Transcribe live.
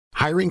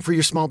Hiring for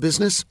your small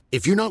business?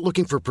 If you're not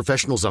looking for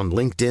professionals on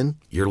LinkedIn,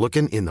 you're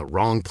looking in the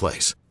wrong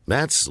place.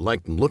 That's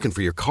like looking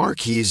for your car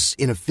keys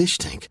in a fish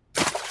tank.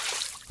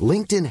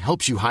 LinkedIn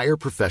helps you hire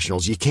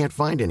professionals you can't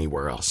find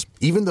anywhere else,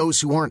 even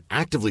those who aren't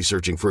actively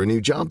searching for a new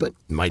job but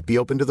might be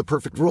open to the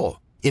perfect role.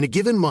 In a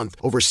given month,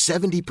 over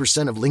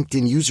 70% of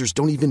LinkedIn users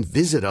don't even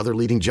visit other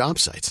leading job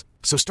sites.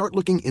 So start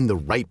looking in the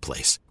right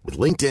place. With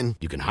LinkedIn,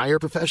 you can hire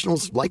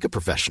professionals like a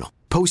professional.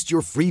 Post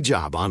your free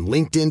job on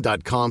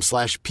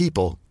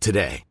linkedin.com/people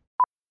today.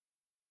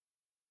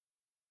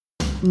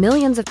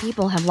 Millions of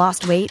people have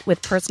lost weight with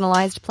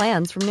personalized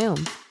plans from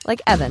Noom.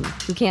 Like Evan,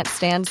 who can't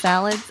stand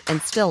salads and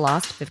still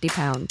lost 50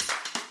 pounds.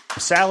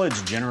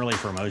 Salads generally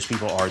for most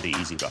people are the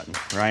easy button,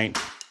 right?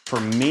 For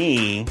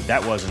me,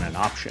 that wasn't an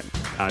option.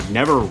 I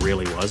never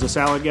really was a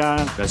salad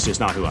guy. That's just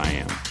not who I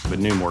am. But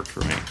Noom worked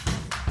for me.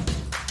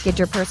 Get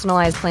your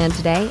personalized plan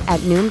today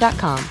at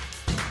Noom.com.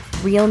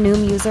 Real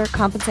Noom user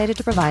compensated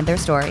to provide their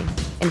story.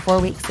 In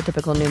 4 weeks, the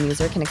typical Noom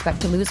user can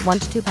expect to lose 1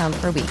 to 2 pounds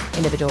per week.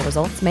 Individual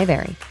results may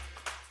vary.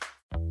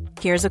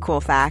 Here's a cool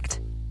fact.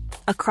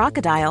 A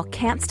crocodile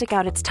can't stick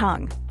out its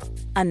tongue.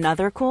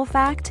 Another cool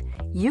fact,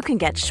 you can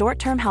get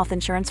short-term health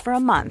insurance for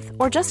a month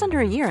or just under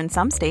a year in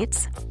some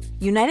states.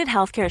 United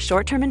Healthcare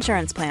short-term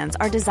insurance plans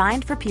are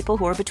designed for people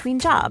who are between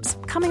jobs,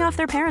 coming off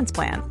their parents'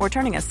 plan, or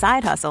turning a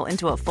side hustle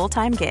into a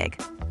full-time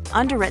gig.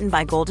 Underwritten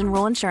by Golden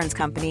Rule Insurance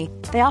Company,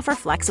 they offer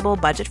flexible,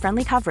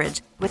 budget-friendly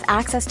coverage with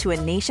access to a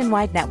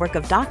nationwide network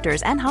of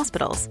doctors and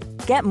hospitals.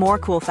 Get more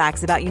cool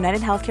facts about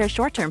United Healthcare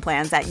short-term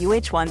plans at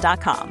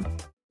uh1.com.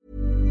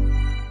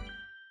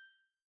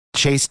 The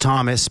Chase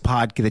Thomas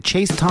podcast.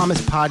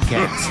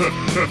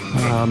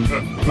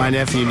 My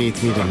nephew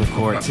needs me to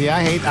record. See,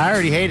 I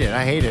already hate it.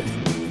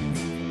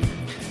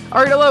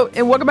 All right, hello,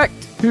 and welcome back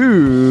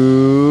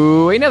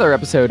to another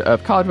episode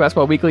of College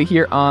Basketball Weekly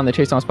here on the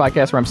Chase Thomas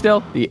Podcast, where I'm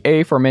still the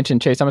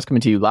aforementioned Chase Thomas,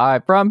 coming to you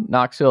live from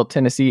Knoxville,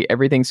 Tennessee.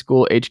 Everything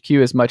School HQ,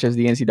 as much as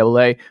the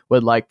NCAA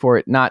would like for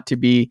it not to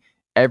be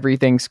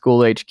Everything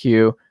School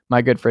HQ.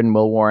 My good friend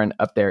Will Warren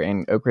up there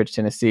in Oak Ridge,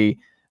 Tennessee,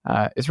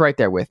 is right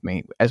there with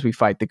me as we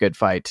fight the good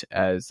fight,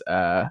 as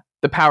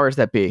the powers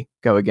that be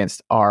go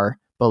against our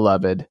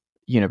beloved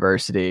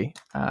university,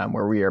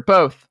 where we are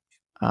both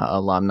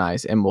alumni,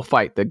 and will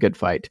fight the good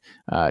fight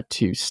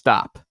to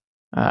stop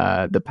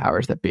the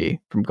powers that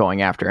be from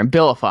going after and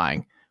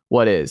vilifying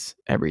what is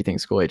Everything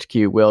School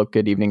HQ. Will,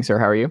 good evening, sir.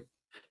 How are you?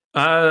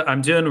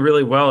 I'm doing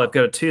really well. I've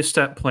got a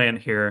 2-step plan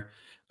here.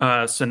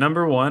 So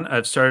number one,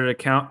 I've started an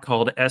account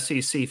called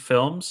SEC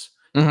Films,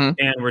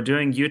 and we're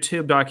doing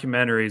YouTube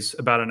documentaries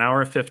about an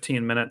hour,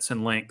 15 minutes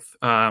in length.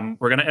 We're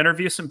going to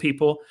interview some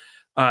people.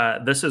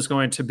 This is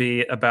going to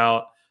be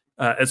about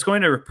it's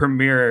going to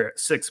premiere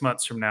 6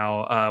 months from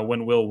now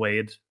when Will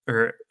Wade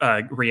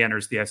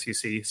re-enters the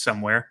SEC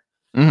somewhere.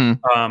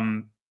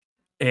 And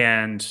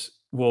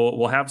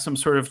we'll have some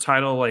sort of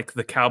title like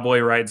The Cowboy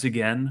Rides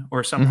Again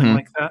or something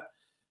like that.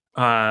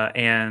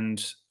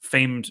 And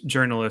famed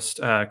journalist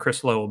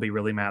Chris Lowe will be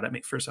really mad at me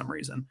for some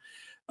reason.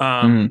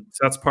 So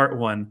that's part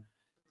one.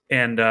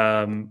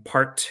 And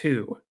part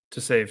two, to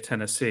save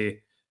Tennessee,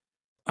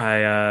 I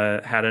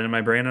had it in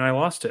my brain and I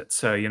lost it.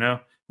 So,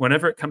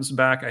 whenever it comes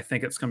back, I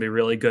think it's going to be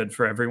really good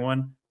for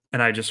everyone.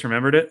 And I just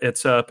remembered it.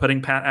 It's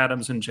putting Pat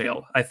Adams in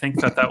jail. I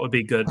think that would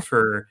be good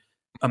for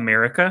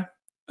America.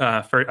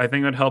 I think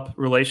it would help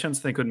relations.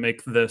 I think it would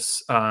make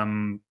this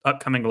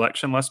upcoming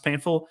election less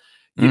painful.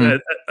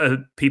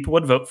 People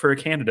would vote for a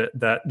candidate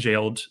that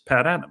jailed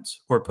Pat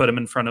Adams or put him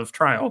in front of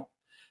trial.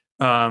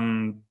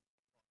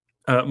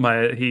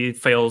 He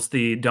fails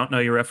the don't know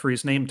your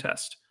referee's name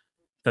test.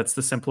 That's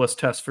the simplest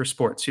test for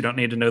sports. You don't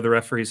need to know the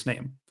referee's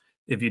name.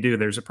 If you do,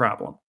 there's a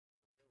problem.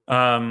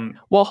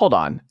 Well, hold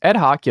on. Ed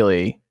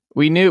Hockley,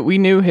 we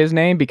knew his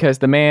name because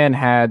the man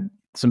had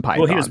some pythons.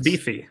 Well, he was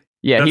beefy.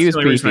 Yeah, That's he was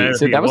beefy.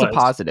 So that was a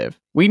positive.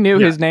 We knew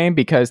his name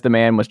because the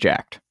man was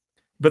jacked.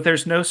 But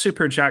there's no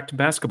super jacked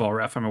basketball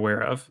ref I'm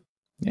aware of.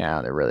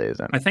 Yeah, there really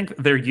isn't. I think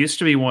there used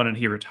to be one and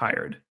he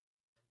retired.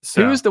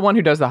 So, who's the one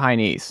who does the high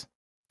knees?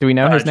 Do we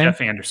know his name?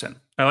 Jeff Anderson.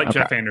 I like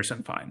Jeff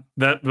Anderson fine.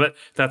 But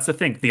that's the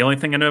thing. The only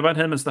thing I know about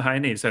him is the high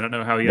knees. I don't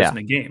know how he is in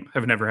a game.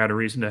 I've never had a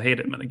reason to hate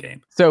him in a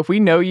game. So if we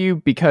know you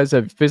because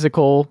of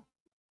physical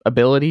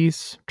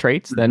abilities,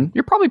 traits, then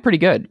you're probably pretty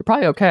good. You're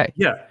probably okay.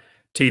 Yeah.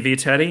 TV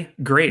Teddy,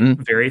 great.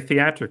 Very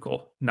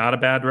theatrical. Not a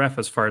bad ref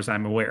as far as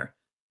I'm aware.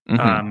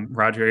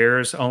 Roger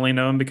Ayers, only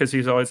know him because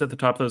he's always at the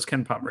top of those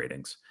Ken Pom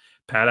ratings.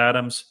 Pat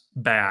Adams,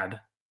 bad.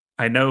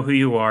 I know who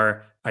you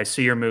are. I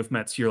see your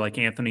movements. You're like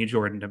Anthony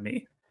Jordan to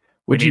me.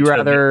 Would you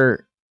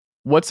rather...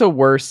 What's a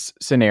worse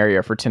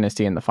scenario for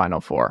Tennessee in the Final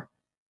Four?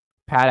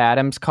 Pat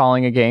Adams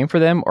calling a game for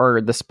them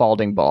or the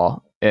Spalding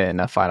ball in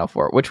a Final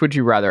Four? Which would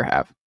you rather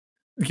have?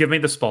 Give me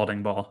the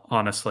Spalding ball,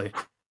 honestly.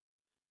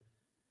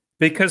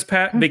 Because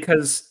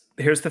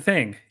here's the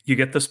thing. You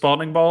get the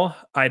Spalding ball.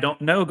 I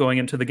don't know going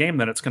into the game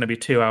that it's going to be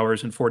 2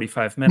 hours and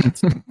 45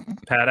 minutes.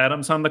 Pat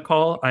Adams on the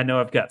call. I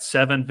know I've got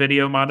 7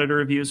 video monitor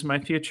reviews in my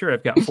future.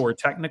 I've got 4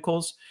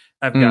 technicals.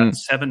 I've got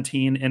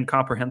 17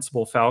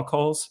 incomprehensible foul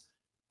calls.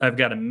 I've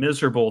got a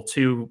miserable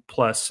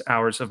 2+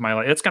 hours of my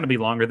life. It's going to be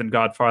longer than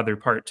Godfather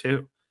Part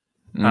 2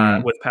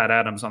 with Pat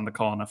Adams on the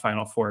call in the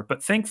Final Four.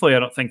 But thankfully, I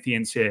don't think the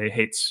NCAA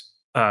hates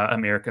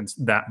Americans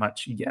that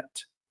much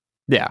yet.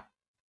 Yeah.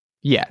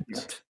 Yet.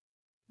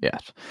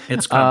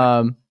 It's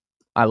coming.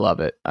 I love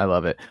it.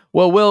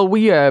 Well, Will,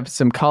 we have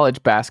some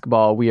college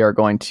basketball we are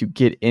going to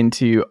get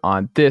into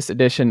on this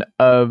edition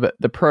of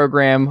the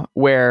program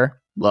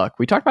where, look,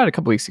 we talked about it a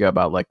couple weeks ago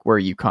about like where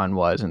UConn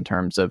was in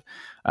terms of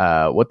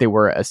what they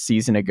were a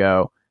season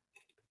ago.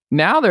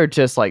 Now they're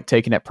just like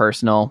taking it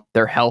personal.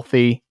 They're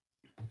healthy.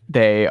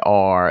 They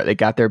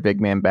got their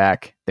big man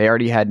back. They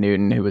already had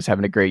Newton, who was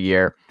having a great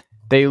year.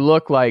 They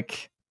look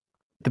like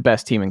the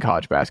best team in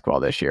college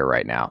basketball this year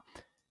right now.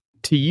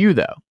 To you,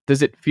 though,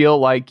 does it feel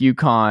like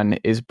UConn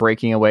is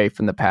breaking away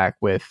from the pack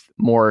with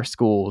more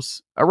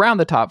schools around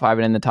the top 5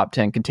 and in the top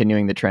 10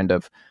 continuing the trend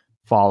of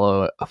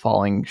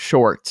falling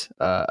short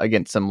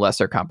against some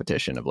lesser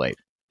competition of late?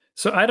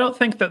 So I don't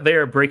think that they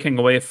are breaking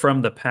away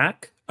from the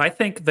pack. I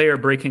think they are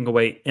breaking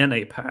away in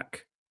a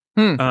pack.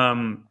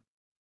 And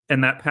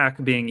that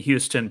pack being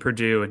Houston,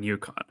 Purdue, and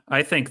UConn.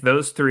 I think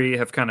those three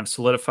have kind of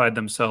solidified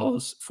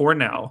themselves for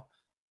now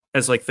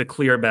as like the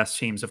clear best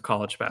teams of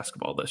college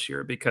basketball this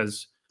year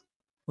because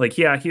like,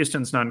 yeah,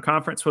 Houston's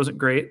non-conference wasn't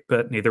great,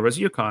 but neither was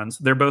UConn's.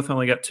 They're both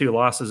only got 2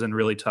 losses in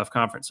really tough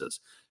conferences.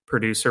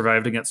 Purdue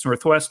survived against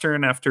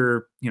Northwestern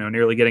after,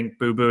 nearly getting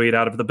boo-booied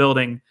out of the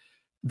building.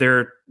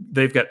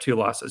 They've got 2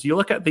 losses. You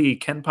look at the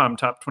KenPom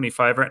top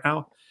 25 right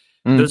now.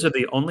 Those are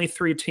the only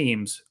 3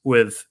 teams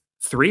with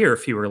 3 or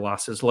fewer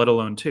losses, let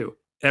alone 2.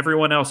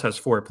 Everyone else has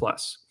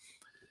 4+.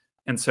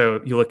 And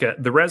so you look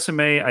at the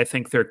resume, I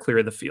think they're clear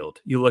of the field.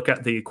 You look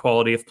at the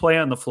quality of play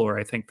on the floor,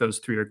 I think those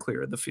 3 are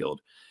clear of the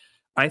field.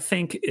 I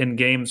think in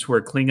games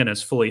where Klingon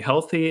is fully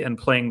healthy and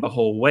playing the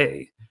whole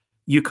way,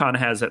 UConn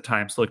has at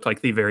times looked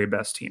like the very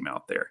best team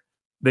out there.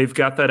 They've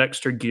got that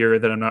extra gear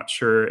that I'm not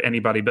sure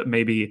anybody, but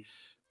maybe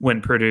when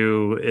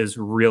Purdue is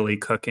really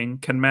cooking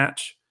can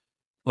match.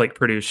 Like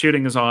Purdue's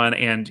shooting is on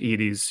and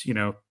Edie's,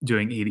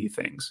 doing Edie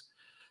things.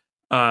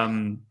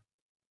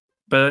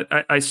 But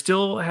I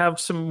still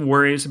have some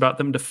worries about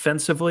them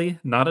defensively.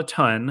 Not a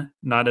ton,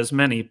 not as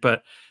many,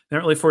 but they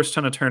don't really force a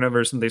ton of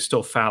turnovers and they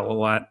still foul a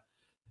lot.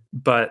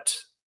 But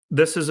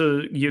this is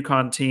a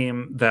UConn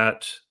team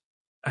that,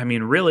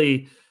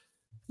 really,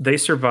 they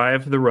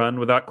survived the run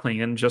without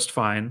Klingon just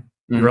fine.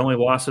 Your only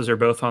losses are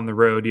both on the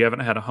road. You haven't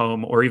had a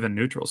home or even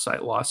neutral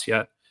site loss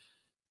yet.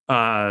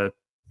 If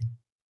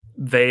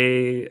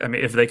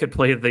they could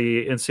play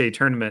the NCAA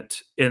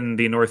tournament in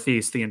the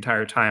Northeast the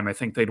entire time, I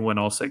think they'd win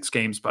all 6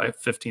 games by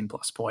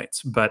 15+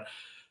 points. But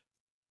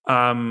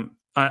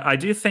I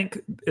do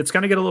think it's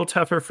going to get a little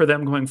tougher for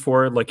them going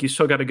forward. Like, you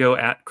still got to go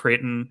at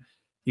Creighton.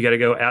 You got to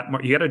go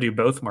you got to do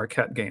both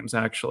Marquette games,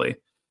 actually.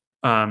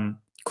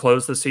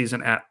 Close the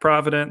season at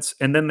Providence,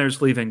 and then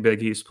there's leaving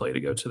Big East play to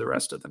go to the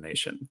rest of the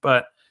nation.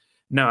 But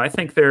no, I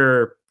think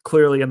they're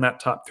clearly in that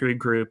top 3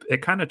 group.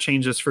 It kind of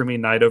changes for me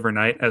night over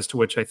night as to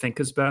which I think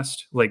is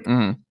best. Like,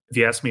 if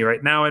you ask me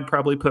right now, I'd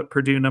probably put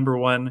Purdue number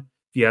 1. If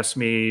you ask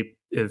me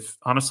if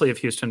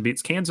Houston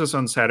beats Kansas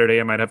on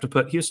Saturday, I might have to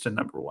put Houston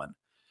number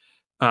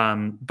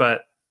 1.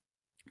 But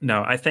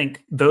no, I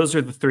think those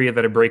are the 3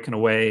 that are breaking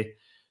away.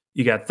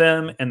 You got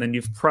them, and then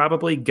you've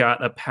probably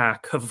got a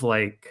pack of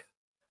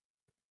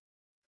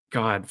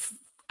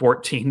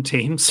 14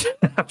 teams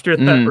after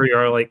that, where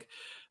you're like,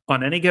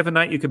 on any given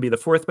night, you could be the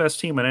 4th best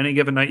team. On any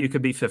given night, you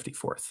could be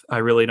 54th. I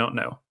really don't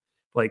know.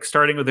 Like,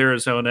 starting with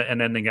Arizona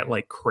and ending at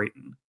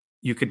Creighton,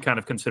 you could kind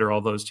of consider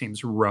all those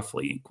teams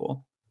roughly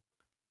equal.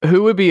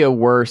 Who would be a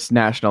worse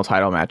national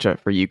title matchup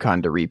for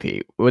UConn to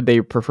repeat? Would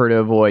they prefer to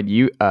avoid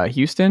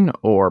Houston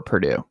or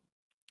Purdue?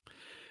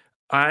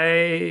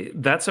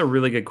 That's a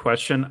really good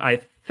question.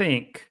 I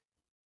think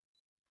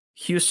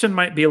Houston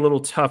might be a little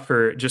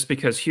tougher just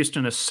because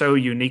Houston is so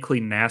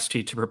uniquely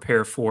nasty to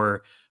prepare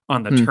for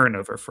on the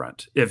turnover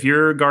front. If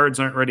your guards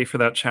aren't ready for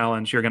that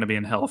challenge, you're going to be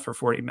in hell for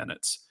 40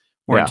 minutes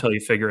until you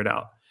figure it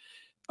out.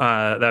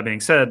 That being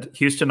said,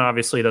 Houston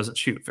obviously doesn't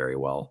shoot very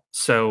well.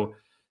 So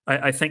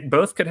I think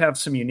both could have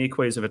some unique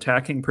ways of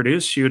attacking.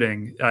 Purdue's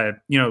shooting,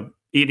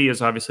 Edie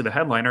is obviously the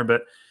headliner,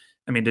 but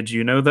did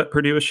you know that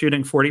Purdue is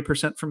shooting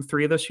 40% from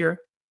 3 this year?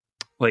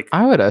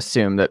 I would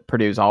assume that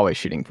Purdue's always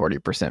shooting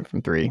 40%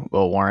 from 3,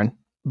 Will Warren.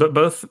 But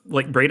both,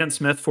 Braden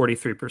Smith,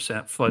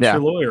 43%, Fletcher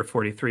Lawyer,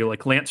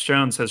 43%. Lance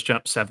Jones has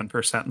jumped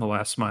 7% in the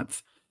last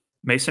month.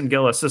 Mason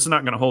Gillis, this is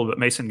not going to hold, but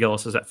Mason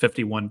Gillis is at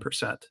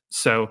 51%.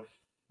 So,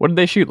 what did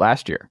they shoot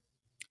last year?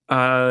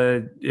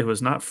 It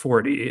was not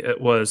 40,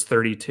 it was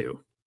 32.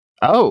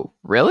 Oh,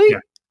 really?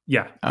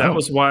 Yeah. That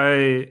was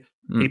why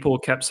people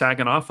kept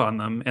sagging off on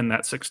them in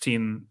that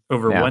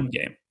 16-1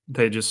 game.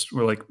 They just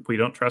were like, we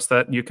don't trust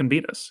that you can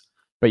beat us.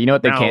 But you know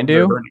what they can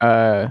do?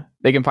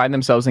 They can find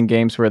themselves in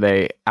games where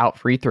they out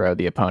free throw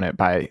the opponent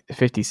by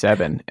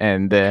 57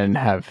 and then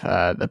have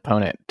the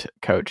opponent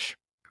coach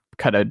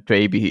cut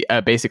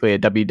basically a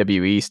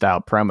WWE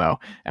style promo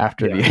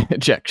after the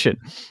ejection.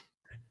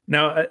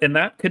 Now, and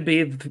that could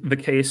be the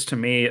case to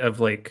me of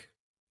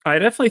I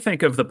definitely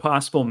think of the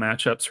possible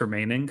matchups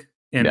remaining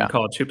in Yeah.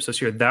 college hoops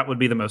this year. That would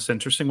be the most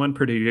interesting one,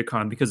 Purdue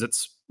UConn, because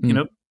it's,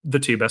 Mm. the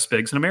two best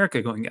bigs in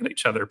America going at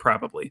each other,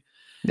 probably.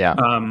 Yeah.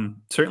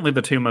 Certainly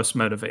the two most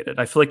motivated.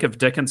 I feel like if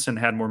Dickinson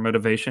had more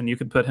motivation, you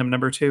could put him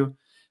number 2,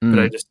 but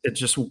Mm. it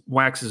just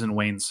waxes and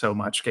wanes so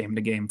much game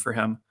to game for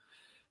him.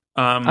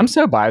 I'm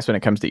so biased when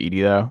it comes to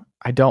Edie, though.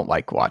 I don't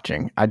like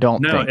watching. I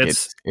don't No, think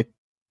it's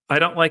I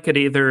don't like it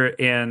either,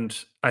 and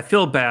I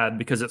feel bad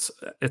because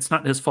it's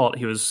not his fault.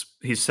 He's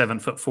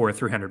 7'4",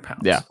 300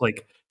 pounds. Yeah.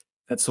 Like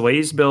that's the way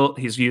he's built.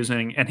 He's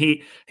using, and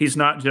he's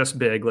not just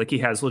big. Like he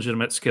has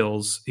legitimate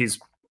skills. He's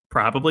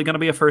probably going to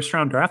be a first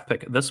round draft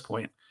pick at this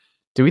point.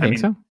 Do we think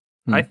so?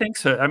 I think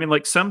so. I mean,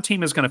 like some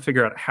team is going to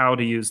figure out how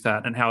to use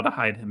that and how to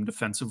hide him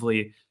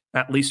defensively,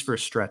 at least for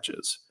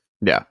stretches.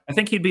 Yeah. I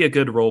think he'd be a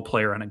good role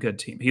player on a good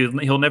team.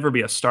 He'll never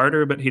be a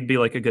starter, but he'd be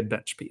like a good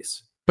bench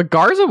piece. But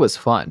Garza was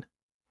fun.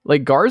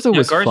 Like Garza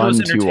was fun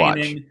to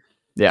watch.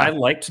 Yeah. I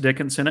liked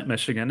Dickinson at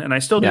Michigan, and I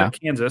still do at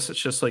Kansas. It's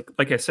just like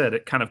I said,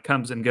 it kind of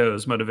comes and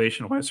goes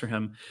motivation wise for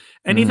him.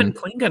 And even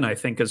Klingon, I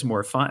think, is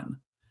more fun.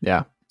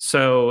 Yeah.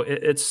 So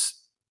it's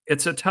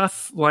a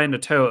tough line to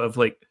toe of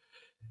like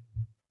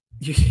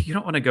you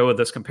don't want to go with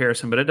this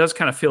comparison, but it does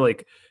kind of feel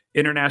like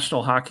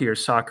international hockey or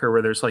soccer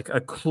where there's like a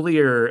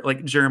clear,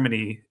 like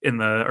Germany in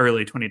the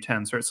early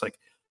 2010s, where it's like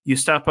you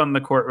step on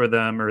the court with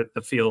them or at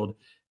the field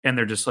and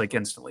they're just like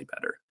instantly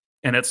better.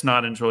 And it's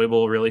not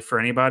enjoyable really for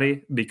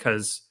anybody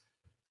because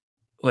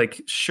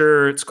like,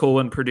 sure, it's cool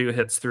when Purdue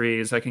hits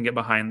threes. I can get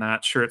behind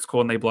that. Sure, it's cool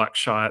when they block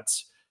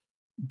shots.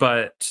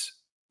 But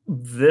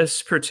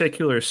this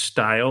particular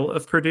style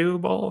of Purdue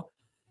ball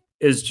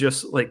is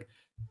just like,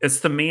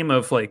 it's the meme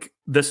of like,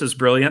 this is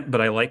brilliant,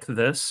 but I like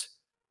this.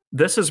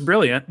 This is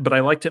brilliant, but I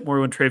liked it more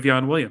when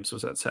Travion Williams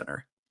was at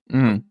center.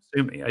 Sue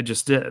me, I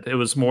just did. It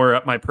was more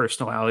up my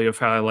personal alley of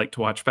how I like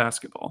to watch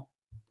basketball.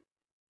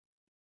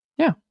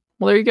 Yeah.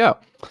 Well, there you go.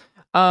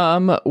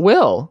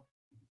 Will,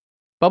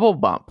 bubble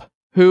bump.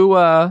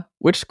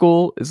 Which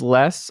school is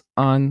less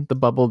on the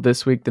bubble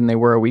this week than they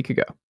were a week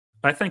ago?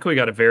 I think we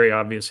got a very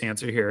obvious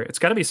answer here. It's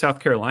got to be South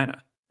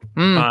Carolina.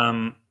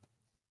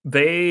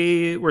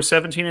 They were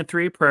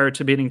 17-3 prior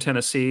to beating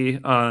Tennessee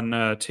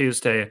on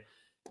Tuesday.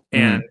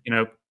 And,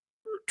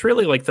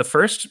 truly like the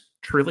first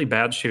truly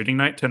bad shooting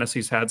night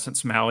Tennessee's had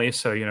since Maui.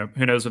 So,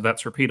 who knows if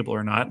that's repeatable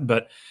or not.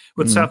 But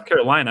with South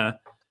Carolina,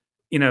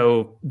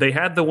 they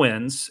had the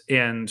wins,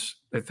 and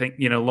I think,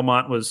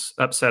 Lamont was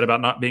upset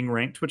about not being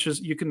ranked, which is,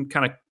 you can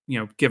kind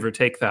of, give or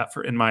take that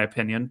in my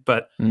opinion.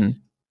 But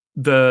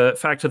the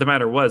fact of the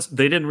matter was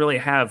they didn't really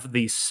have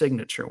the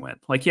signature win.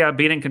 Like, yeah,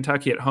 beating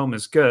Kentucky at home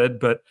is good,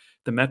 but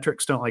the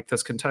metrics don't like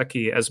this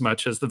Kentucky as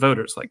much as the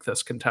voters like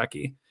this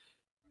Kentucky.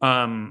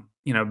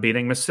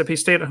 Beating Mississippi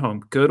State at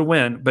home, good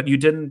win, but you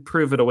didn't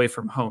prove it away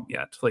from home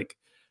yet. Like,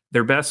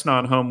 their best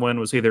non-home win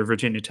was either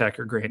Virginia Tech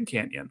or Grand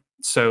Canyon.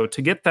 So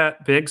to get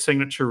that big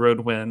signature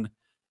road win,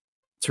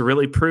 to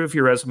really prove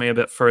your resume a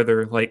bit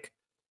further, like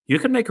you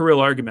can make a real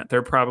argument.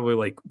 They're probably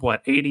like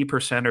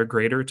 80% or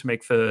greater to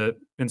make the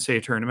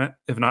NCAA tournament,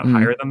 if not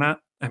higher than that.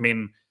 I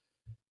mean,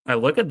 I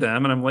look at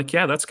them and I'm like,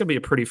 yeah, that's going to be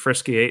a pretty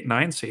frisky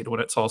 8-9 seed when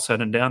it's all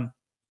said and done.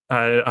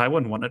 I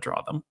wouldn't want to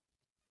draw them.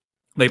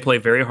 They play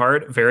very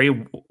hard,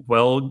 very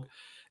well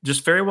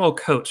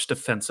coached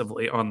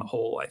defensively on the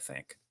whole, I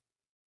think.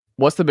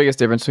 What's the biggest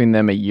difference between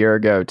them a year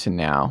ago to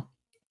now?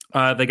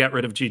 They got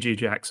rid of G.G.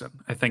 Jackson.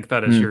 I think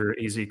that is your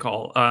easy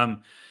call.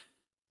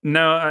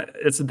 No,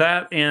 it's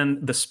that,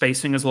 and the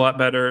spacing is a lot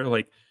better.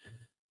 Like,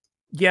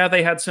 yeah,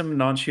 they had some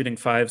non-shooting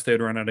fives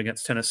they'd run out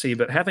against Tennessee,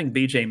 but having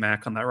B.J.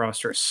 Mack on that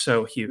roster is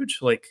so huge.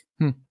 Like,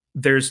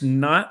 there's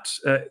not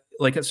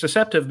it's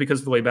deceptive because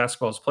of the way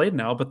basketball is played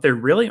now, but there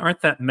really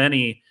aren't that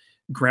many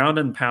ground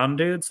and pound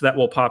dudes that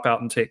will pop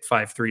out and take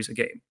 5 threes a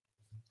game.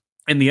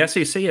 In the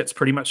SEC, it's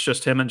pretty much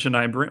just him and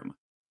Janai Broome.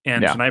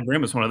 And Janai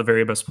Broome is one of the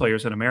very best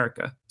players in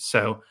America.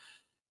 So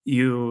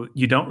you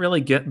don't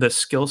really get the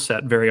skill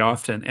set very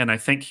often. And I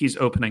think he's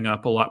opening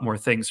up a lot more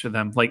things for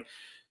them. Like,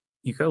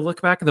 you go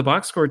look back at the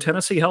box score,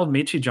 Tennessee held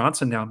Michi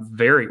Johnson down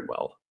very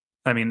well.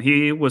 I mean,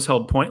 he was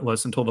held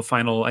pointless until the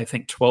final, I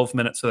think, 12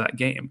 minutes of that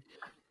game.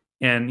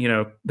 And,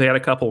 they had a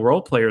couple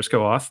role players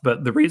go off,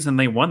 but the reason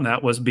they won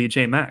that was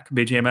BJ Mack.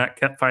 BJ Mack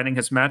kept finding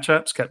his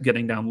matchups, kept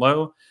getting down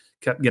low,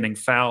 kept getting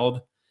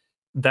fouled.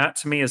 That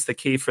to me is the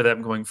key for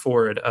them going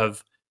forward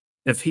of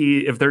if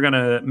they're going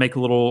to make a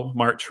little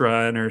March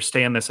run or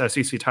stay in this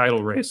SEC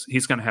title race,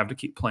 he's going to have to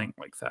keep playing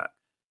like that.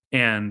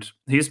 And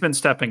he's been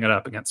stepping it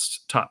up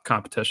against top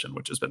competition,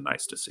 which has been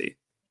nice to see.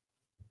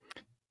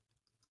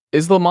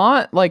 Is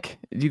Lamont,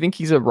 do you think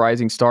he's a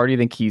rising star? Do you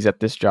think he's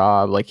at this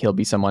job, he'll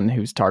be someone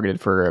who's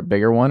targeted for a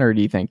bigger one? Or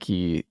do you think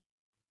he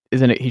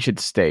should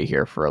stay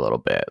here for a little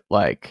bit?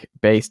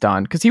 Based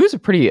on, because he was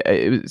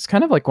it's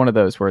kind of like one of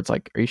those where it's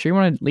like, are you sure you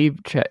want to leave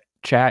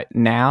chat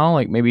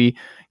now? Maybe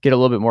get a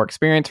little bit more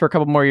experience for a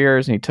couple more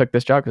years, and he took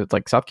this job because it's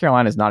like South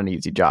Carolina is not an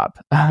easy job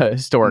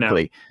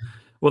historically. No.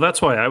 Well, that's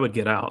why I would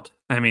get out.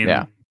 I mean,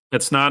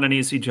 it's not an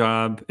easy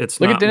job.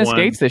 Look at Dennis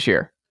Gates this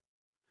year.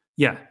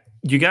 Yeah.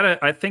 You gotta,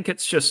 I think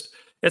it's just,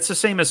 It's the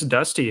same as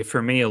Dusty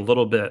for me a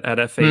little bit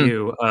at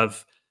FAU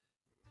of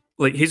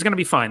like he's going to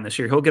be fine this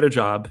year. He'll get a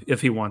job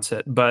if he wants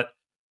it. But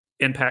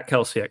in Pat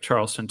Kelsey at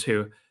Charleston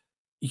too,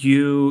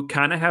 you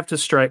kind of have to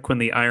strike when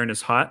the iron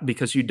is hot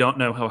because you don't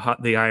know how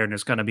hot the iron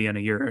is going to be in a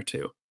year or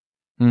two.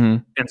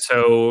 Mm-hmm. And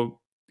so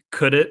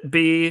could it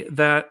be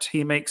that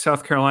he makes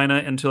South Carolina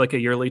into like a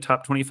yearly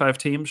top 25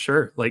 team?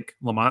 Sure. Like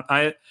Lamont,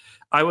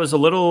 I was a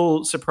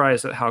little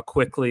surprised at how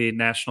quickly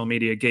national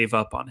media gave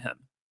up on him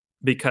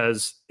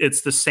because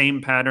it's the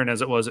same pattern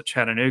as it was at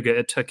Chattanooga.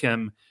 It took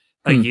him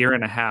a year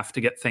and a half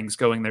to get things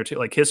going there too.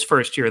 Like his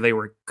first year, they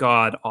were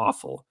god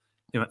awful.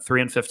 They went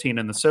 3-15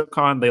 in the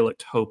SoCon. They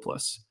looked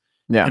hopeless.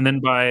 Yeah. And then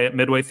by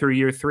midway through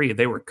year 3,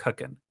 they were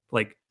cooking.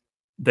 Like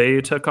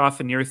they took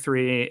off in year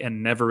 3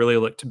 and never really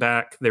looked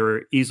back. They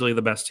were easily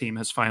the best team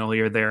his final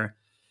year there.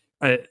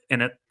 And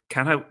it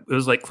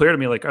was like clear to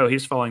me, like, oh,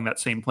 he's following that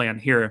same plan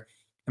here.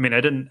 I mean,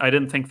 I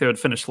didn't think they would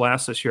finish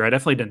last this year. I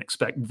definitely didn't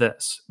expect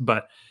this,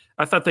 but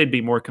I thought they'd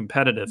be more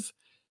competitive.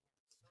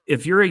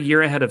 If you're a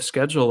year ahead of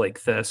schedule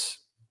like this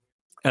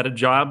at a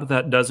job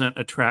that doesn't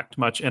attract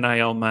much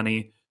NIL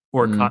money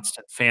or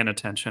constant fan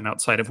attention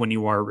outside of when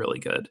you are really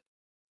good,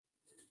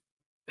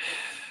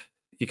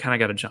 you kind of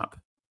got to jump.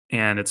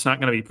 And it's not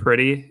going to be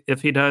pretty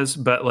if he does,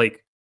 but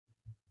like,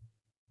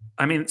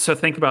 I mean, so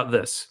think about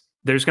this.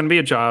 There's going to be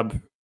a job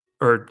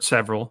or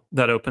several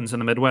that opens in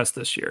the Midwest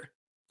this year.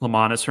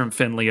 Lamont is from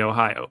Findlay,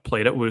 Ohio,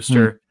 played at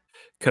Worcester,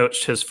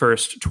 coached his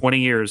first 20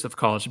 years of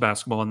college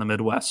basketball in the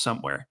Midwest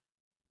somewhere.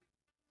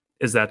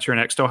 Is that your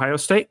next Ohio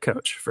State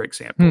coach, for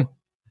example?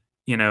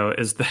 You know,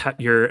 is that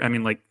I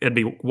mean, like, it'd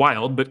be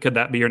wild, but could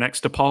that be your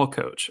next DePaul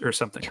coach or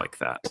something like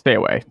that? Stay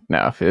away.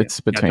 No, if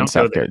it's between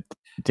South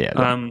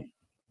Carolina.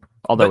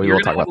 Although we will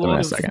talk about them in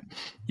a second.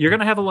 You're going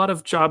to have a lot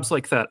of jobs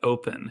like that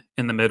open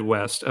in the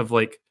Midwest of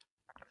like,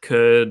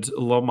 could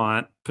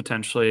Lamont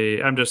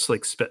potentially, I'm just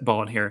like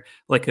spitballing here,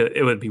 like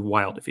it would be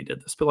wild if he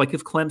did this, but like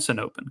if Clemson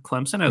opened,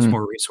 Clemson has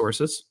more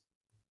resources.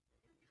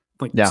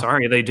 Like,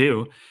 sorry, they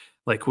do.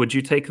 Like, would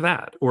you take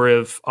that? Or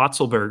if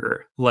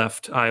Otzelberger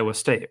left Iowa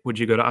State, would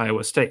you go to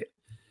Iowa State?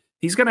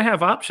 He's going to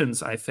have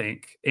options, I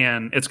think.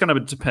 And it's going to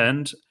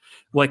depend,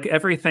 like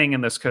everything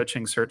in this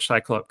coaching search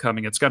cycle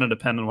upcoming, it's going to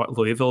depend on what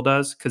Louisville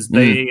does because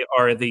they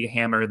are the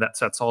hammer that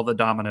sets all the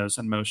dominoes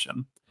in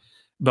motion.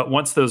 But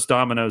once those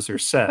dominoes are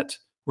set,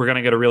 we're going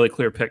to get a really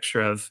clear picture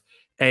of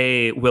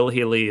A, will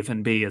he leave?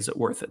 And B, is it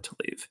worth it to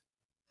leave?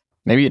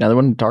 Maybe another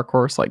one, dark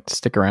horse, like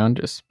stick around,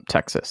 just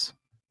Texas.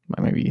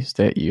 Maybe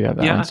you have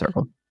that one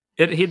circled.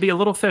 He'd be a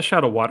little fish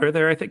out of water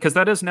there, I think, because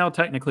that is now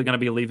technically going to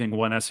be leaving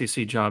one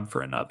SEC job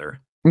for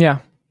another. Yeah.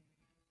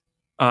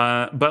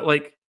 But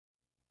like,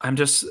 I'm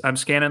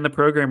scanning the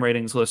program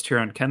ratings list here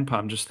on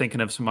KenPom, just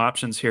thinking of some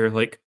options here.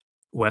 Like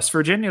West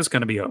Virginia is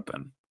going to be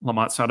open.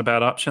 Lamont's not a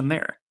bad option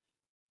there.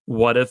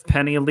 What if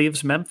Penny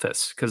leaves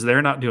Memphis because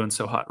they're not doing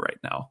so hot right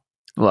now?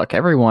 Look,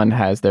 everyone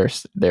has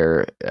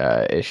their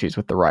issues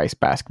with the Rice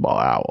basketball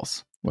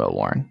Owls. Will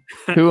Warren,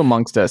 who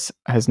amongst us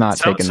has not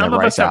taken the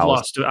Rice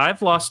Owls?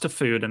 I've lost to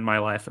food in my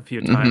life a few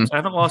times. I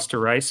haven't lost to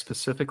Rice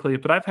specifically,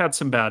 but I've had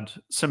some bad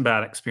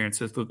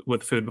experiences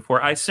with food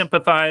before. I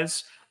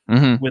sympathize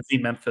with the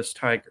Memphis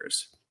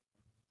Tigers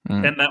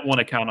and that one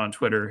account on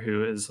Twitter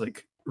who is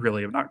like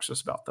really obnoxious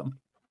about them.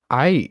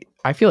 I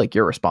feel like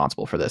you're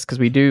responsible for this because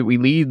we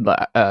lead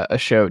a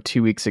show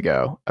 2 weeks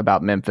ago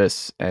about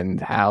Memphis and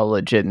how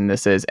legit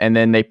this is, and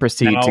then they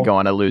proceed to go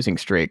on a losing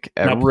streak.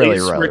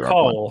 Please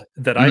recall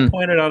that I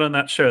pointed out on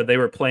that show they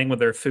were playing with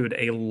their food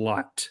a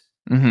lot,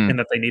 and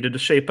that they needed to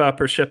shape up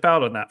or ship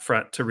out on that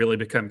front to really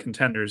become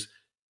contenders.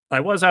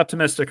 I was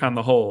optimistic on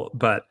the whole,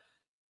 but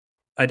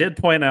I did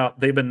point out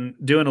they've been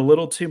doing a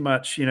little too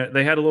much. You know,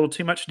 they had a little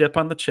too much dip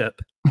on the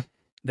chip.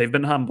 They've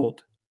been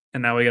humbled,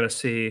 and now we got to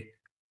see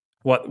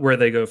where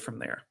they go from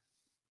there.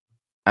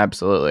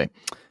 Absolutely.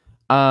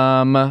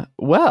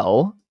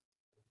 Well,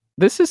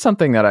 this is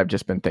something that I've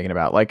just been thinking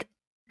about, like,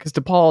 because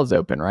DePaul is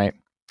open, right?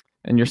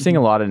 And you're seeing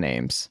a lot of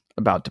names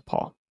about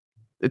DePaul.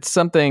 It's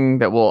something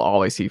that we'll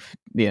always see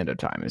the end of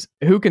time is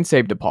who can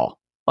save DePaul.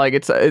 Like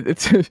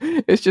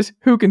it's just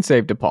who can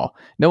save DePaul.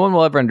 No one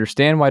will ever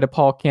understand why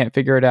DePaul can't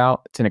figure it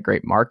out. It's in a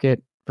great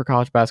market for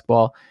college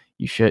basketball.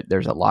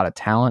 There's a lot of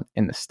talent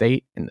in the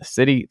state, in the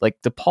city. Like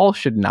DePaul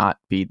should not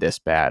be this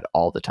bad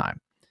all the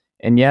time.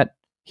 And yet,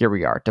 here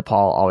we are. DePaul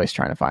always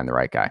trying to find the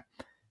right guy.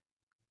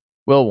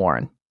 Will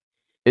Warren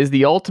is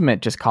the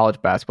ultimate just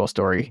college basketball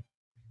story.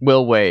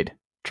 Will Wade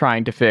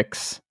trying to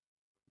fix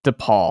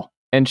DePaul.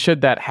 And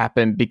should that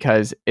happen,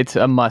 because it's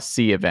a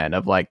must-see event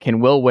of like, can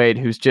Will Wade,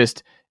 who's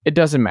just, it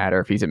doesn't matter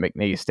if he's at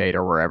McNeese State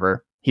or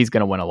wherever, he's going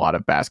to win a lot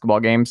of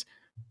basketball games.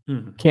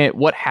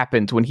 What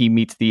happens when he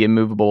meets the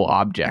immovable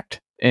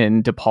object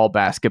in DePaul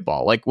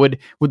basketball? Like, would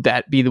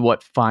that be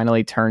what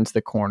finally turns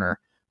the corner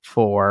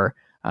for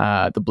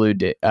the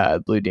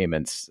Blue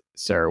Demons,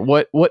 sir?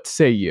 What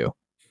say you?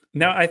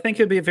 No, I think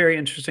it'd be a very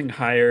interesting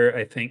hire.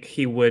 I think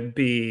he would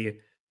be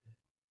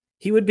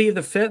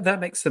the fit that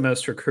makes the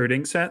most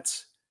recruiting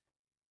sense.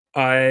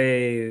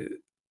 I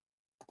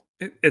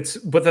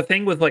But the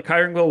thing with like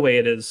hiring Will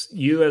Wade is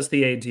you as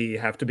the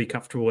AD have to be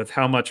comfortable with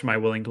how much am I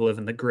willing to live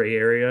in the gray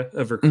area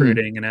of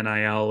recruiting and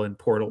NIL and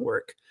portal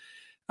work.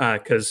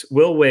 Because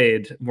Will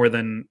Wade, more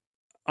than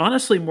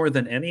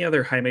any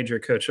other high major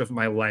coach of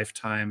my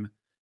lifetime,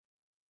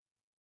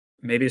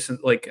 maybe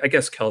since like I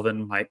guess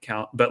Kelvin might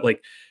count, but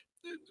like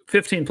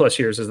 15 plus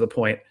years is the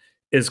point,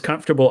 is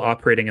comfortable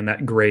operating in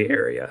that gray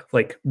area.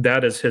 Like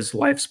that is his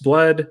life's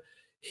blood.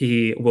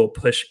 He will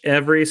push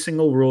every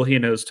single rule he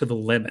knows to the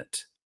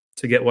limit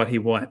to get what he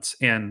wants.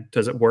 And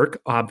does it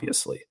work?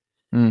 Obviously.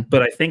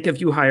 But I think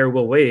if you hire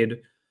Will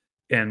Wade,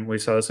 and we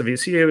saw this at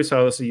VCU, we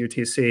saw this at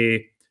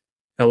UTC,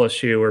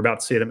 LSU, we're about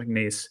to see it at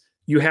McNeese,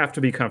 you have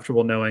to be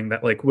comfortable knowing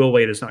that like Will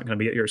Wade is not going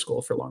to be at your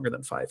school for longer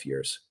than 5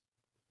 years.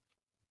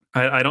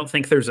 I don't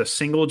think there's a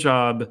single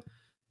job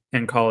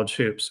in college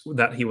hoops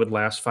that he would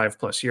last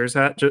 5+ years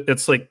at.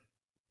 It's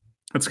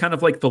kind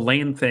of like the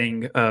Lane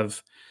thing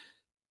of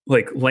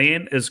like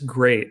Lane is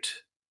great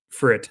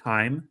for a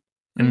time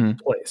and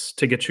place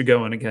to get you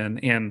going again.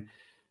 And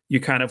you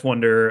kind of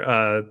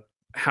wonder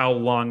how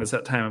long is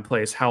that time and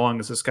place? How long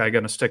is this guy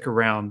going to stick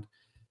around?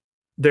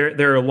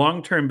 There are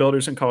long-term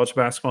builders in college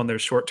basketball and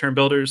there's short-term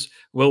builders.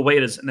 Will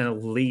Wade is an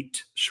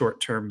elite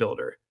short-term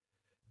builder.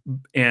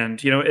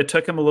 And, it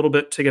took him a little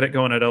bit to get it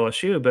going at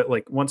LSU, but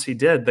like once he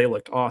did, they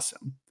looked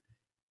awesome.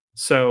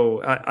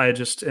 So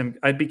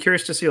I'd be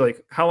curious to see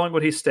like how long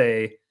would he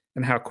stay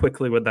and how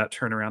quickly would that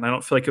turn around? I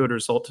don't feel like it would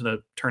result in a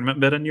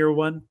tournament bid in year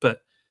 1, but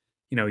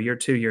year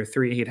 2, year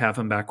 3, he'd have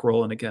him back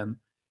rolling again.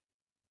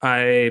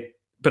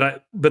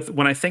 But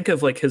when I think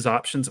of like his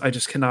options, I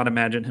just cannot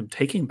imagine him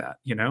taking that,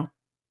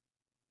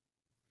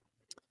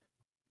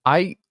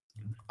 I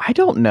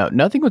don't know.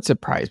 Nothing would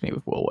surprise me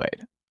with Will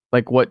Wade.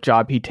 Like what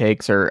job he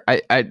takes, or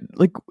I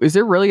like, is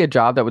there really a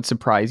job that would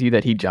surprise you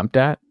that he jumped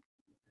at?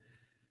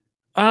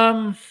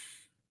 That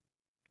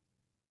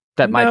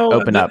might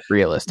open up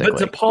realistically.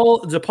 But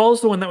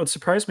DePaul's the one that would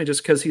surprise me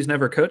just because he's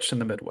never coached in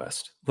the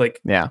Midwest. Like,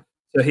 yeah.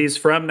 So he's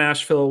from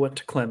Nashville, went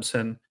to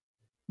Clemson.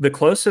 The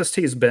closest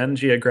he's been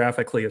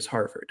geographically is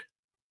Harvard.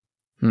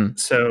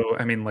 So,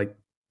 I mean, like,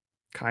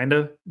 kind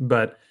of,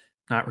 but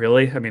not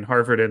really. I mean,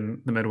 Harvard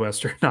and the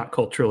Midwest are not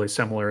culturally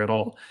similar at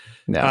all.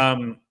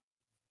 No.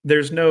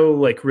 There's no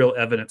like real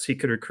evidence he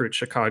could recruit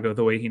Chicago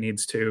the way he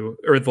needs to,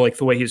 or like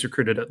the way he's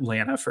recruited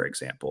Atlanta, for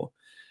example.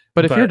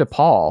 But if you're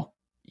DePaul,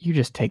 you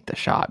just take the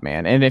shot,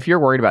 man. And if you're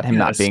worried about him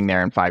not being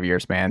there in 5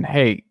 years, man,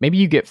 hey, maybe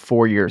you get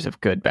 4 years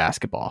of good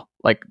basketball.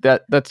 Like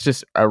that's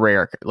just a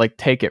rare, like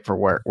take it for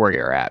where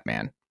you're at,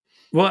 man.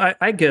 Well,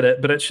 I get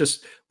it, but it's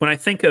just when I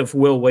think of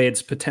Will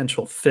Wade's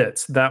potential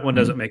fits, that one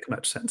doesn't make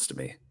much sense to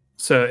me.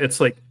 So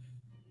it's like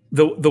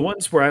the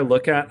ones where I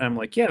look at, and I'm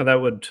like, yeah,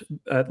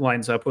 that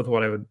lines up with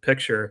what I would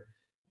picture.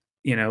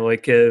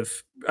 Like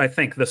if I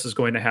think this is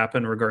going to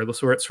happen,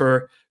 regardless where it's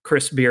for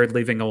Chris Beard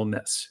leaving Ole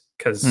Miss,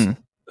 because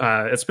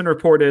it's been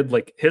reported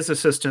like his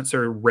assistants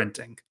are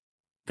renting.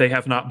 They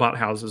have not bought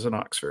houses in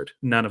Oxford.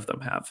 None of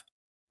them have.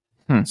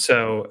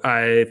 So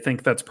I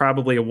think that's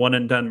probably a one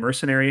and done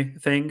mercenary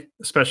thing,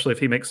 especially if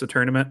he makes the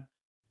tournament.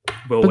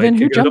 But then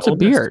who jumps at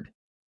Beard?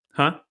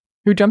 Huh?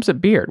 Who jumps at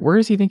Beard? Where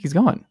does he think he's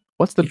going?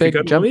 What's the big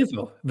jump?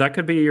 Louisville. That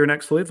could be your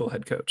next Louisville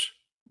head coach.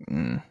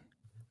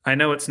 I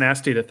know it's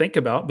nasty to think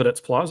about, but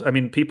it's plausible. I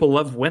mean, people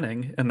love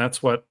winning, and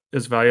that's what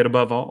is valued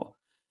above all.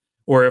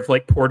 Or if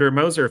like Porter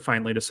Moser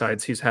finally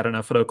decides he's had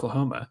enough at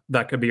Oklahoma,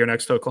 that could be your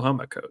next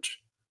Oklahoma coach,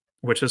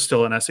 which is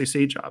still an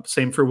SEC job.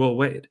 Same for Will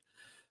Wade.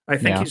 I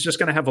think he's just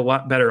going to have a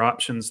lot better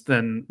options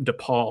than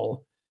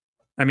DePaul.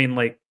 I mean,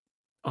 like,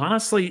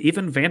 honestly,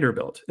 even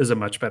Vanderbilt is a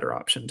much better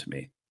option to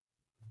me.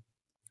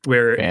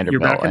 Where you're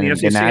back in the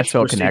SEC,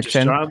 Nashville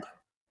connection. Job.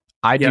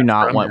 I do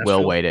not want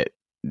Will Wade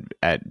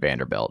at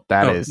Vanderbilt.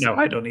 No,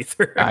 I don't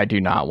either. I do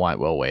not want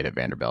Will Wade at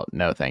Vanderbilt.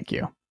 No, thank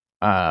you.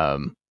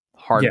 Hard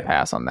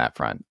pass on that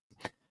front.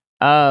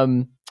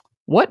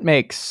 What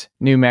makes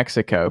New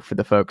Mexico, for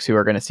the folks who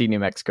are going to see New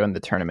Mexico in the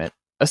tournament,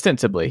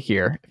 ostensibly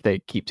here, if they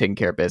keep taking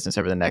care of business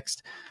over the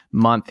next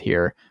month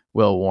here,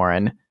 Will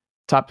Warren,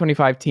 top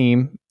 25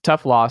 team,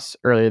 tough loss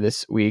earlier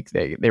this week.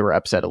 They were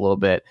upset a little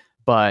bit,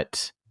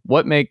 but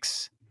what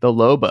makes the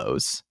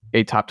Lobos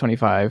a top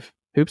 25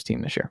 hoops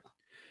team this year?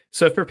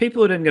 So for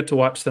people who didn't get to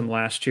watch them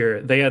last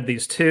year, they had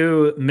these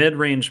two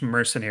mid-range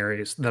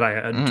mercenaries that I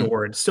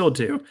adored, still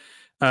do.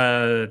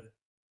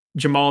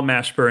 Jamal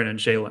Mashburn and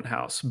Jalen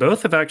House.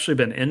 Both have actually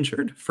been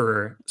injured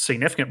for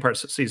significant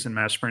parts of the season.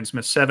 Mashburn's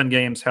missed 7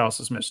 games. House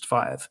has missed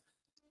 5.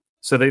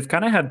 So they've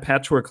kind of had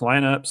patchwork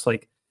lineups.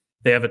 Like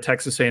they have a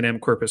Texas A&M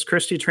Corpus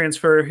Christi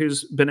transfer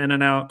who's been in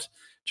and out.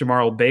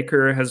 Jamarl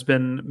Baker has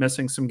been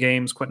missing some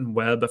games. Quentin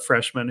Webb, a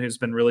freshman who's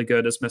been really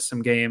good, has missed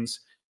some games.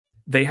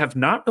 They have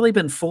not really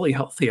been fully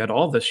healthy at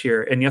all this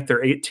year, and yet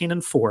they're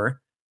 18-4,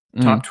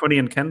 top 20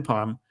 in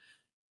KenPom.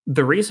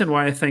 The reason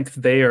why I think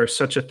they are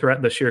such a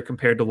threat this year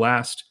compared to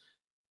last,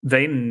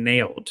 they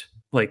nailed,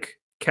 like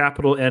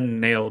capital N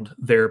nailed,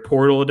 their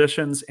portal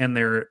additions and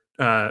their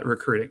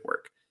recruiting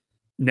work.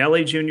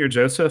 Nelly Jr.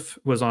 Joseph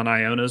was on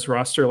Iona's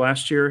roster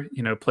last year,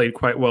 played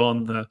quite well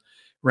in the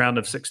round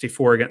of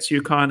 64 against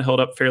UConn, held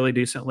up fairly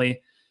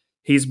decently.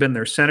 He's been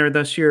their center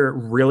this year,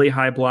 really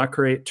high block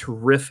rate,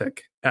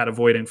 terrific at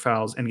avoiding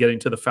fouls and getting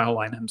to the foul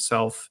line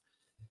himself.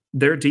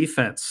 Their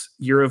defense,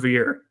 year over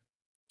year,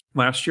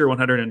 last year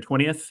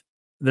 120th,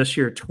 this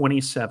year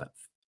 27th,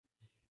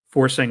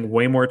 forcing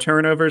way more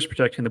turnovers,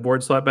 protecting the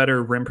boards a lot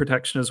better. Rim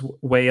protection is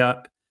way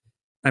up.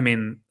 I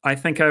mean, I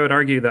think I would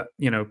argue that,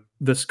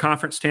 this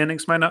conference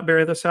standings might not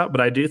bear this out,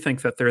 but I do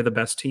think that they're the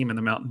best team in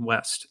the Mountain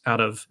West out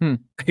of a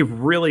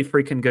really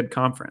freaking good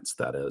conference,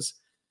 that is.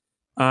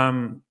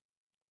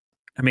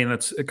 I mean,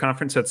 that's a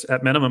conference that's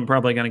at minimum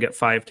probably going to get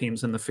 5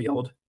 teams in the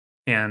field.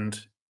 And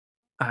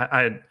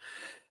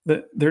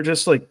they're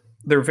just like,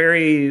 they're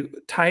very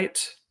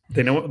tight.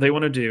 They know what they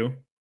want to do.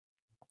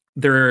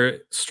 They're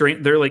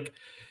straight. They're like,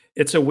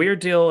 it's a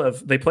weird deal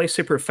of they play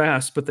super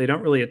fast, but they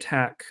don't really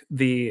attack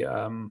the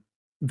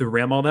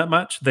rim all that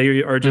much.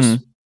 They are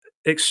just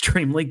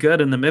extremely good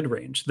in the mid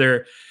range.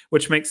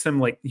 Which makes them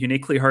like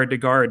uniquely hard to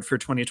guard for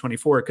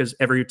 2024 because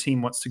every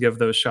team wants to give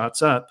those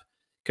shots up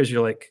because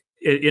you're like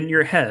in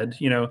your head,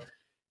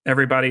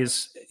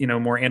 everybody's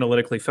more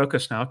analytically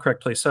focused now,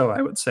 correctly so,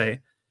 I would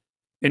say.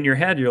 In your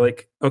head, you're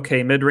like,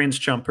 okay, mid range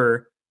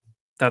jumper,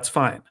 that's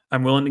fine.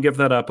 I'm willing to give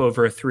that up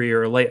over a 3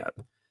 or a layup.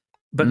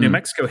 But New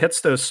Mexico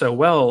hits those so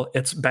well,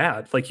 it's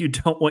bad. Like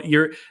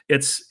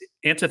it's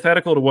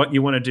antithetical to what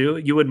you want to do.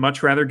 You would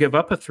much rather give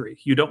up a 3.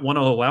 You don't want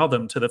to allow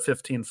them to the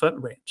 15-foot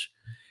range.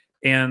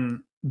 And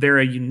they're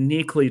a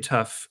uniquely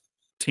tough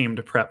team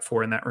to prep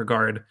for in that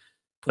regard.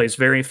 Plays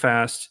very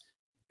fast.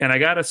 And I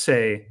got to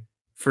say,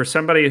 for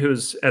somebody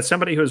who's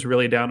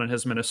really down on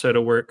his Minnesota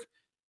work,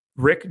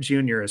 Rick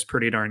Jr. is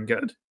pretty darn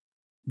good.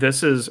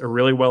 This is a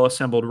really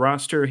well-assembled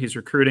roster. He's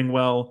recruiting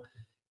well.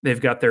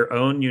 They've got their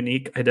own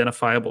unique,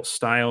 identifiable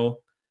style.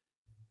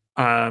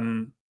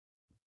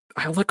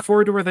 I look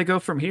forward to where they go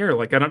from here.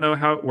 Like, I don't know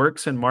how it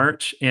works in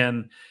March,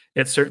 and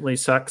it certainly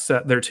sucks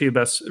that their 3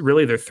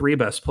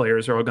 best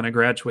players are all going to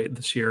graduate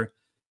this year.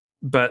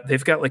 But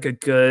they've got like a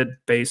good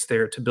base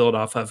there to build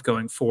off of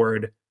going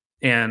forward.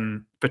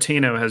 And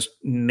Pitino has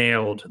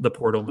nailed the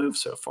portal move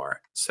so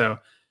far. So,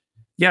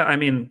 yeah, I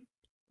mean,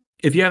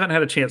 if you haven't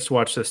had a chance to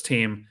watch this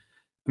team,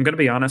 I'm going to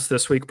be honest,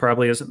 this week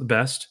probably isn't the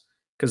best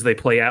because they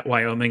play at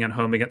Wyoming and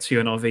home against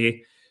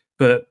UNLV.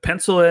 But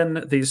pencil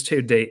in these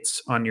 2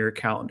 dates on your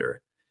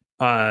calendar.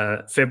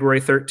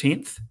 February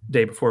 13th,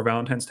 day before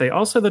Valentine's Day.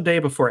 Also the day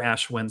before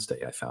Ash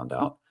Wednesday, I found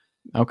out.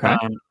 Okay.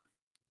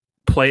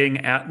 Playing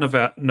at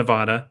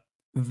Nevada.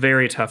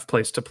 Very tough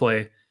place to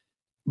play.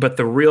 But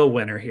the real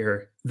winner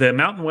here, the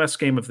Mountain West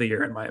game of the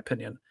year, in my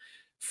opinion.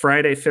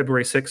 Friday,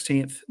 February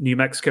 16th, New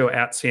Mexico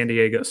at San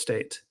Diego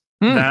State.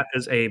 That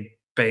is a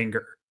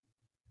banger.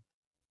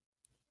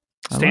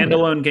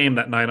 Standalone game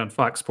that night on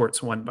Fox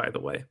Sports 1, by the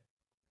way.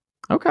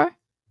 Okay.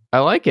 I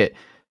like it.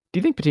 Do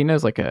you think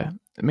Pitino's like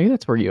maybe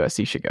that's where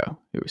USC should go?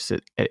 It would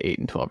sit at 8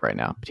 and 12 right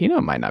now.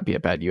 Pitino might not be a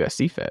bad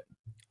USC fit.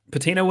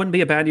 Pitino wouldn't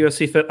be a bad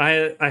USC fit.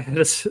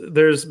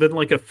 There's been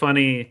like a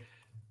funny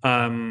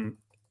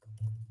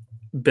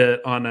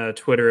bit on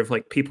Twitter of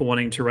like people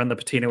wanting to run the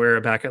Pitino era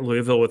back at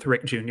Louisville with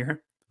Rick Jr.,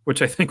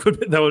 which I think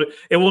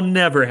it will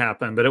never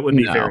happen, but it would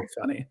be very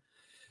funny.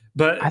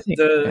 But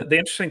the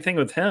interesting thing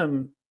with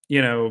him,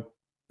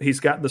 he's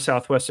got the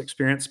Southwest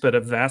experience, but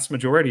a vast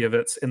majority of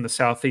it's in the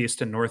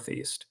Southeast and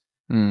Northeast.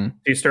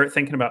 You start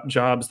thinking about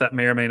jobs that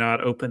may or may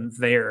not open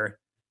there,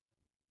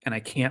 and I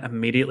can't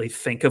immediately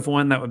think of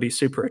one that would be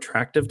super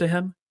attractive to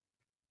him.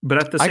 But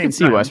at the same time, I can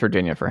see West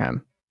Virginia for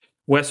him.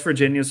 West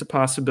Virginia is a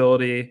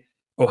possibility.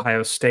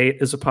 Ohio State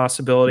is a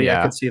possibility. Yeah.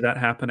 I could see that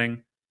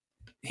happening.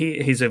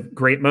 He's a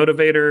great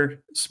motivator,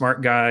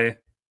 smart guy.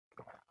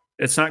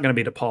 It's not going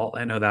to be DePaul.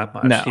 I know that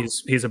much. No.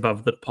 He's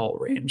above the DePaul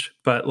range,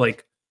 but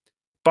like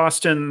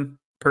Boston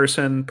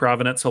person,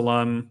 Providence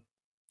alum,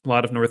 a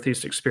lot of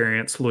Northeast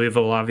experience,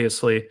 Louisville,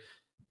 obviously.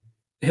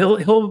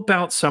 He'll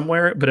bounce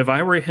somewhere, but if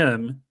I were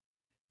him,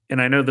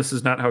 and I know this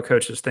is not how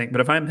coaches think, but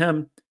if I'm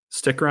him,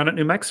 stick around at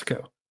New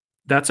Mexico.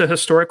 That's a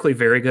historically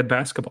very good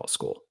basketball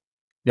school.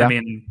 Yeah. I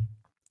mean,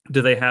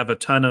 do they have a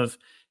ton of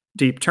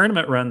deep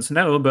tournament runs?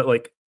 No, but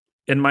like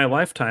in my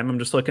lifetime, I'm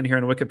just looking here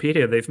in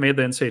Wikipedia, they've made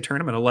the NCAA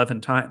tournament 11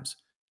 times.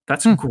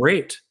 That's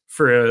great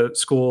for a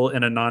school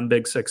in a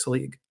non-Big Six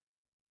league.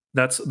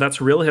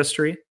 That's real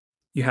history.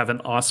 You have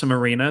an awesome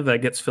arena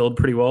that gets filled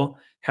pretty well,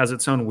 has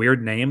its own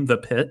weird name, the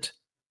Pit.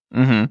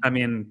 I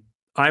mean,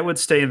 I would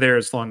stay there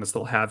as long as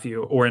they'll have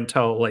you, or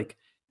until like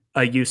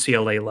a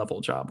UCLA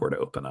level job were to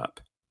open up.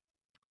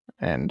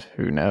 And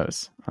who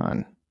knows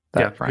on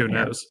that front? Who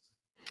knows?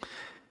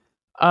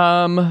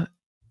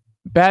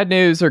 Bad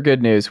news or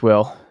good news,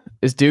 Will?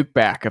 Is Duke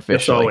back officially?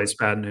 It's always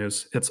bad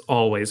news. It's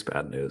always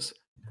bad news.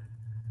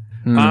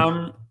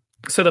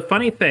 So the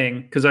funny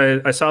thing, because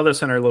I saw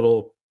this in our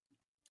little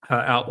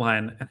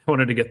outline, and I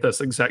wanted to get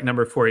this exact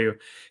number for you.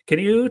 Can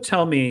you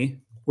tell me,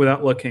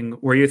 without looking,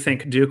 where you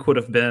think Duke would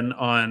have been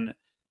on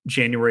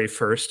January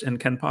 1st in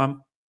KenPom?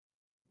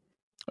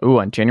 Ooh,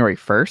 on January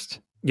 1st?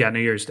 Yeah, New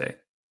Year's Day.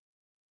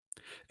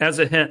 As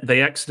a hint,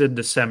 they exited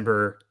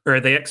November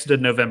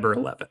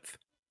 11th.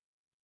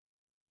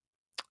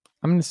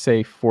 I'm going to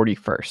say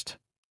 41st.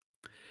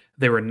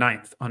 They were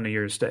 9th on New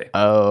Year's Day.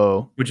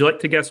 Oh. Would you like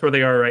to guess where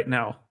they are right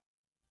now?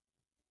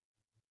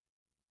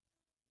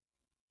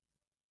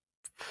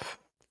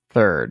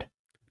 3rd.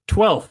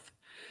 12th.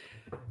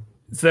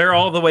 They're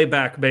all the way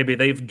back, baby.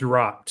 They've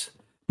dropped.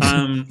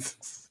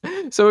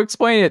 So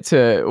explain it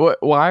to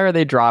why are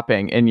they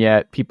dropping and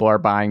yet people are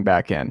buying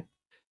back in?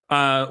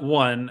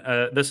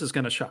 This is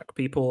going to shock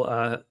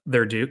people.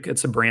 They're Duke.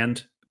 It's a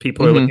brand.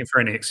 People are looking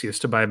for any excuse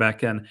to buy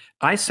back in.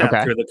 I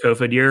sat through the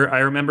COVID year. I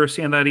remember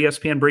seeing that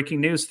ESPN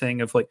breaking news thing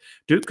of like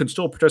Duke can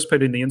still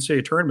participate in the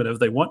NCAA tournament if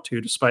they want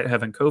to, despite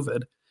having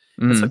COVID.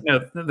 It's like,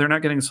 no, they're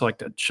not getting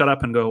selected. Shut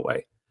up and go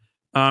away.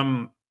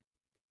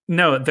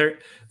 No,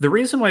 the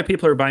reason why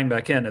people are buying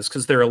back in is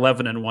because they're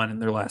 11-1 in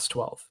their last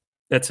 12.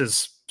 It's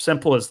as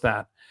simple as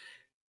that.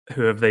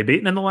 Who have they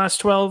beaten in the last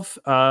 12?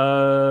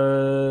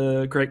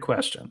 Great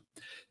question.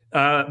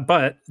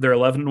 But they're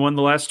 11-1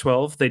 the last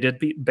 12. They did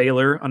beat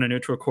Baylor on a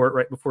neutral court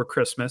right before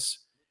Christmas.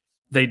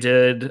 They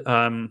did,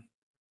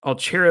 I'll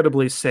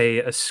charitably say,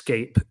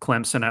 escape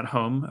Clemson at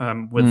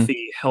home with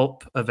the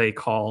help of a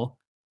call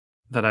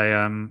that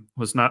I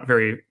was not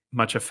very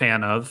much a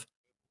fan of.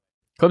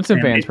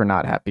 Clemson fans were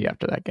not happy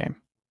after that game.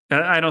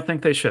 I don't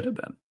think they should have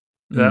been.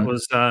 That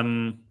was,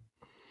 I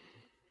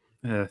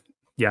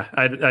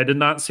did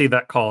not see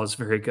that call as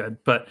very good.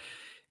 But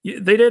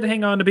they did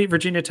hang on to beat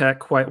Virginia Tech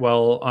quite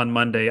well on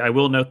Monday. I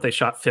will note they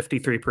shot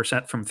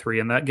 53% from 3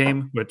 in that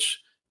game,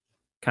 which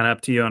kind of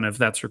up to you on if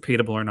that's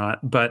repeatable or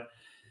not. But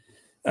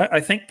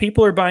I think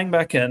people are buying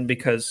back in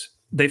because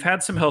they've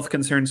had some health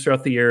concerns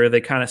throughout the year.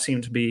 They kind of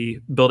seem to be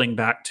building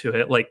back to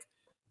it. Like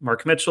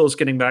Mark Mitchell is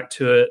getting back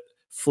to it.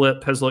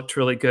 Flip has looked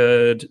really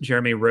good.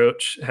 Jeremy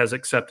Roach has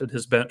accepted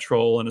his bench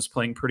role and is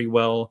playing pretty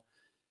well.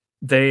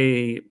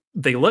 They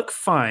look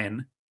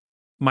fine.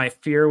 My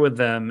fear with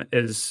them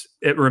is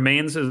it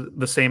remains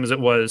the same as it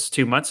was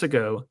 2 months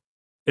ago,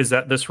 is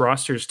that this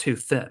roster is too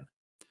thin.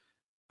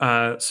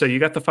 So you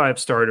got the 5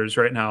 starters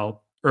right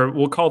now, or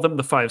we'll call them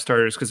the 5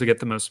 starters because they get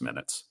the most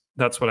minutes.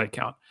 That's what I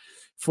count.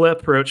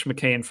 Flip, Roach,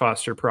 McCain,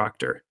 Foster,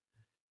 Proctor.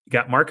 You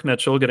got Mark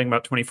Mitchell getting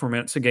about 24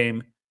 minutes a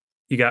game.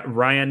 You got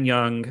Ryan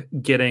Young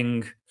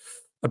getting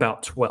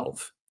about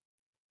 12.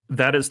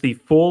 That is the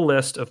full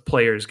list of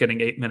players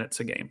getting 8 minutes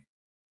a game.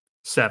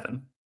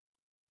 7.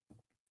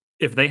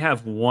 If they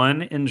have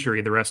one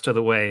injury the rest of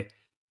the way,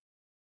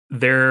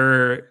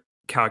 their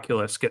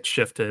calculus gets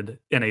shifted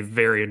in a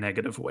very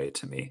negative way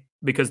to me.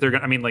 Because they're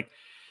going to, I mean, like,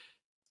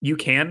 you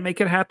can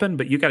make it happen,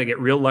 but you got to get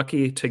real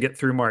lucky to get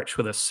through March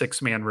with a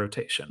 6-man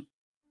rotation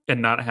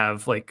and not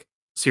have like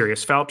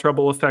serious foul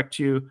trouble affect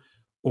you,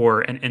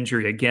 or an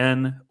injury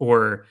again,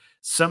 or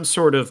some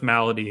sort of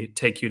malady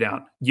take you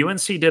down.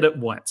 UNC did it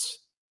once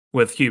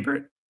with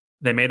Hubert.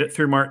 They made it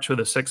through March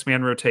with a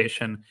 6-man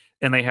rotation,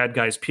 and they had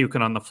guys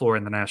puking on the floor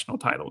in the national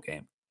title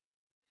game.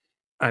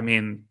 I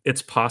mean,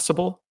 it's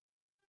possible,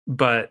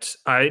 but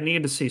I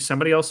need to see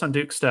somebody else on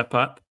Duke step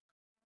up,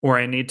 or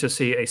I need to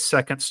see a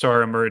second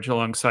star emerge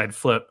alongside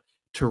Flip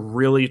to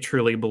really,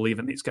 truly believe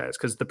in these guys,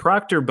 because the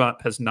Proctor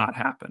bump has not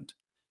happened.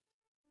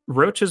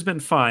 Roach has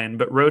been fine,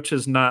 but Roach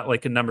is not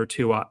like a number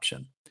 2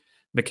 option.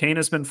 McCain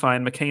has been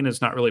fine. McCain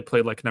has not really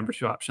played like a number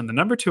 2 option. The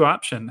number 2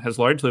 option has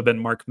largely been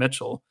Mark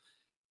Mitchell.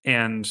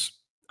 And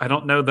I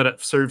don't know that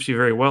it serves you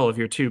very well if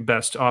your 2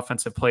 best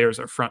offensive players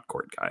are front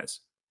court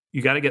guys.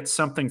 You got to get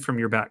something from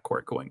your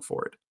backcourt going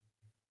forward.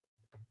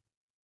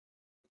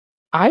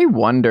 I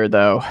wonder,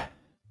 though,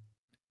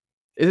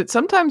 is it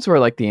sometimes where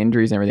like the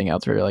injuries and everything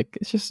else where you're like,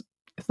 it's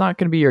not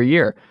going to be your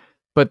year.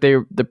 But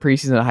the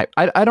preseason hype,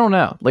 I don't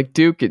know. Like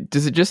Duke,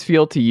 does it just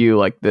feel to you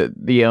like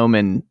the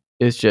omen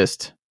is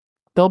just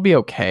they'll be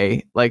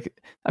okay? Like,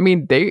 I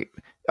mean,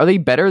 are they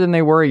better than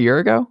they were a year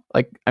ago?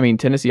 Like, I mean,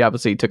 Tennessee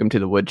obviously took them to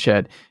the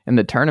woodshed in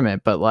the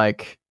tournament, but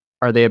like,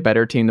 are they a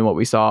better team than what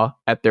we saw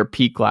at their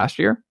peak last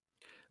year?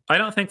 I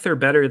don't think they're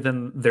better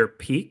than their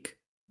peak.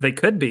 They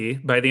could be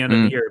by the end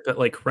of the year, but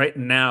like right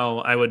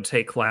now, I would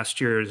take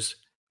last year's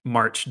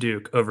March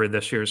Duke over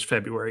this year's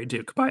February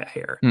Duke by a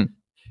hair.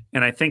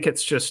 And I think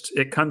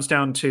it comes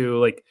down to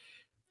like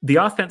the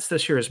offense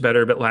this year is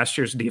better, but last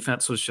year's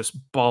defense was just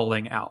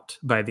balling out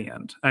by the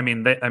end. I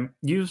mean,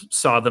 you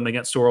saw them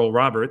against Oral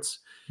Roberts.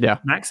 Yeah.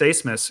 Max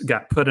Asmus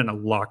got put in a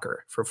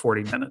locker for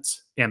 40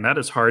 minutes, and that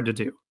is hard to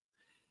do.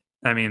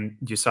 I mean,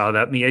 you saw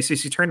that in the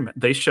ACC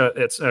tournament.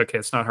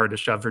 It's not hard to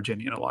shove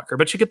Virginia in a locker,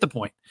 but you get the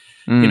point.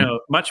 You know,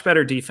 much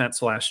better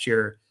defense last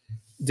year,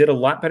 did a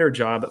lot better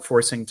job at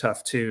forcing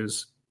tough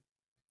 2s.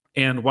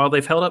 And while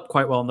they've held up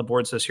quite well on the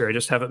boards this year, I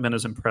just haven't been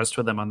as impressed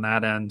with them on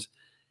that end.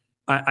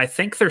 I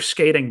think they're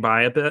skating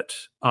by a bit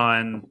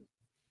on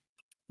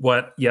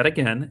what, yet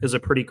again, is a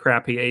pretty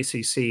crappy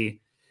ACC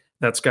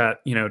that's got,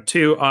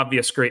 2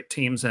 obvious great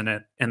teams in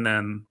it, and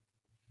then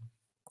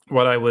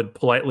what I would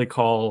politely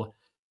call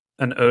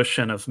an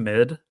ocean of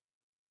mid.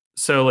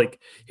 So, like,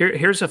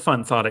 here's a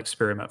fun thought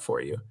experiment for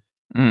you.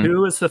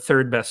 Who is the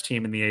 3rd best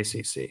team in the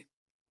ACC?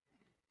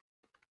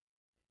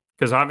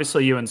 Because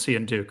obviously UNC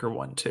and Duke are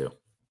 1-2.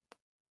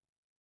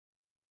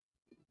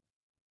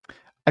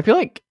 I feel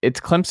like it's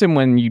Clemson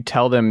when you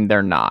tell them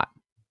they're not.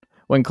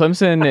 when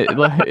Clemson,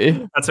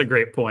 That's a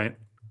great point.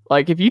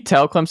 Like if you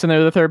tell Clemson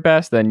they're the third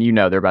best, then you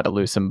know they're about to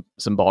lose some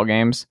ball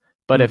games.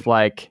 But if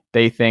like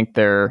they think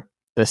they're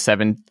the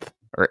 7th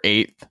or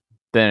 8th,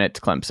 then it's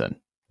Clemson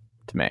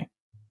to me.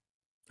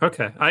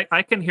 Okay,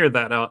 I can hear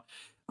that out.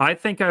 I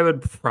think I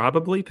would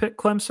probably pick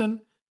Clemson.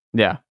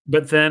 Yeah.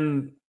 But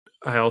then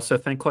I also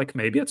think like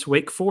maybe it's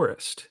Wake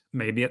Forest,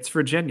 maybe it's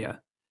Virginia.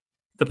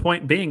 The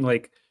point being,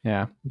 like,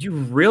 you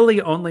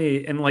really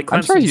only in like Clemson's,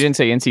 I'm surprised you didn't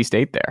say NC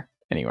State there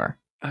anywhere.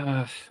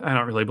 I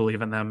don't really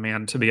believe in them,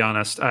 man. To be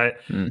honest, they're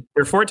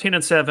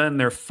 14-7.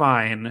 They're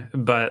fine,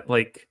 but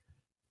like,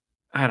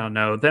 I don't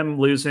know. Them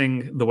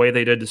losing the way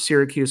they did to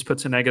Syracuse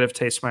puts a negative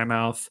taste in my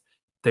mouth.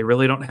 They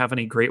really don't have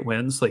any great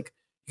wins. Like,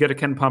 you go to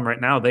Ken Palm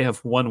right now, they have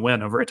one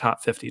win over a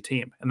top 50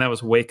 team, and that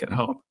was Wake at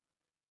home.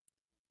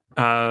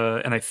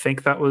 And I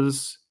think that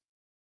was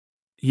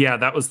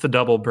the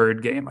double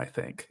bird game, I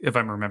think, if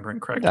I'm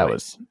remembering correctly. That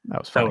was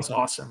funny. That was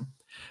awesome.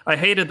 I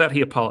hated that he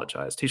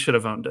apologized. He should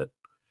have owned it.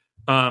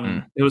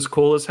 It was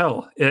cool as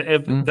hell.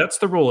 That's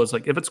the rule, is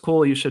like, if it's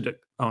cool, you should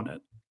own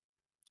it.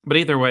 But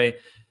either way,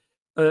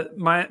 I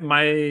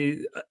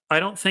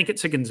don't think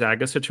it's a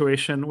Gonzaga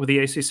situation with the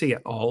ACC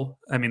at all.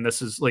 I mean,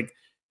 this is like,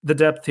 the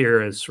depth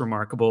here is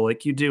remarkable.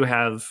 Like, you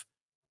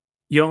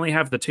only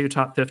have the 2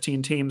 top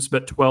 15 teams,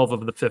 but 12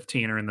 of the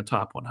 15 are in the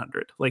top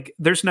 100. Like,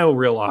 there's no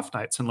real off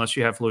nights unless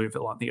you have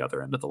Louisville on the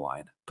other end of the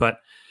line. But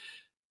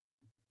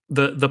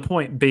the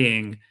point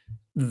being,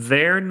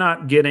 they're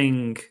not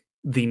getting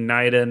the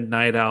night in,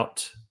 night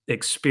out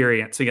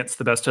experience against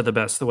the best of the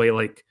best the way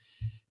like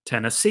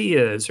Tennessee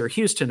is, or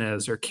Houston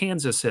is, or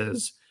Kansas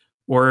is,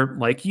 or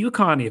like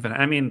UConn even.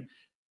 I mean,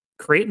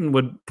 Creighton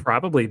would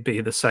probably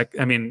be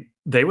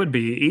they would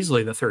be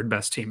easily the third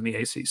best team in the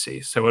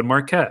ACC. So would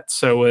Marquette.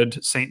 So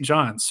would St.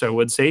 John's. So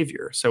would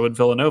Xavier. So would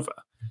Villanova.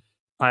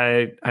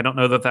 I don't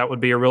know that would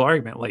be a real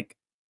argument. Like,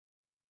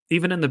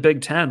 even in the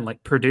Big Ten,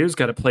 like Purdue's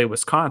got to play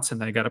Wisconsin.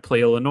 They got to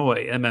play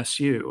Illinois,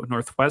 MSU,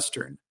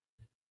 Northwestern.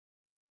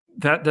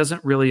 That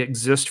doesn't really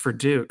exist for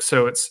Duke.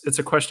 So it's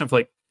a question of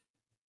like,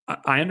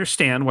 I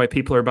understand why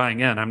people are buying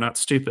in. I'm not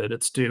stupid.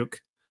 It's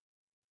Duke.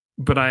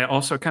 But I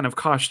also kind of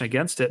caution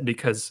against it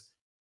because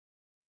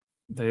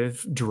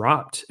they've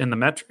dropped in the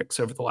metrics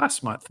over the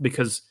last month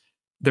because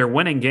they're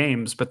winning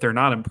games, but they're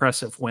not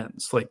impressive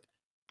wins. Like,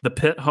 the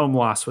Pitt home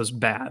loss was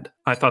bad.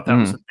 I thought that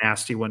was a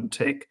nasty one to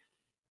take.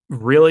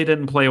 Really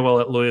didn't play well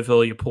at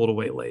Louisville. You pulled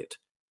away late.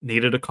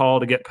 Needed a call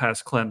to get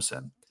past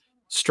Clemson.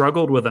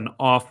 Struggled with an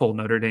awful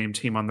Notre Dame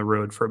team on the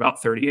road for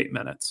about 38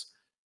 minutes.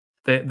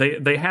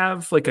 They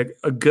have like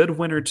a good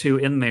win or two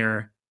in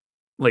there,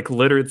 like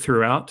littered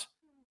throughout.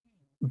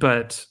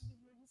 But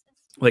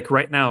like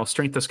right now,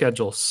 strength of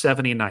schedule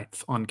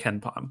 79th on Ken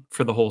Palm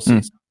for the whole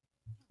season.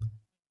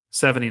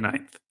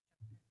 79th.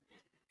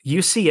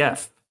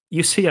 UCF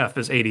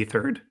is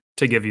 83rd,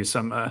 to give you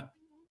some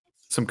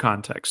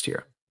context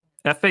here.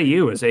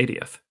 FAU is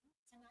 80th.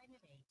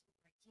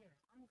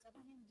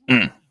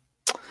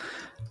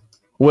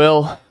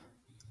 Well,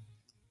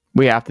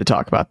 we have to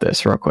talk about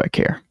this real quick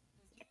here.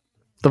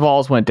 The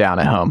Vols went down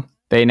at home.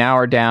 They now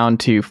are down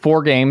to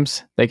 4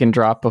 games they can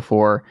drop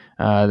before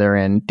they're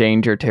in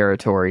danger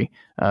territory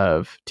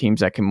of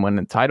teams that can win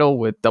the title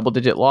with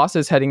double-digit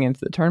losses heading into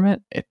the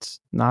tournament. It's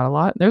not a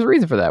lot. There's a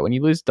reason for that. When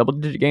you lose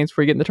double-digit games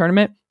before you get in the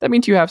tournament, that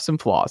means you have some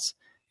flaws.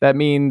 That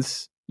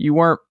means you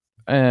weren't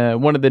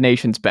one of the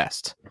nation's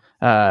best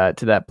to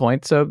that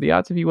point. So the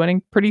odds of you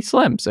winning pretty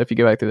slim. So if you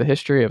go back to the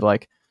history of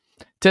like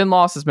 10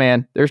 losses,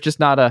 man, there's just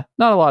not a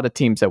lot of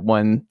teams that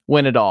win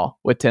it all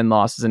with 10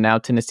 losses. And now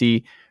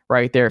Tennessee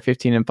right there at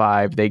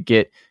 15-5. They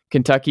get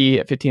Kentucky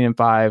at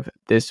 15-5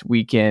 this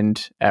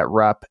weekend at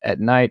Rupp at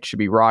night. Should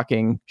be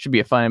rocking. Should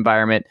be a fun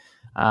environment.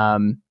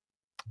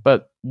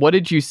 But what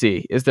did you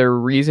see? Is there a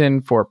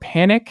reason for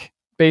panic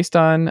based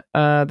on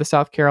the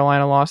South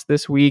Carolina loss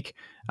this week?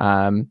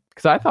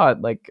 Because I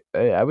thought, like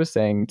I was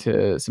saying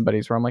to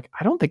somebody's where I'm like,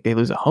 I don't think they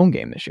lose a home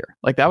game this year.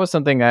 Like, that was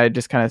something I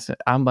just kind of said.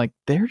 I'm like,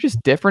 they're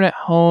just different at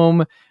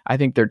home. I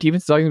think their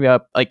defense is always going to be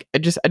up. Like, I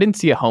didn't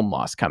see a home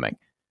loss coming.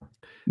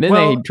 Then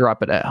they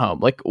drop it at home.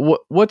 Like,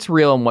 what's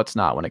real and what's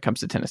not when it comes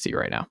to Tennessee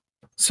right now?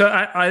 So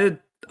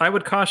I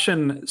would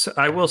caution. So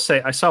I will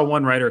say, I saw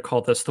one writer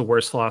call this the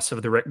worst loss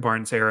of the Rick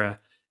Barnes era,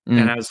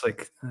 and I was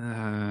like,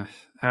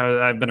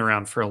 I've been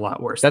around for a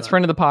lot worse. That's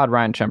friend of the pod,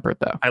 Ryan Chempert,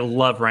 though. I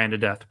love Ryan to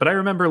death, but I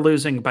remember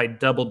losing by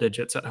double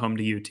digits at home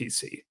to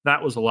UTC.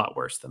 That was a lot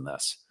worse than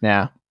this.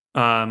 Yeah.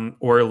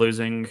 Or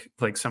losing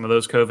like some of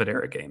those COVID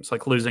era games,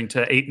 like losing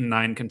to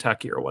 8-9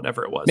 Kentucky or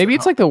whatever it was. Maybe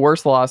it's like the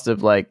worst loss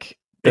of like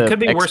the it could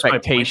be worse by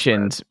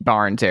expectations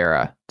Barnes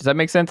era. Does that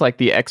make sense? Like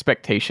the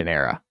expectation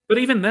era. But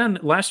even then,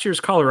 last year's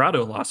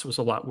Colorado loss was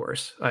a lot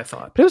worse, I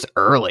thought. But it was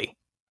early.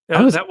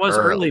 That was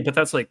early, but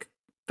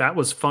that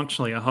was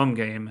functionally a home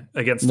game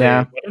against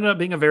what ended up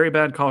being a very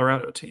bad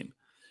Colorado team.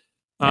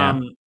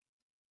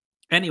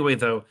 Anyway,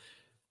 though,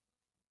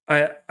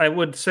 I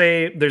would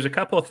say there's a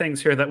couple of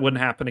things here that wouldn't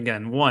happen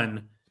again.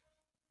 One,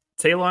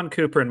 Talon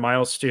Cooper and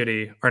Miles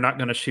Studi are not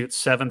going to shoot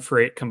 7 for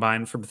 8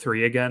 combined from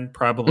 3 again,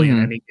 probably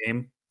in any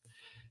game.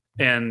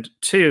 And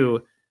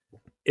 2,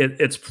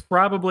 it's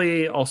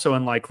probably also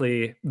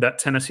unlikely that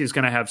Tennessee is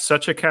going to have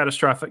such a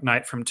catastrophic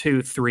night from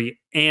 2, 3,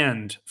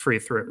 and free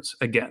throws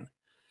again.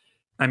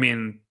 I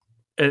mean,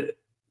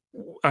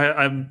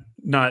 I'm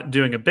not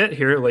doing a bit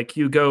here. Like,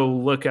 you go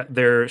look at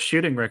their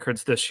shooting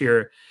records this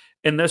year,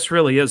 and this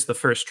really is the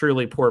first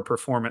truly poor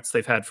performance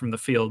they've had from the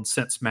field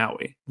since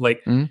Maui.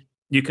 Like,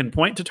 you can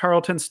point to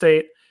Tarleton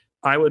State.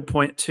 I would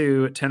point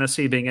to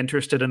Tennessee being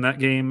interested in that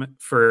game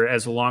for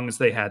as long as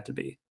they had to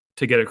be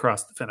to get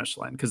across the finish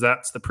line, because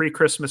that's the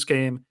pre-Christmas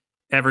game.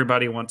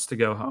 Everybody wants to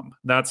go home.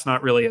 That's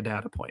not really a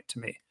data point to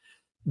me.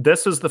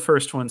 This is the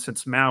first one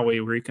since Maui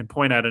where you can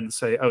point at it and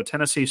say, oh,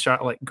 Tennessee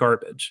shot like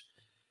garbage.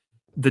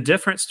 The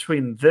difference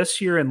between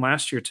this year and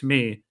last year to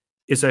me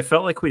is I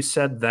felt like we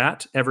said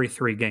that every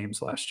 3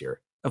 games last year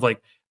of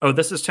like, oh,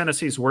 this is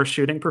Tennessee's worst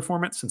shooting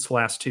performance since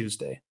last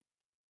Tuesday.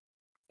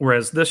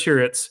 Whereas this year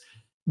it's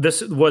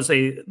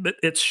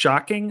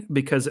shocking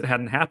because it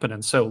hadn't happened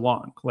in so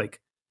long. Like,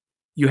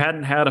 you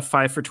hadn't had a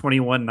 5 for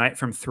 21 night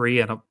from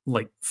 3 in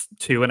like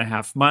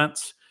 2.5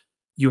 months.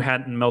 You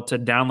hadn't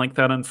melted down like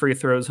that on free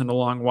throws in a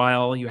long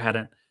while. You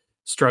hadn't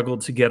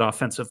struggled to get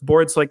offensive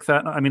boards like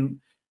that. I mean,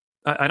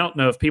 I don't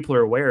know if people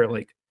are aware,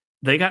 like,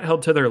 they got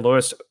held to their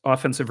lowest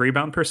offensive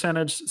rebound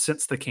percentage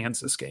since the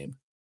Kansas game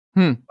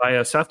by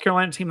a South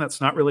Carolina team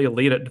that's not really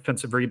elite at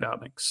defensive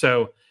rebounding.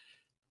 So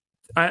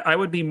I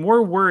would be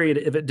more worried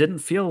if it didn't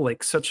feel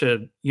like such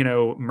a,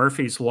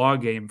 Murphy's Law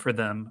game for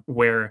them,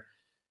 where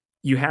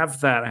you have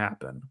that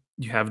happen.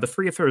 You have the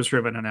free throws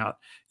driven and out.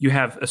 You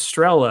have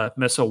Estrella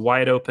miss a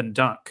wide open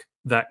dunk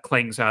that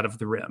clings out of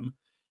the rim.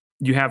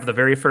 You have the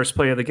very first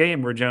play of the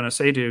game where Jonas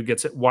Adu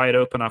gets it wide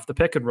open off the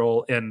pick and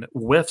roll and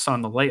whiffs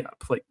on the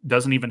layup, like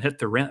doesn't even hit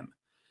the rim.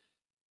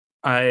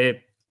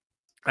 I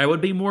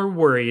would be more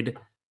worried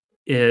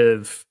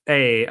if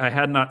I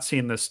had not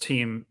seen this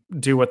team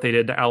do what they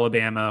did to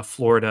Alabama,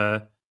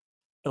 Florida,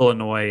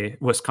 Illinois,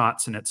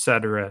 Wisconsin,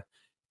 etc.,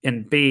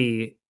 and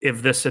B,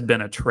 if this had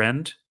been a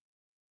trend,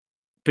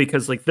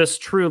 because like this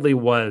truly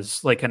was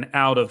like an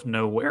out of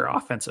nowhere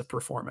offensive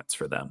performance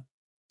for them.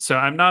 So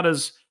I'm not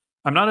as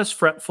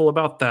fretful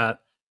about that.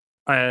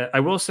 I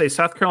will say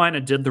South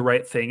Carolina did the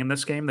right thing in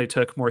this game. They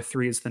took more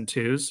 3s than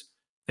 2s.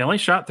 They only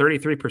shot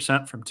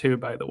 33% from 2,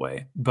 by the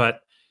way.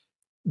 But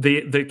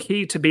the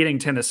key to beating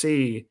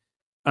Tennessee,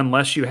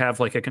 unless you have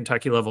like a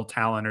Kentucky level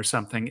talent or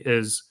something,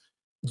 is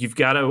you've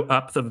got to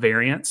up the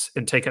variance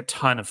and take a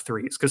ton of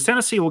 3s, because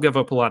Tennessee will give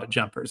up a lot of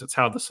jumpers. It's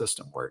how the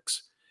system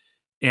works.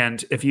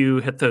 And if you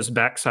hit those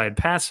backside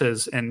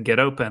passes and get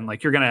open,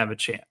 like, you're going to have a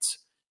chance.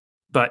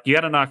 But you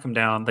got to knock them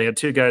down. They had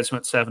 2 guys who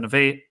went 7 of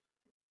 8.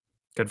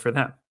 Good for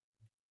them.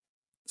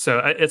 So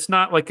it's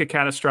not like a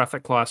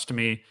catastrophic loss to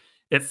me.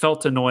 It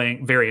felt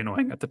annoying, very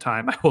annoying at the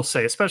time, I will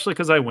say, especially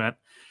because I went.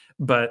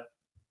 But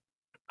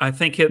I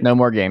think no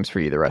more games for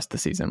you the rest of the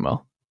season,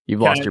 Will.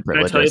 You've lost your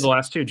privileges. Can I tell you the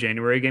last 2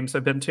 January games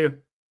I've been to?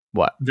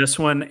 What? This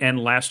one and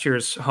last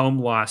year's home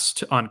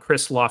loss on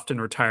Chris Lofton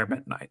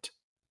retirement night.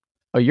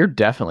 Oh, you're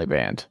definitely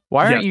banned.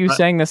 Why aren't you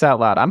saying this out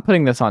loud? I'm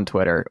putting this on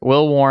Twitter.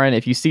 Will Warren,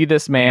 if you see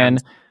this man,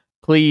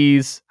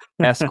 please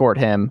escort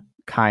him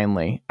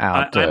kindly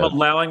out. I'm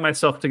allowing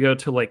myself to go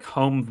to like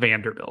home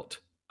Vanderbilt.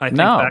 I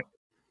think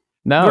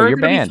No, you're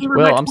banned.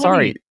 Will, I'm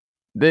sorry.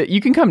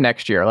 You can come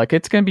next year. Like,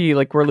 it's going to be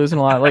like we're losing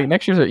a lot. Like,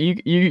 next year,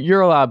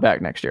 you're allowed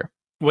back next year.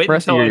 Wait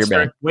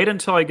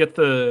until I get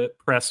the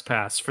press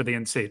pass for the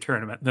NCAA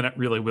tournament. Then it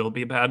really will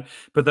be bad.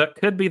 But that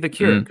could be the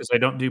cure, because I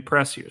don't do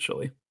press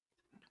usually.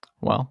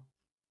 Well,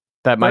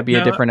 that might be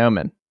a different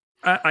omen.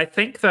 I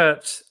think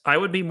that I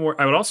would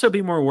also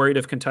be more worried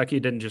if Kentucky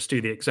didn't just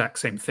do the exact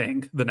same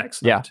thing the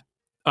next night.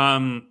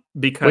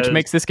 Because which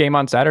makes this game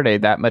on Saturday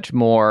that much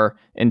more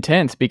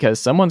intense, because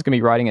someone's going to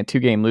be riding a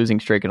 2-game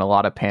losing streak and a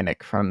lot of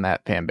panic from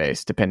that fan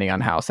base, depending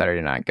on how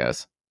Saturday night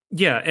goes.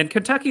 Yeah, and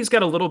Kentucky's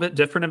got a little bit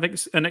different of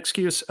an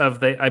excuse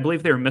of I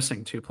believe they were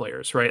missing 2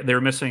 players, right? They were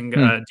missing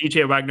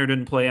DJ Wagner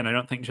didn't play, and I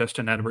don't think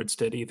Justin Edwards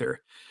did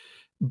either.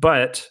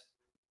 But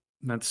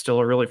that's still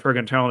a really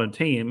friggin' talented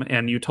team.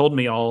 And you told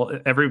me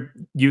every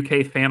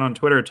UK fan on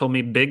Twitter told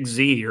me Big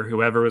Z or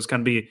whoever was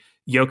going to be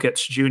Jokic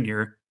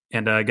Jr.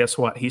 And guess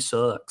what? He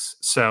sucks.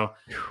 So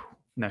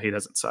no, he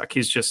doesn't suck.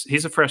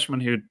 He's a freshman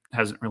who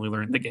hasn't really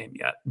learned the game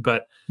yet.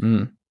 But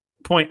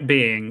point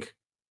being,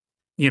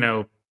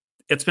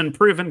 it's been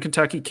proven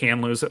Kentucky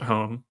can lose at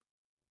home.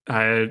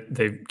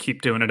 They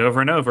keep doing it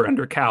over and over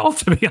under Cal,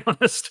 to be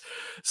honest.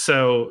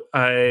 So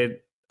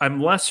I'm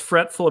less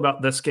fretful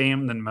about this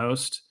game than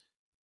most.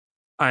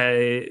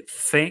 I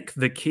think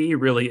the key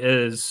really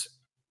is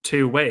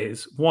 2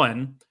 ways.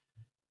 One,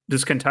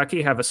 does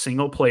Kentucky have a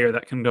single player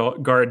that can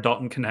guard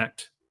Dalton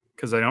Connect?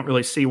 Because I don't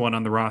really see one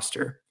on the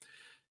roster.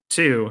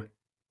 2,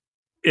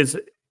 is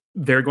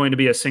there going to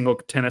be a single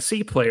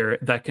Tennessee player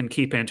that can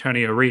keep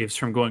Antonio Reeves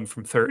from going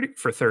from 30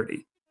 for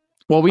 30?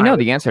 Well, we know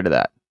the answer to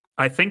that.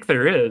 I think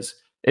there is.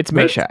 It's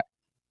Meshack.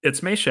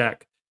 It's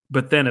Meshack.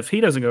 But then if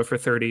he doesn't go for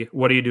 30,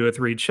 what do you do with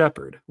Reed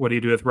Shepherd? What do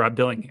you do with Rob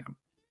Dillingham?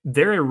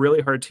 They're a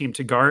really hard team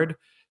to guard,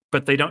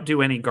 but they don't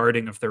do any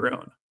guarding of their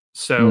own.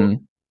 So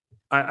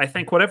I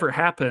think whatever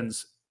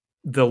happens,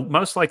 the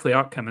most likely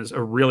outcome is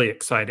a really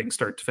exciting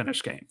start to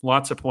finish game.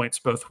 Lots of points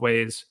both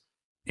ways.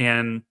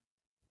 And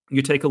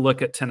you take a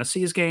look at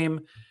Tennessee's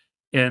game,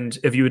 and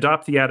if you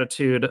adopt the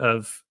attitude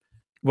of,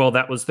 well,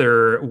 that was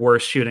their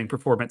worst shooting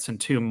performance in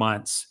 2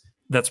 months,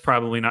 that's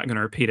probably not going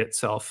to repeat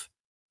itself,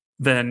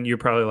 then you're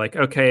probably like,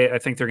 okay, I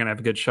think they're going to have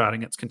a good shot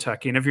against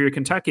Kentucky. And if you're a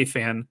Kentucky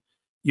fan,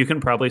 you can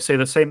probably say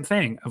the same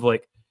thing of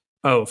like,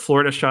 oh,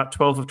 Florida shot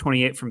 12 of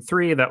 28 from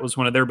three. That was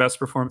one of their best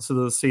performances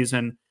of the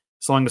season.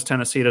 As long as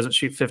Tennessee doesn't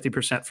shoot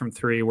 50% from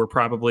three, we're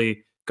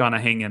probably going to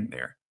hang in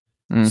there.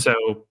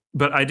 So,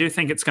 but I do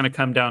think it's going to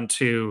come down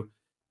to,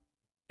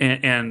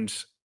 and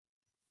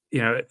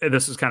you know,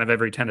 this is kind of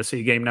every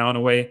Tennessee game now in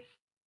a way,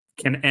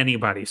 can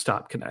anybody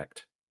stop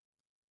Connect?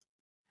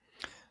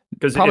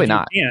 Because if you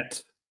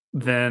can't,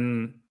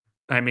 then,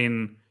 I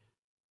mean,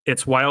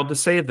 it's wild to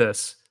say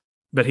this,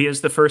 but he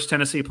is the first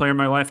Tennessee player in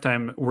my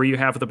lifetime where you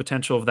have the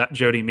potential of that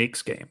Jody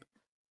Meeks game,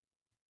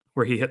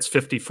 where he hits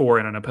 54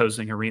 in an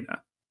opposing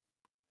arena.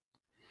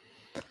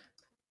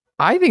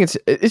 I think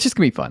it's just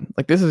gonna be fun.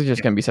 Like, this is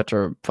just gonna be such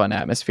a fun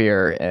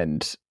atmosphere,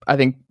 and I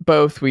think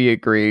both we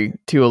agree,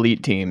 two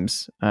elite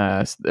teams.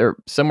 They're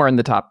somewhere in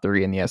the top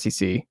 3 in the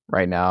SEC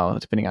right now,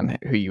 depending on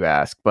who you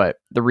ask. But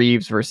the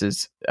Reeves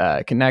versus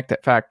Connect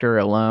factor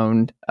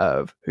alone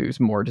of who's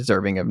more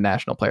deserving of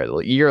National Player of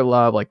the Year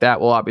love, like that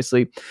will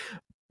obviously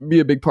be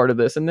a big part of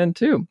this. And then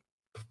too,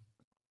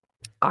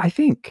 I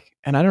think,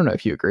 and I don't know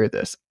if you agree with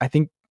this, I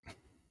think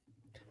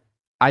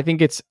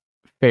it's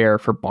fair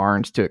for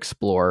Barnes to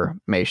explore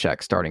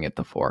Meshack starting at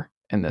the 4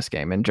 in this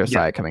game and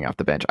Josiah coming off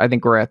the bench. I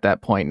think we're at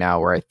that point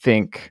now where I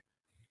think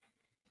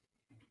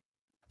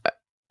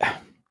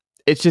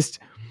it's just,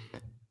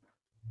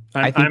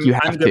 I think you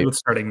have I'm to. good with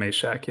starting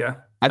Meshack, yeah.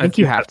 I think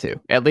you have to.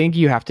 I think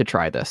you have to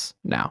try this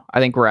now. I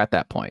think we're at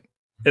that point.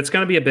 It's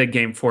going to be a big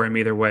game for him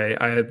either way.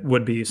 I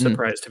would be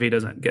surprised if he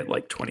doesn't get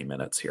like 20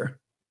 minutes here.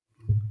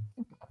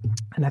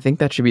 And I think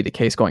that should be the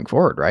case going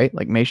forward, right?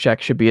 Like, Meshack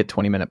should be a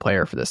 20-minute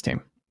player for this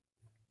team.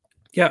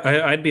 Yeah,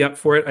 I'd be up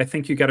for it. I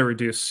think you got to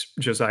reduce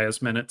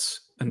Josiah's minutes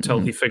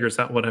until he figures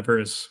out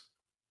whatever's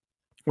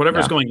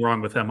going wrong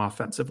with him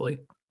offensively.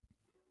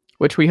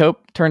 Which we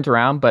hope turns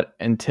around, but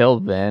until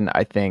then,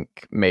 I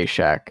think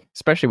Meshack,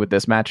 especially with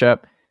this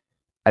matchup,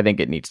 I think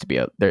it needs to be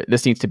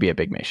this needs to be a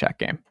big Meshack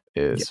game.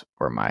 Is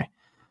where my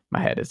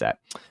head is at.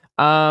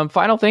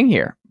 Final thing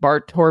here: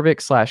 Bart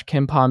Torvik /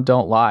 Kim Pom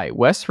don't lie.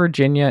 West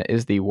Virginia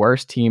is the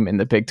worst team in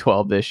the Big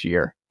 12 this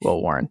year.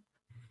 Will Warren.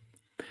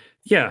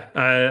 Yeah,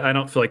 I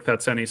don't feel like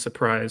that's any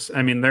surprise.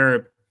 I mean,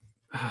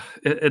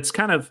 it's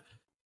kind of,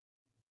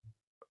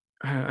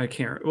 I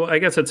can't, well, I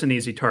guess it's an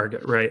easy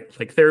target, right?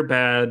 Like, they're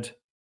bad.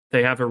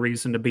 They have a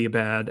reason to be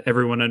bad.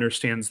 Everyone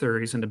understands their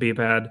reason to be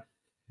bad.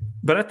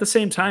 But at the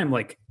same time,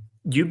 like,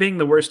 you being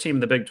the worst team in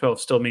the Big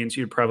 12 still means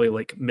you'd probably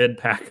like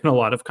mid-pack in a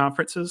lot of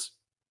conferences.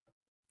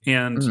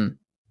 And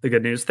the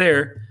good news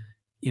there,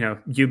 you know,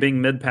 you being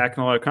mid-pack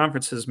in a lot of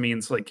conferences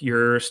means like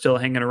you're still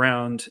hanging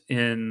around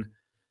in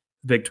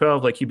Big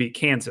 12, like you beat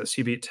Kansas,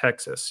 you beat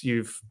Texas,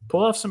 you've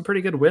pulled off some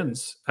pretty good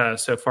wins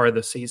so far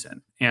this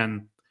season.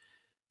 And,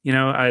 you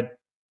know, I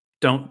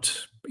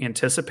don't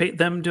anticipate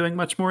them doing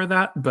much more of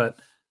that, but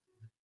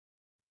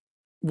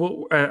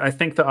I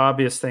think the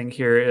obvious thing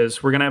here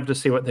is we're going to have to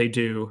see what they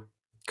do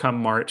come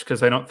March,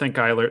 because I don't think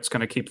Eilert's going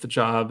to keep the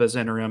job as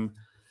interim.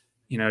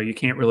 You know, you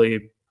can't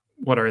really,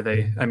 what are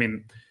they? I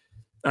mean,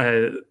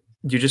 you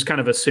just kind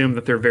of assume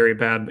that they're very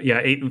bad, but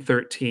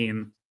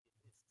 8-13.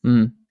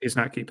 He's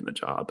not keeping the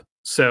job.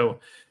 So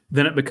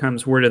then it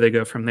becomes, where do they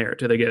go from there?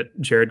 Do they get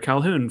Jared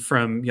Calhoun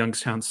from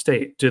Youngstown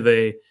State? Do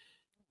they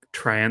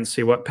try and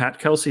see what Pat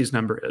Kelsey's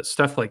number is?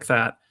 Stuff like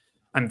that.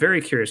 I'm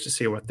very curious to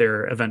see what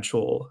their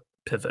eventual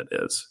pivot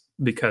is,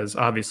 because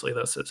obviously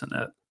this isn't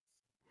it.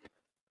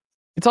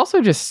 It's also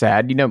just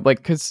sad, you know, like,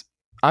 because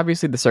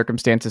obviously the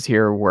circumstances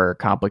here were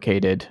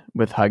complicated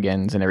with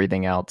Huggins and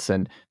everything else,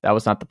 and that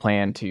was not the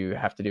plan to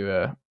have to do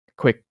a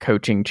quick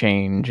coaching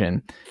change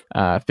and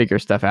figure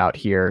stuff out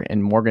here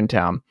in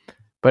Morgantown.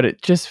 But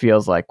it just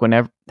feels like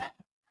when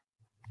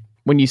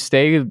you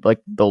stay like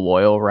the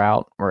loyal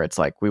route, where it's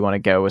like we want to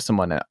go with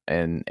someone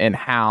in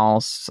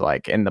house,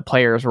 like, and the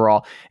players were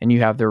all, and you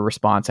have their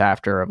response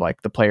after of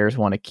like the players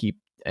want to keep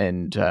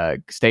and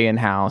stay in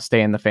house,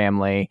 stay in the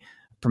family,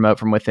 promote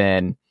from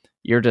within.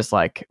 You're just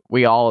like,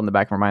 we all in the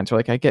back of our minds are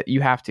like, I get, you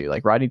have to,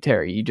 like Rodney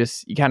Terry,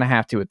 you kind of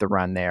have to with the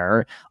run there,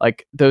 or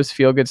like those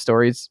feel good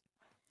stories.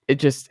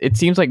 It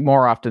seems like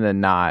more often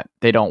than not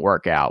they don't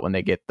work out when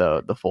they get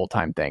the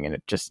full-time thing, and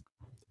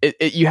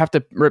you have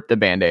to rip the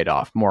Band-Aid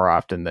off more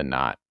often than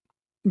not.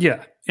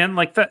 Yeah, and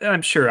like that,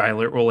 I'm sure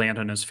Eilert will land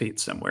on his feet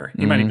somewhere.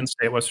 He might even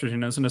stay at West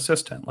Virginia as an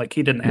assistant. Like,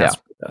 he didn't ask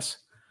for this.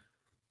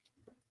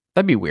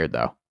 That'd be weird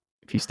though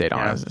if he stayed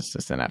on as an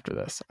assistant after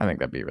this. I think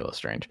that'd be real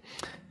strange.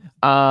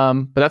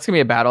 But that's gonna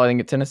be a battle, I think,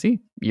 at Tennessee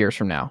years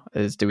from now.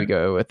 Do we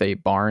go with a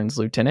Barnes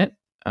lieutenant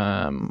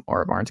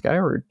or a Barnes guy,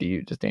 or do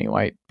you just Danny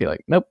White be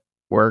like, nope,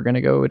 we're going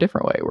to go a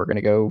different way. We're going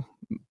to go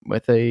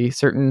with a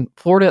certain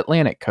Florida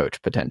Atlantic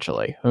coach,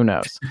 potentially. Who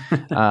knows? We're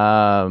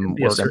going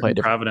to play a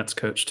Providence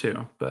coach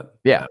too, but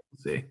yeah.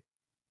 We'll see.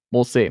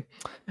 We'll see.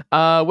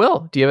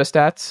 Will, do you have a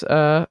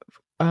stats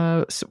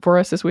for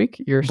us this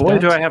week? Your Boy,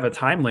 stats? do I have a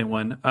timely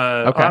one.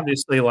 Okay.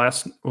 Obviously,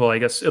 I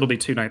guess it'll be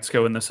 2 nights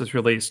ago when this is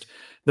released.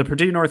 The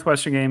Purdue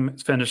Northwestern game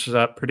finishes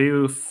up.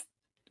 Purdue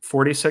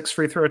 46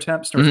 free throw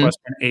attempts,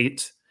 Northwestern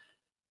 8.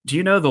 Do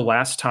you know the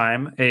last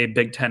time a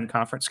Big Ten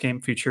conference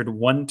game featured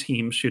one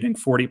team shooting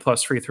 40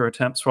 plus free throw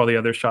attempts while the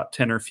other shot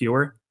 10 or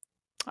fewer?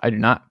 I do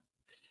not.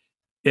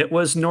 It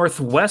was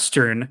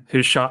Northwestern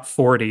who shot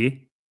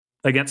 40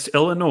 against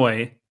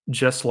Illinois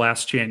just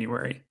last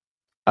January.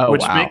 Oh,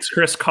 which wow. makes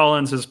Chris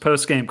Collins'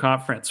 post-game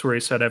conference, where he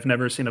said, "I've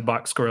never seen a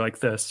box score like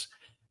this,"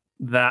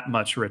 that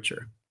much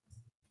richer.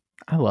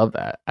 I love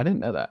that. I didn't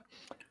know that.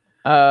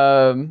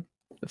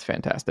 That's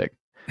fantastic.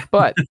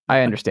 But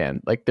I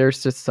understand. Like,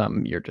 there's just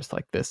some you're just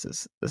like, this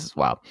is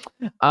wild.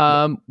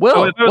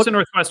 Will, if I was a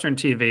Northwestern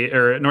TV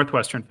or a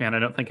Northwestern fan, I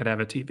don't think I'd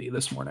have a TV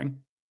this morning.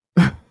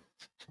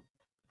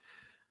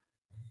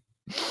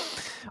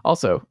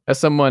 Also, as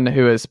someone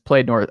who has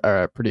played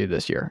Purdue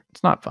this year,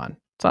 it's not fun.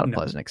 It's not a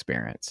pleasant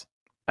experience.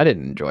 I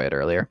didn't enjoy it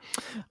earlier.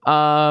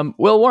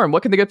 Will Warren,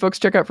 what can the good folks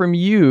check out from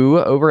you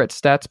over at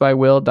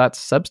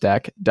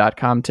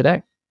statsbywill.substack.com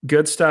today?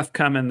 Good stuff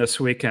coming this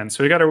weekend.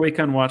 So we got our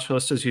weekend watch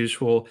list as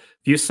usual.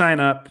 If you sign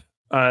up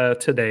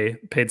today,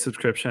 paid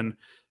subscription,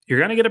 you're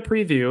going to get a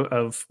preview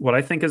of what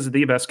I think is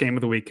the best game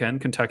of the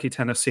weekend, Kentucky,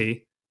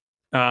 Tennessee.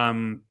 Not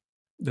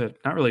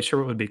really sure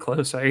what would be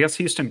close. I guess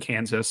Houston,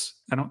 Kansas.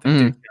 I don't think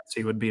Duke,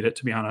 Tennessee would beat it,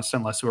 to be honest,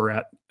 unless we're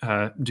at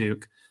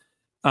Duke.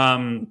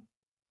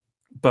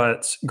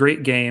 But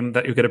great game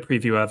that you'll get a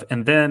preview of.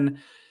 And then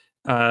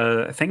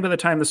I think by the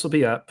time this will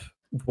be up,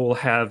 we'll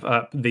have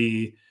up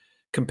the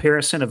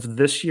comparison of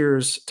this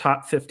year's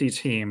top 50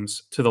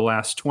 teams to the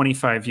last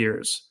 25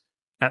 years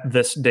at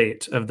this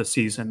date of the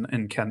season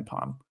in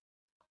KenPom,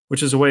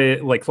 which is a way,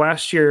 like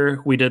last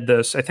year we did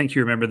this. I think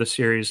you remember the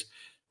series.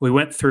 We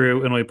went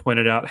through and we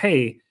pointed out,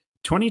 hey,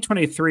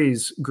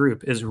 2023's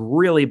group is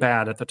really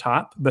bad at the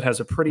top, but has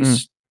a pretty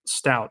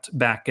stout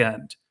back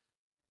end.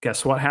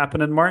 Guess what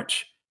happened in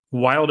March?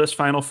 Wildest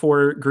Final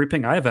Four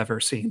grouping I've ever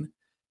seen.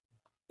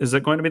 Is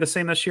it going to be the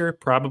same this year?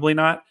 Probably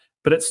not,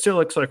 but it still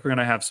looks like we're going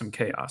to have some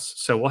chaos.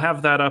 So we'll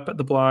have that up at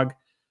the blog.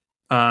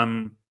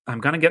 I'm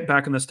going to get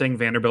back in this dang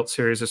Vanderbilt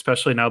series,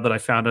 especially now that I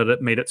found out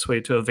it made its way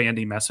to a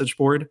Vandy message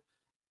board.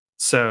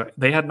 So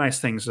they had nice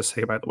things to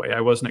say, by the way. I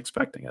wasn't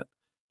expecting it.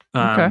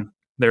 Okay.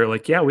 They were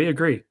like, yeah, we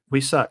agree.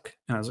 We suck.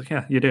 And I was like,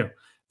 yeah, you do.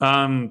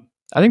 I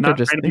think they're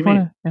just,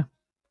 yeah.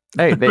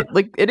 Hey,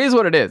 like it is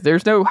what it is.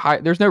 There's no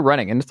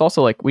running. And it's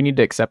also like, we need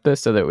to accept this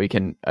so that we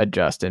can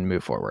adjust and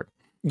move forward.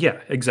 Yeah,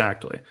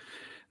 exactly.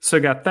 So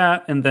got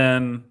that. And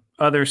then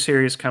other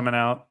series coming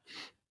out.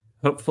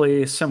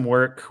 Hopefully some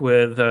work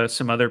with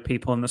some other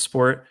people in the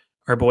sport.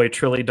 Our boy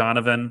Trilly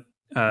Donovan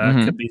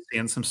could be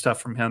seeing some stuff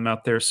from him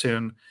out there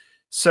soon.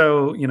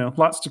 So,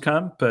 lots to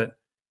come. But,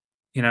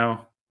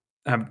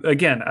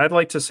 again, I'd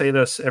like to say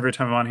this every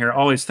time I'm on here.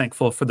 Always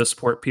thankful for the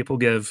support people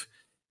give.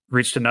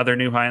 Reached another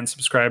new high in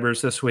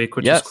subscribers this week,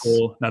 which is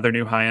cool. Another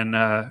new high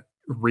in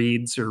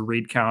reads or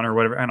read count or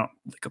whatever. I don't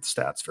look at the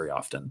stats very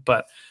often.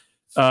 But,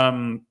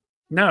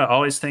 no,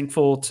 always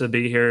thankful to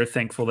be here.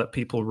 Thankful that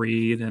people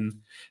read and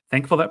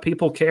thankful that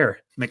people care.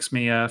 Makes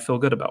me feel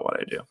good about what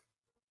I do.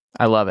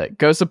 I love it.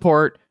 Go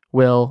support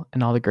Will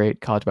and all the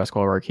great college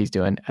basketball work he's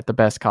doing at the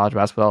best college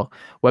basketball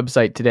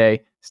website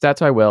today,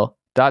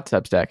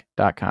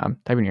 statsbywill.substack.com.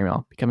 Type in your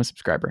email, become a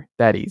subscriber.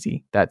 That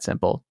easy, that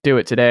simple. Do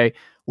it today.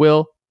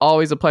 Will,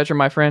 always a pleasure,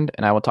 my friend,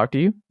 and I will talk to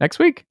you next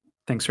week.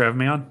 Thanks for having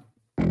me on.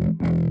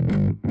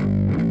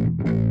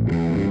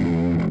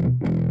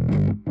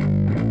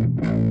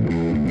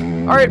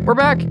 All right, we're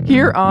back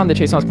here on the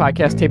Chase Thomas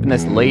Podcast, taping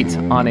this late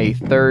on a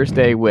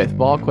Thursday with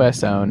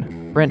Volquest's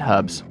own Brent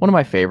Hubbs, one of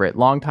my favorite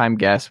longtime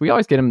guests. We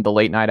always get him the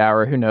late night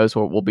hour. Who knows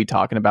what we'll be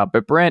talking about?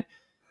 But Brent,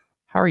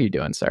 how are you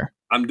doing, sir?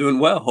 I'm doing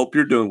well. Hope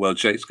you're doing well,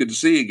 Chase. Good to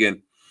see you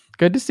again.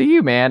 Good to see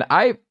you, man.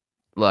 I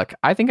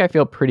think I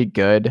feel pretty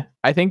good.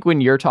 I think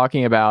when you're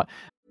talking about...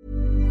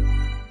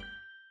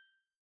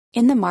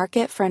 In the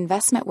market for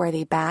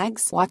investment-worthy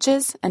bags,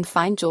 watches, and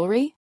fine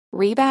jewelry,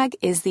 Rebag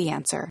is the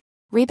answer.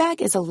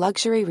 Rebag is a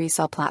luxury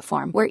resale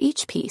platform where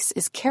each piece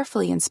is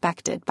carefully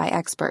inspected by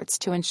experts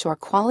to ensure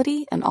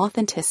quality and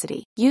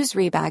authenticity. Use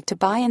Rebag to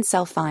buy and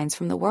sell finds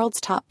from the world's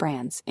top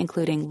brands,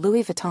 including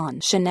Louis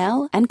Vuitton,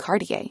 Chanel, and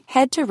Cartier.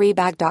 Head to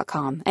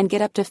Rebag.com and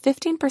get up to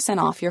 15%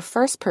 off your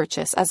first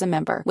purchase as a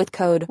member with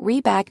code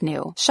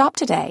REBAGNEW. Shop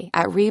today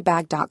at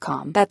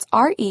Rebag.com. That's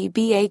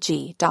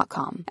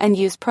REBAG.com. And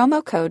use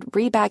promo code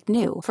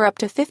REBAGNEW for up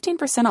to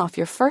 15% off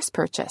your first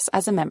purchase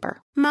as a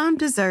member. Mom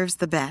deserves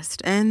the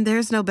best, and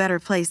there's no better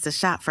place to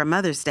shop for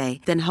Mother's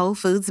Day than Whole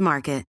Foods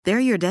Market. They're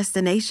your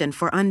destination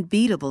for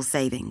unbeatable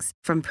savings,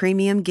 from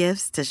premium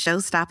gifts to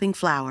show-stopping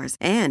flowers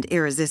and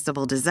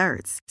irresistible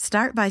desserts.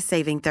 Start by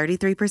saving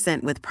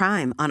 33% with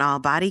Prime on all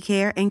body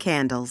care and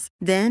candles.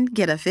 Then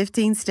get a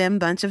 15-stem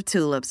bunch of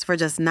tulips for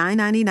just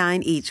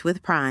 $9.99 each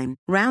with Prime.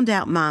 Round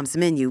out Mom's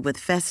menu with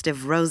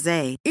festive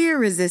rosé,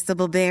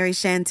 irresistible berry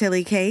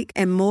chantilly cake,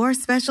 and more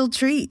special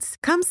treats.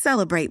 Come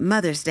celebrate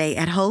Mother's Day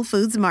at Whole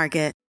Foods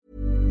Market.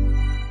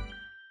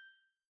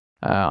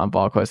 on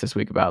Volquest this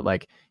week about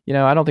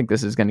I don't think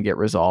this is going to get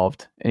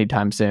resolved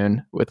anytime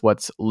soon with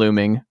what's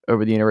looming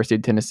over the University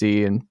of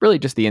Tennessee and really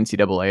just the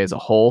NCAA as a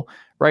whole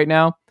right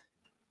now.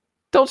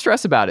 Don't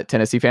stress about it,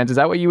 Tennessee fans. Is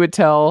that what you would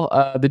tell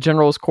the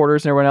general's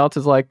quarters and everyone else?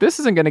 Is this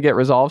isn't going to get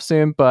resolved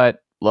soon,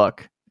 but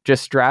look,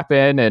 just strap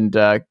in and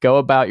go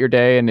about your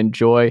day and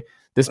enjoy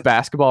this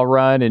basketball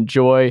run,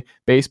 enjoy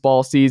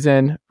baseball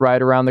season right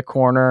around the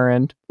corner.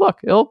 And look,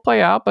 it'll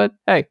play out, but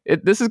hey,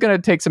 this is going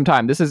to take some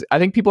time. I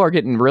think people are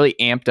getting really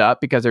amped up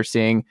because they're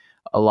seeing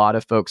a lot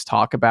of folks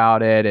talk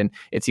about it. And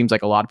it seems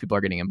like a lot of people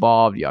are getting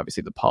involved.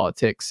 Obviously the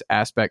politics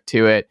aspect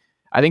to it.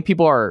 I think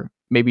people are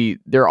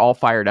they're all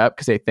fired up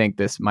because they think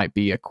this might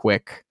be a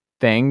quick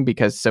thing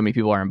because so many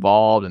people are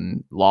involved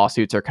and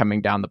lawsuits are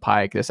coming down the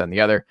pike, this and the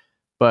other.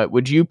 But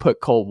would you put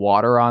cold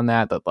water on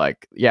that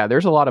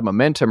there's a lot of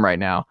momentum right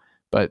now,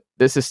 but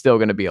this is still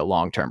going to be a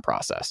long-term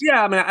process?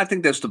 Yeah, I mean, I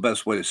think that's the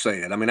best way to say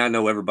it. I mean, I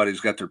know everybody's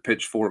got their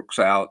pitchforks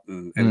out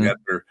and got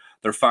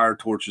their fire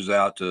torches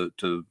out to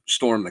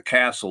storm the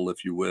castle,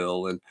 if you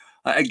will. And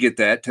I get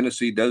that.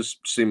 Tennessee does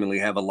seemingly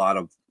have a lot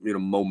of,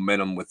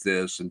 momentum with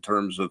this in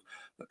terms of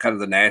kind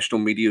of the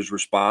national media's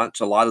response,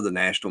 a lot of the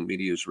national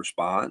media's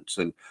response.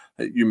 And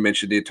you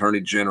mentioned the attorney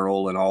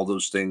general and all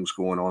those things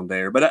going on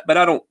there. But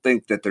I don't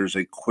think that there's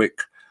a quick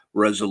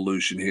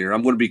resolution here.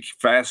 I'm going to be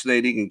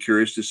fascinating and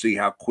curious to see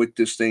how quick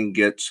this thing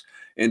gets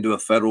into a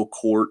federal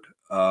court.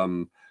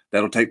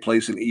 That'll take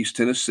place in East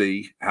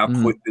Tennessee. How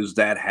quick does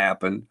that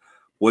happen?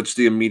 What's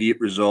the immediate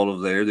result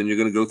of there? Then you're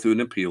going to go through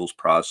an appeals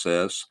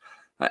process.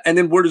 And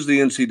then where does the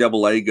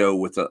NCAA go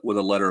with a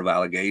letter of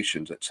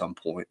allegations at some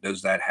point?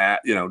 Does that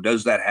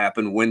does that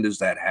happen? When does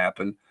that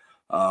happen?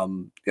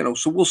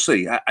 So we'll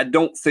see. I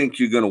don't think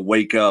you're going to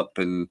wake up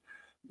and,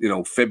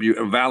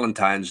 February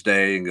Valentine's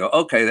Day and go,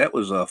 okay, that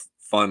was a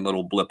fun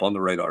little blip on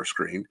the radar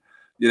screen.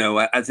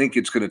 I think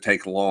it's going to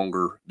take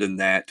longer than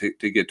that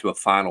to get to a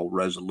final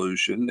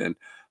resolution. And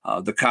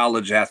the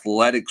college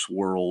athletics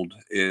world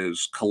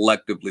is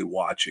collectively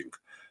watching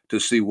to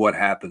see what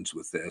happens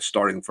with this,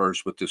 starting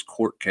first with this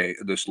court case,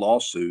 this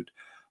lawsuit.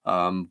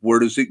 Where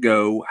does it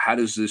go? How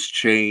does this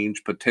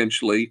change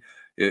potentially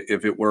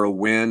if it were a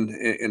win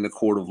in the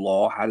court of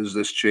law? How does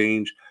this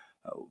change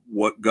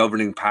what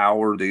governing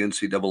power the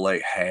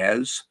NCAA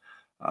has?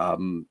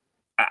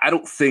 I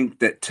don't think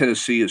that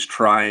Tennessee is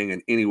trying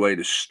in any way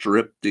to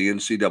strip the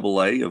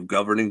NCAA of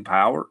governing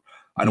power.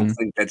 I don't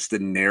think that's the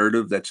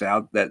narrative that's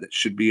out that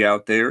should be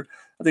out there.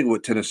 I think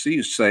what Tennessee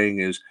is saying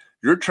is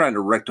you're trying to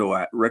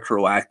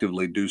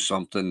retroactively do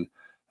something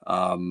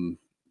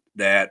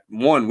that,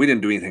 one, we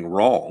didn't do anything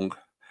wrong,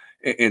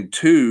 and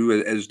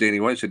two, as Danny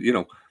White said,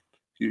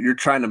 you're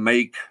trying to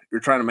make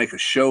a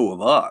show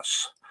of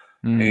us.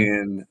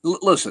 And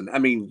listen, I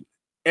mean,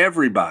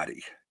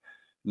 everybody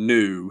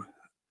knew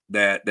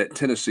that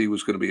Tennessee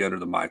was going to be under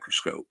the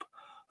microscope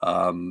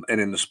and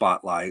in the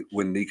spotlight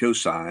when Nico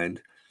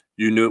signed.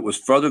 You knew it was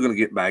further going to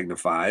get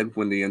magnified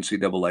when the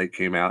NCAA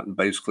came out and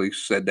basically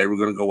said they were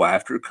going to go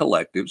after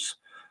collectives,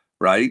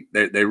 right?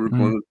 They were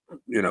going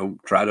to,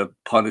 try to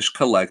punish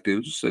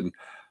collectives and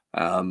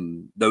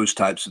those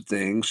types of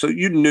things. So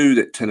you knew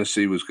that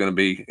Tennessee was going to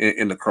be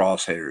in the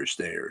crosshairs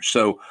there.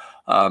 So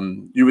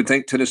you would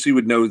think Tennessee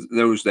would knows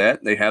that.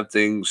 They have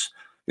things,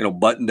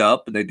 buttoned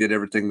up, and they did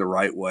everything the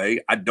right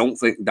way. I don't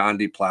think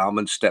Dondi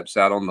Plowman steps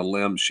out on the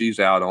limb she's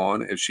out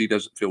on if she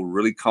doesn't feel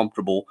really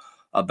comfortable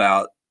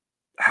about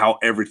how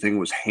everything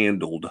was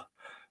handled,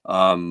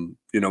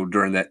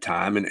 during that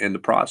time and the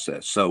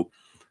process. So,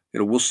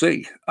 we'll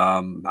see.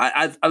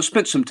 I've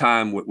spent some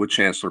time with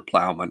Chancellor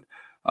Plowman.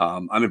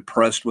 I'm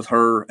impressed with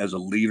her as a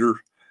leader.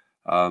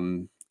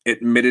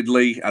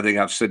 Admittedly, I think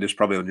I've said this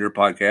probably on your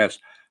podcast.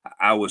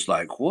 I was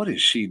like, what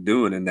is she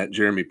doing in that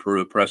Jeremy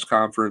Pruitt press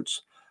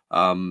conference?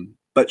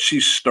 But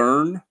she's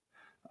stern.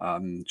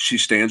 She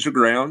stands her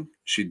ground.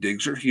 She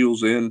digs her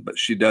heels in, but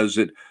she does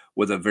it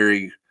with a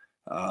very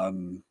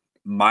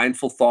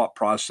mindful thought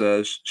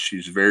process.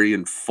 She's very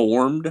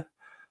informed.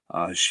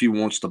 She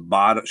wants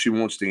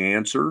the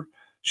answer.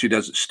 She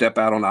doesn't step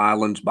out on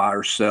islands by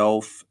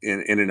herself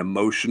in an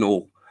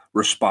emotional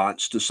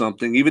response to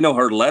something. Even though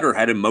her letter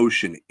had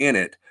emotion in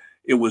it,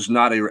 it was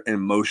not an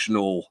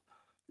emotional,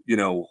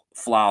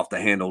 fly off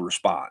the handle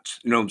response.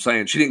 You know what I'm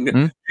saying? She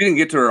didn't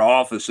get to her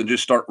office and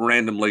just start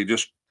randomly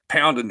just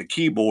pounding the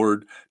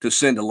keyboard to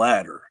send a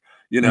letter.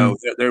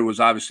 There was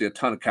obviously a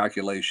ton of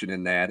calculation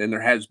in that, and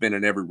there has been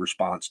in every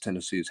response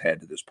Tennessee has had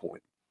to this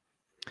point.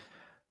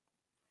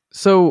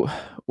 So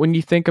when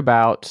you think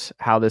about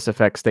how this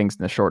affects things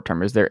in the short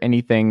term, is there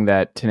anything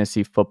that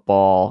Tennessee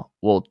football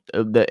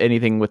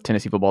anything with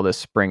Tennessee football this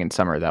spring and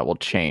summer that will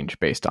change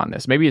based on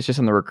this? Maybe it's just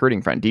on the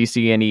recruiting front. Do you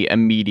see any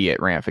immediate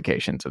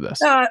ramifications of this?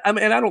 I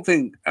mean, I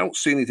don't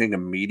see anything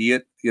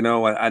immediate.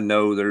 I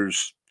know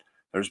there's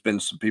been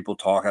some people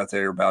talk out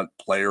there about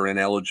player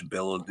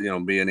ineligibility,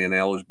 being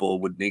ineligible,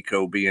 with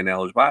Nico being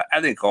eligible. I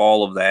think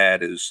all of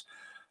that is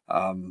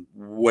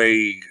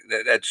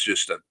that's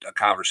just a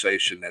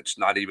conversation that's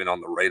not even on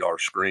the radar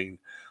screen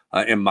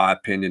in my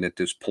opinion, at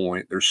this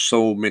point. There's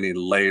so many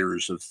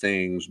layers of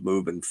things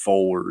moving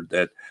forward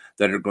that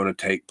are going to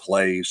take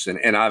place.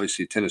 And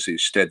obviously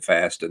Tennessee's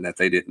steadfast in that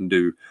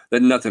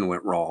that nothing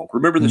went wrong.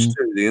 Remember this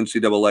too, the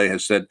NCAA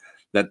has said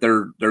that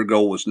their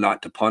goal was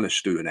not to punish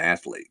student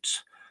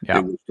athletes. Yeah.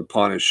 It was to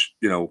punish,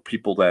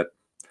 people that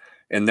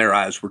in their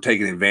eyes were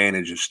taking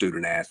advantage of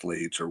student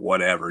athletes or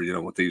whatever,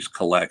 with these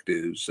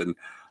collectives. And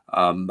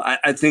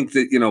I think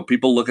that,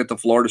 people look at the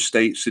Florida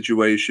State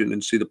situation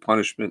and see the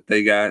punishment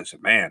they got and say,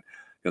 man,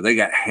 they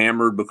got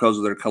hammered because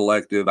of their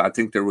collective. I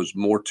think there was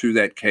more to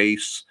that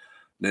case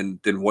than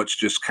what's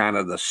just kind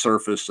of the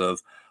surface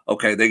of,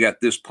 okay, they got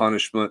this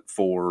punishment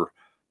for,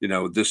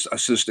 this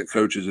assistant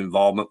coach's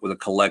involvement with a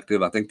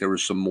collective. I think there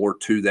was some more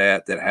to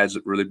that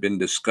hasn't really been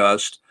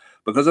discussed,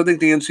 because I think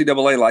the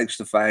NCAA likes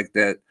the fact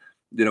that,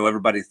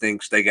 everybody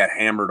thinks they got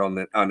hammered on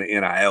the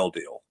NIL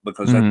deal,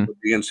 because that's what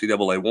the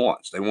NCAA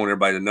wants. They want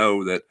everybody to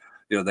know that,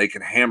 they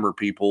can hammer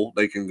people,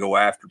 they can go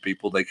after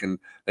people, they can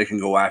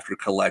go after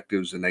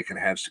collectives, and they can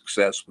have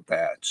success with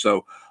that.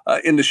 So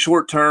in the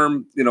short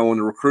term, on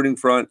the recruiting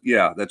front,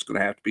 yeah, that's going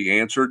to have to be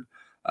answered.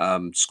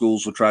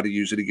 Schools will try to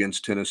use it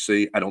against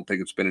Tennessee. I don't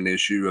think it's been an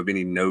issue of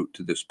any note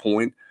to this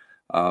point.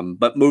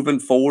 But moving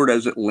forward,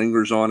 as it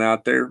lingers on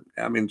out there,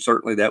 I mean,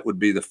 certainly that would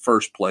be the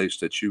first place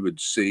that you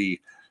would see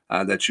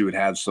that you would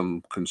have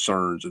some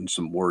concerns and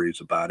some worries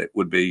about it,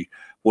 would be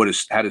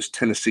how does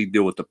Tennessee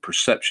deal with the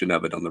perception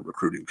of it on the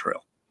recruiting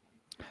trail?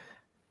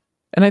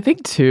 And I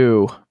think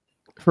too,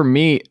 for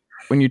me,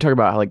 when you talk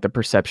about like the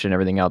perception and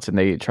everything else, and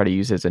they try to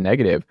use it as a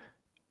negative,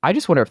 I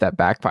just wonder if that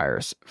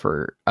backfires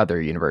for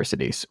other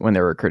universities when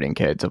they're recruiting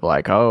kids of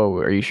like, oh,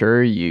 are you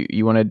sure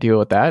you want to deal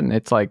with that? And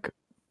it's like,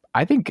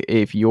 I think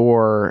if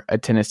you're a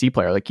Tennessee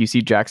player, like you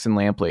see Jackson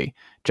Lampley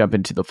jump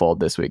into the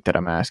fold this week that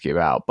I'm asking you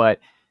about, but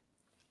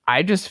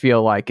I just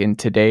feel like in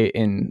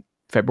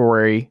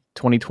February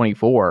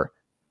 2024,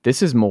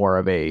 this is more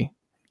of a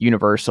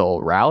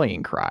universal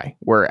rallying cry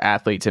where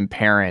athletes and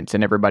parents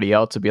and everybody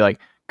else would be like,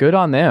 good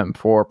on them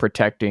for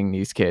protecting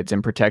these kids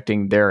and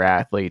protecting their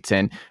athletes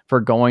and for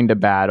going to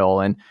battle,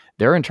 and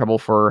they're in trouble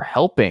for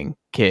helping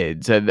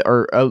kids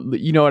or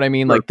you know what I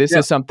mean? Like this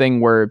is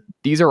something where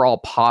these are all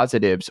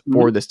positives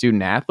for the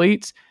student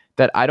athletes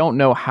that I don't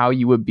know how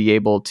you would be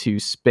able to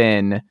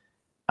spin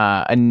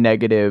a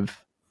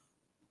negative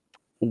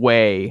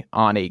way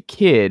on a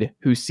kid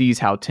who sees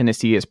how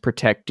Tennessee is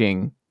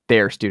protecting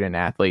their student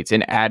athletes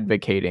and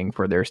advocating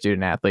for their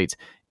student athletes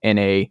in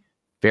a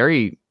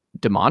very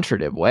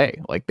demonstrative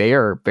way. Like they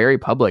are very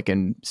public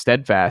and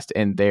steadfast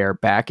in their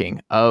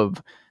backing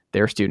of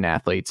their student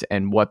athletes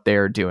and what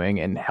they're doing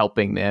and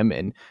helping them,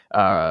 and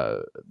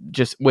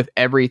just with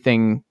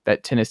everything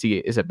that Tennessee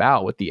is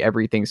about, with the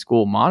everything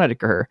school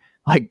moniker,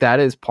 like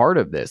that is part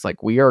of this.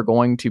 Like we are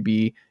going to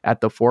be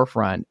at the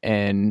forefront,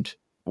 and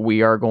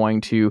we are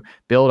going to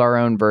build our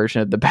own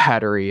version of the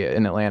Battery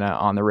in Atlanta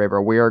on the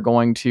river. We are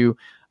going to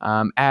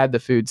add the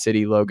Food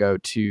City logo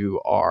to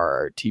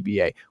our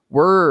TBA.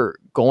 We're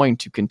going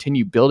to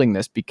continue building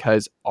this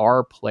because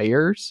our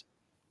players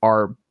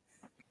are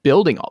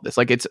building all this.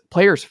 Like it's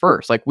players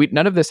first. Like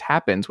none of this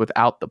happens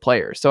without the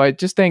players. So I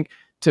just think,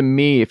 to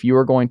me, if you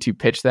are going to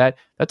pitch that,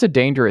 that's a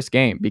dangerous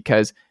game,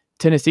 because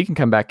Tennessee can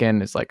come back in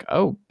and it's like,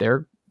 oh,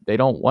 they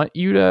don't want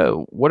you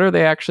to. What are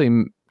they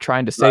actually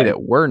trying to say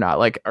that we're not?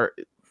 Like,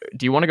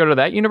 do you want to go to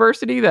that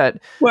university?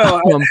 That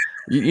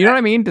you know what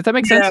I mean? Does that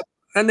make sense?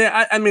 And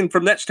I mean,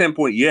 from that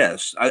standpoint,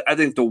 yes. I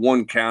think the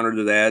one counter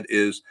to that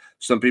is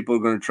some people are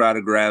going to try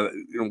to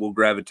will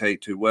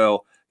gravitate to,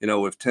 well,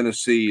 if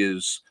Tennessee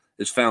is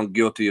found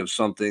guilty of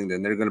something,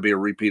 then they're going to be a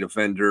repeat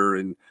offender.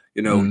 And,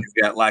 you've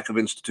got lack of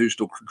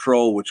institutional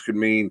control, which could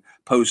mean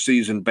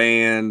postseason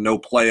ban, no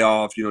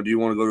playoff. Do you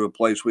want to go to a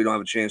place where you don't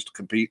have a chance to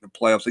compete in the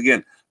playoffs?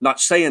 Again, not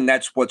saying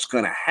that's what's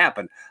going to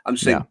happen. I'm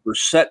saying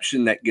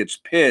perception that gets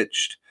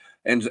pitched.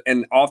 And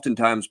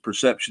oftentimes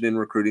perception in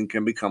recruiting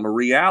can become a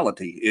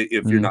reality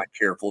if you're not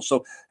careful.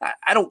 So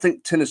I don't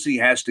think Tennessee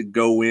has to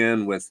go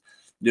in with,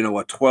 a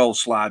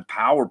 12-slide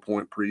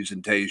PowerPoint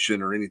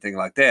presentation or anything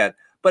like that.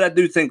 But I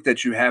do think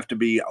that you have to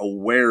be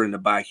aware in the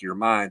back of your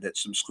mind that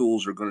some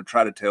schools are going to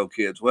try to tell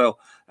kids, well,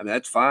 I mean,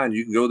 that's fine.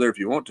 You can go there if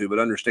you want to, but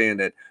understand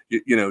that,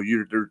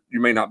 you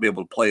may not be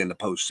able to play in the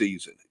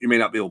postseason. You may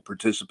not be able to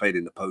participate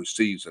in the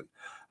postseason.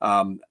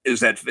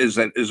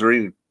 Is there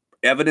any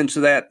evidence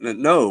of that?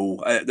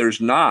 No, there's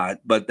not,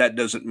 but that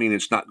doesn't mean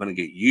it's not going to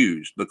get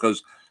used,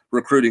 because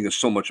recruiting is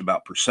so much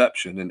about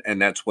perception.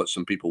 And that's what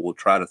some people will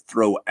try to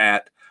throw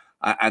at,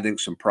 I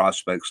think, some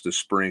prospects this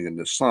spring and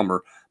this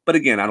summer. But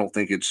again, I don't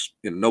think it's,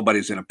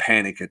 nobody's in a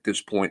panic at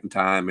this point in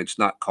time. It's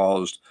not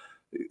caused,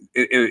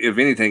 if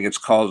anything, it's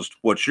caused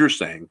what you're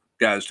saying,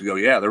 guys to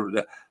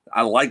go,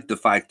 I like the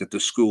fact that the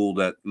school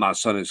that my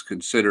son is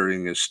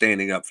considering is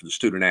standing up for the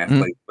student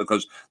athlete,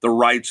 because the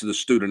rights of the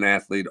student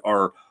athlete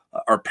are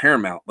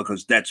paramount,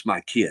 because that's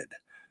my kid,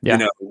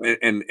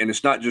 and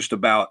it's not just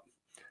about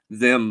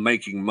them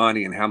making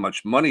money and how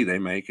much money they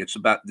make. It's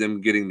about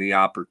them getting the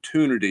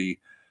opportunity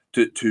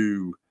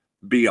to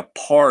be a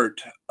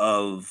part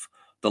of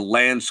the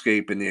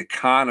landscape and the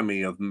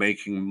economy of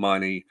making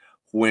money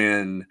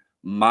when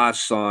my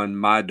son,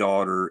 my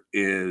daughter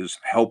is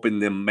helping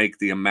them make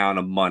the amount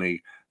of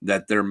money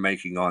that they're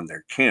making on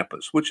their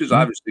campus, which is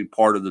obviously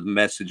part of the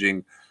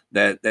messaging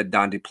that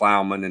Donde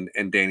Plowman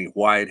and Danny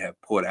White have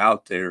put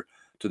out there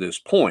to this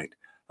point.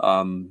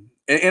 And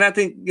I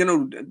think,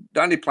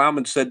 Donde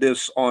Plowman said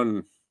this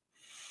on,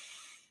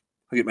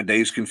 I get my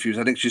days confused.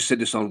 I think she said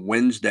this on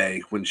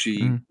Wednesday when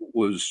she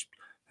was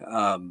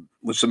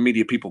with some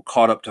media people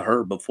caught up to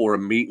her before a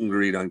meet and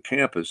greet on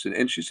campus.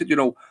 And she said,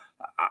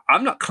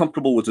 I'm not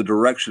comfortable with the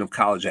direction of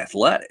college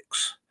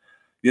athletics,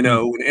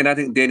 and I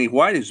think Danny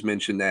White has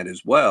mentioned that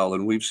as well.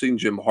 And we've seen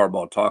Jim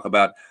Harbaugh talk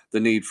about the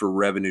need for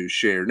revenue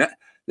share. Now,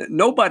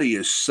 nobody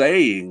is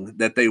saying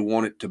that they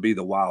want it to be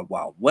the wild,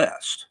 wild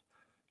west.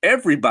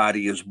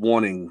 Everybody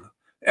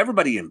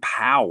in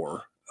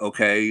power,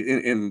 okay,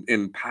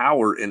 in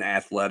power in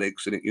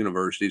athletics and at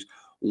universities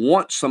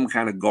want some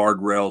kind of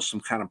guardrails,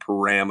 some kind of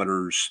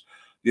parameters,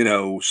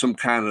 some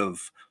kind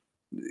of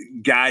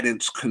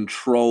guidance,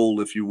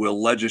 control, if you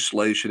will,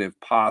 legislation, if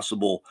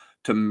possible,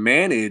 to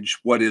manage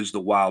what is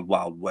the wild,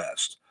 wild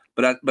west.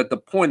 But the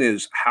point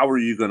is, how are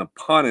you going to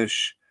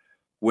punish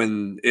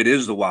when it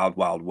is the wild,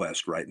 wild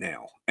west right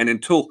now? And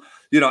until,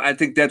 I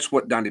think that's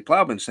what Donde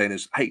Plowman's saying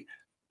is, hey,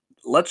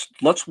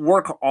 let's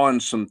work on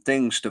some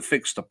things to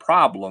fix the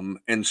problem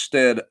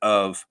instead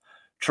of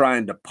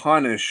trying to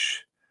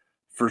punish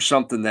for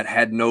something that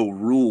had no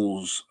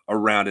rules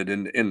around it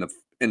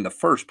in the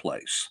first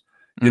place.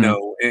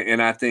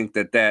 And I think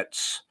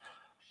that's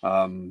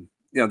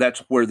that's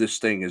where this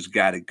thing has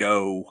got to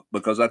go,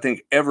 because I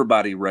think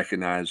everybody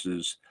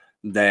recognizes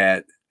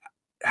that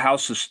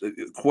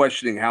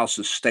questioning how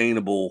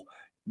sustainable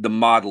the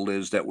model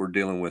is that we're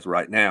dealing with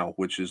right now,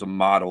 which is a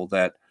model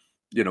that,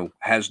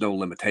 has no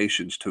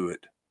limitations to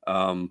it.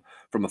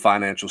 From a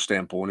financial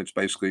standpoint, it's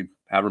basically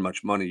however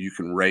much money you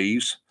can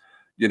raise,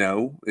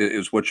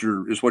 is what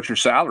your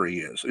salary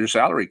is. Your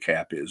salary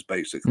cap is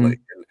basically.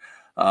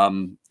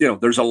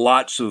 There's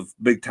lots of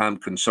big time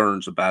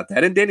concerns about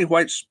that. And Danny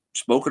White's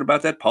spoken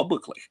about that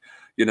publicly,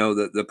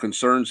 the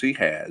concerns he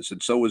has.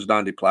 And so is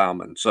Donde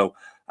Plowman. So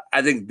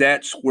I think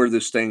that's where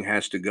this thing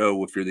has to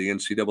go. If you're the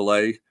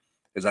NCAA,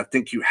 is I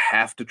think you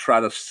have to try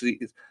to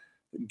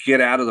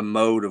get out of the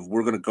mode of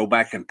we're going to go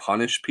back and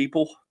punish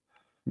people.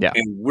 Yeah.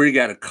 And we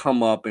got to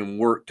come up and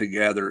work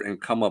together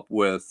and come up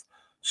with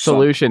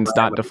solutions,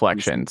 not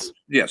deflections.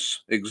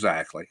 Yes,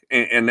 exactly.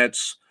 And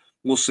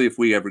we'll see if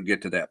we ever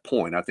get to that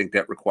point. I think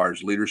that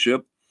requires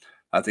leadership.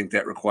 I think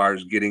that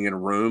requires getting in a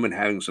room and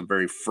having some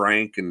very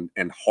frank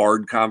and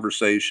hard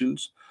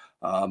conversations.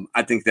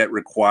 I think that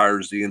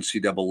requires the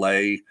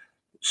NCAA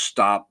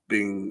stop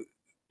being,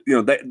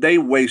 they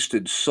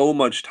wasted so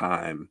much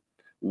time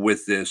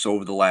with this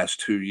over the last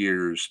 2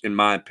 years, in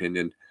my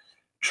opinion,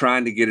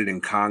 trying to get it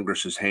in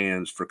Congress's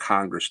hands for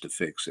Congress to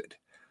fix it.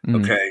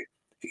 Okay.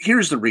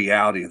 Here's the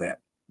reality of that.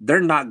 They're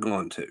not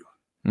going to.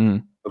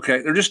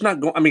 Okay. They're just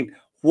not going. I mean,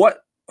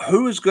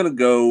 who is going to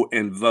go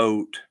and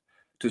vote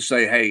to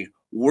say, hey,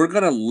 we're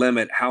going to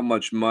limit how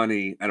much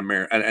money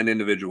an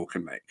individual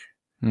can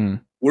make.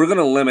 We're going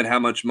to limit how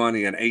much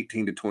money an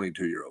 18 to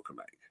 22-year-old can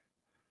make.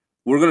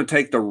 We're going to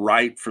take the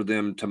right for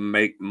them to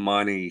make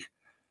money,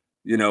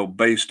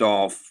 based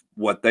off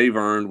what they've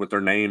earned with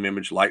their name,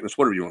 image, likeness,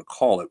 whatever you want to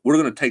call it. We're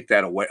going to take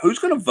that away. Who's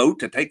going to vote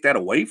to take that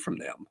away from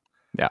them?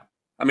 Yeah.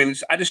 I mean,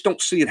 I just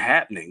don't see it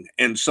happening.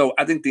 And so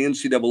I think the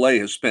NCAA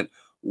has spent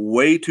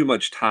way too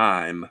much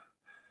time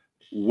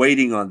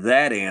waiting on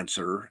that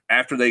answer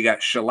after they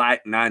got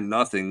shellacked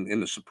 9-0 in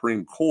the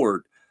Supreme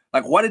Court.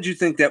 Like, why did you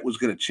think that was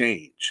going to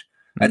change?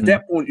 At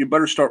that point, you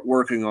better start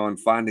working on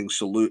finding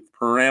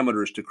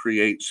parameters to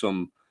create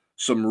some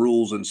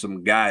rules and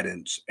some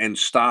guidance, and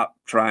stop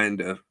trying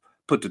to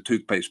put the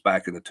toothpaste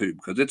back in the tube,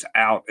 because it's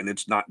out and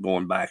it's not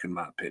going back, in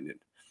my opinion.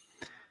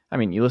 I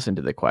mean, you listen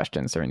to the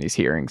questions during these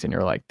hearings and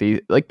you're like,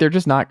 they're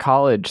just not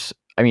college.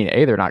 I mean,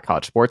 they're not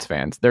college sports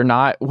fans. They're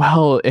not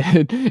well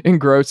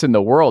engrossed in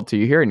the world to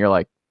you here. And you're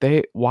like,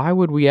 why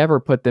would we ever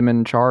put them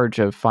in charge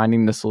of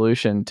finding the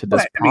solution to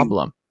this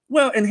problem?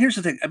 And here's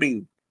the thing. I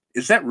mean,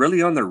 is that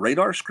really on their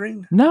radar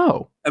screen?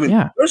 No. I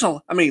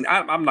mean,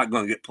 I'm not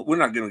going to we're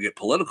not going to get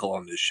political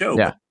on this show.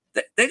 Yeah.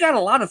 But they got a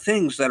lot of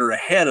things that are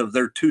ahead of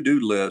their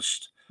to-do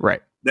list.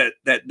 Right.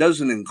 That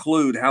doesn't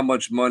include how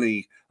much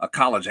money a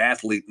college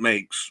athlete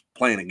makes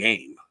playing a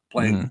game,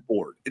 playing a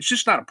sport. It's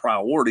just not a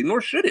priority,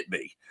 nor should it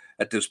be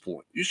at this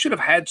point. You should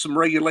have had some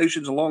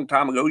regulations a long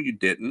time ago. You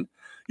didn't.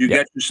 You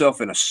got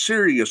yourself in a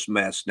serious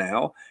mess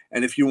now.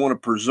 And if you want to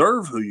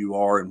preserve who you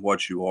are and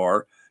what you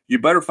are, you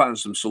better find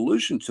some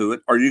solution to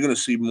it. Or you're going to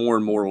see more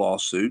and more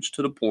lawsuits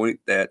to the point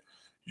that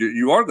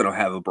you are going to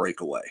have a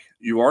breakaway.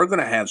 You are going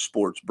to have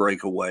sports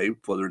breakaway,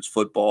 whether it's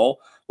football,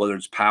 whether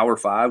it's Power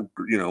 5,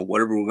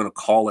 whatever we're going to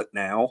call it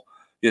now,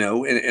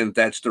 and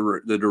that's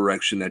the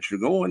direction that you're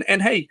going.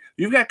 And hey,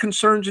 you've got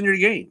concerns in your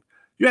game.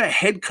 You had a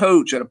head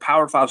coach at a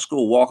Power 5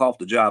 school walk off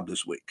the job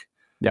this week.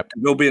 Yep. To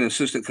go be an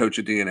assistant coach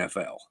at the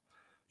NFL.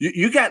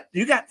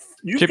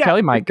 Chip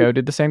Kelly might go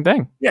do the same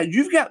thing. Yeah,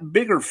 you've got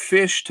bigger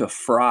fish to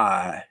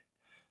fry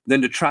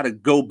than to try to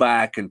go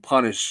back and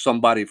punish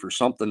somebody for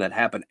something that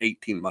happened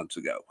 18 months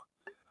ago.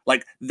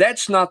 Like,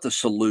 that's not the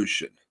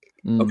solution.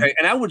 Okay.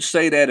 And I would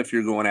say that if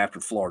you're going after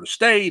Florida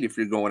State, if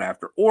you're going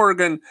after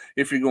Oregon,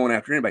 if you're going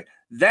after anybody,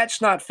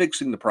 that's not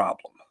fixing the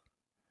problem.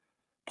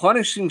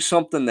 Punishing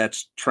something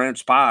that's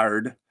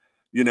transpired,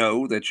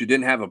 that you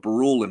didn't have a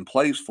rule in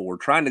place for,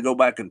 trying to go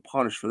back and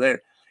punish for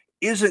that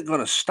isn't going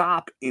to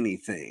stop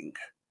anything.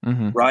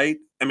 Right.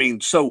 I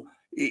mean,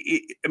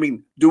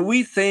 do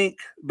we think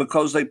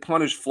because they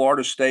punished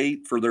Florida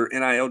State for their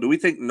NIL, do we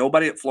think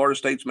nobody at Florida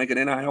State's making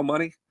NIL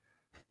money?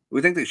 Do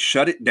we think they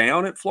shut it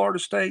down at Florida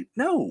State?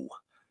 No,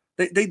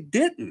 they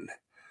didn't.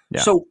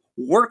 Yeah. So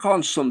work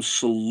on some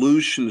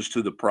solutions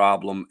to the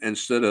problem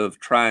instead of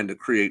trying to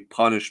create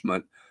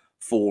punishment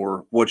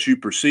for what you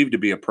perceive to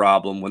be a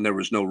problem when there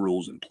was no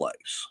rules in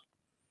place.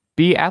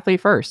 Be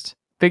athlete first.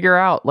 Figure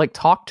out,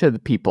 talk to the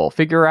people.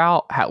 Figure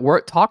out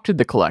talk to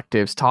the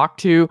collectives. Talk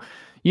to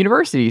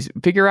universities.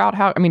 Figure out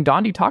how. I mean,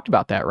 Dondi talked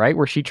about that, right?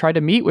 Where she tried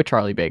to meet with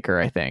Charlie Baker.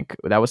 I think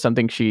that was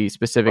something she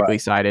specifically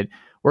cited.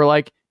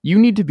 Where you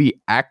need to be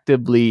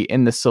actively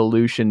in the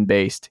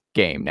solution-based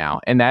game now.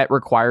 And that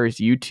requires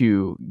you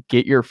to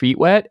get your feet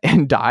wet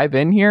and dive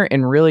in here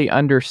and really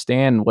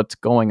understand what's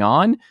going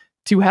on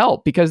to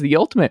help. Because the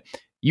ultimate,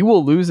 you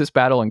will lose this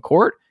battle in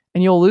court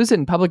and you'll lose it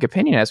in public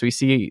opinion, as we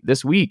see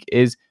this week,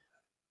 is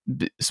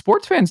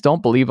sports fans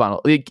don't believe on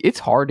it. It's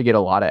hard to get a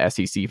lot of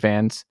SEC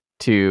fans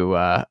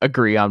to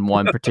agree on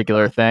one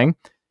particular thing.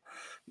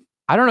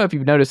 I don't know if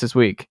you've noticed this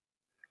week,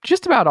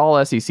 just about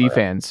all SEC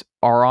fans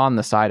are on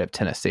the side of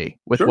Tennessee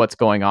with what's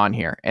going on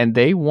here. And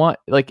they want,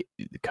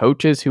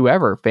 coaches,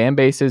 whoever, fan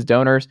bases,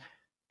 donors,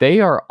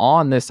 they are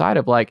on this side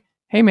of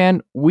hey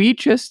man, we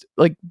just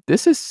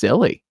this is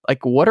silly.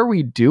 What are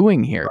we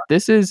doing here?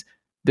 This is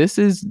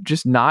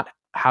just not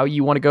how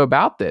you want to go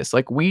about this.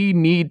 We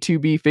need to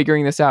be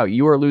figuring this out.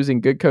 You are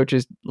losing good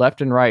coaches left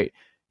and right.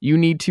 You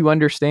need to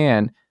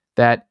understand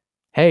that,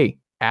 hey,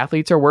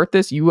 athletes are worth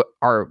this. You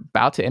are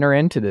about to enter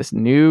into this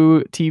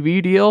new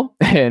TV deal,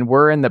 and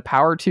we're in the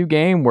Power 2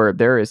 game where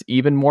there is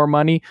even more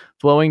money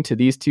flowing to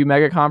these two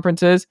mega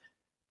conferences.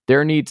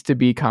 There needs to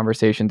be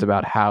conversations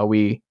about how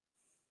we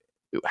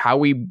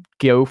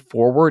go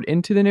forward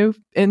into the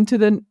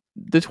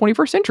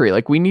 21st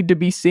century. We need to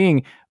be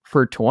seeing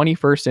for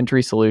 21st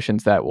century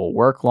solutions that will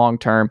work long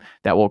term,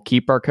 that will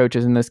keep our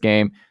coaches in this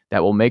game,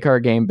 that will make our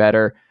game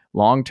better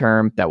long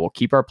term, that will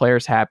keep our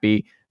players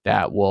happy,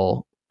 that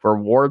will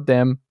reward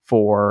them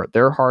for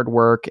their hard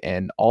work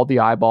and all the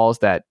eyeballs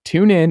that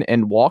tune in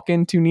and walk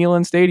into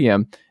Neyland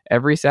Stadium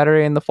every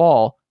Saturday in the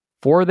fall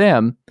for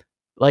them.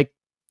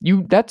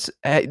 That's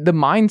the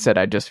mindset.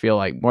 I just feel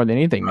like more than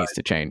anything needs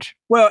to change.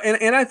 Well,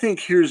 and I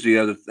think here's the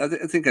other,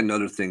 I think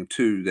another thing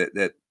too,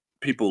 that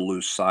people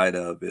lose sight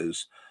of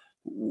is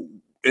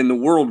in the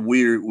world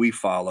we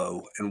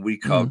follow and we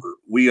cover,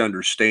 we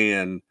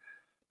understand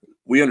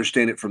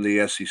it from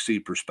the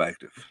SEC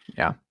perspective.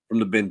 Yeah. From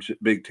the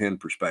Big Ten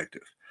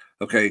perspective.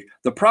 Okay.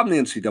 The problem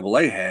the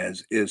NCAA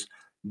has is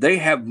they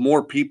have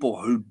more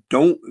people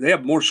they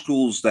have more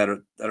schools that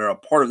are a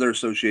part of their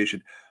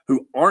association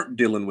who aren't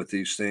dealing with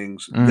these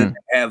things than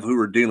they have who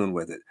are dealing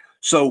with it.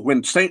 So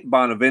when St.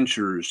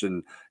 Bonaventure's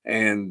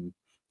and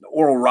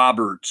Oral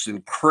Roberts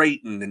and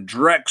Creighton and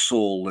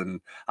Drexel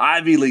and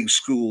Ivy League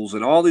schools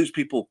and all these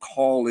people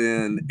call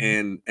in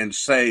and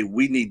say,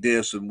 we need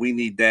this and we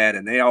need that,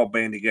 and they all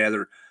band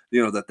together,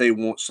 that they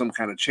want some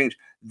kind of change,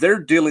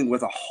 they're dealing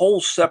with a whole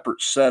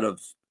separate set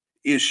of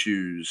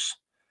issues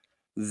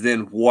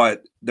than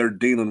what they're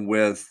dealing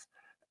with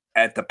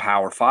at the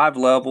Power 5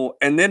 level.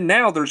 And then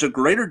now there's a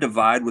greater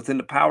divide within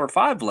the Power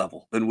 5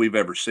 level than we've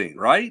ever seen,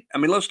 right? I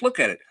mean, let's look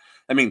at it.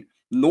 I mean,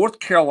 North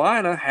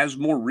Carolina has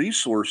more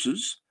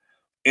resources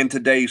in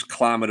today's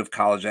climate of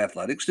college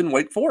athletics than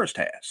Wake Forest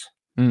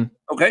has.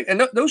 Okay.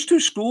 And those two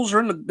schools they're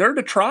in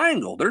the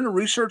triangle. They're in the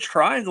research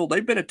triangle.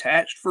 They've been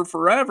attached for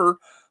forever,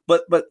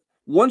 but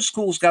one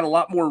school's got a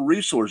lot more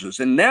resources,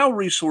 and now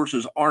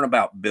resources aren't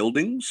about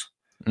buildings.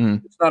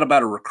 It's not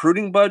about a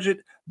recruiting budget.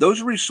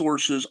 Those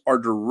resources are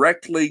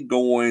directly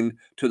going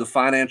to the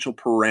financial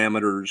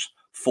parameters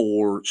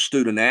for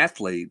student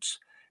athletes.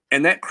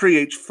 And that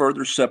creates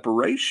further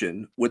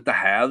separation with the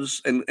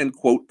haves and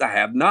quote, the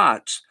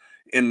have-nots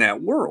in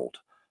that world.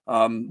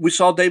 We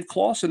saw Dave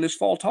Clawson this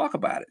fall talk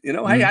about it.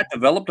 Hey, I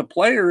developed a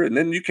player and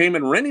then you came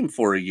and rent him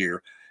for a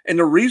year. And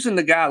the reason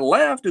the guy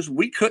left is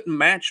we couldn't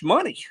match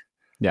money.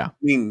 Yeah. I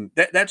mean,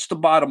 that's the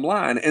bottom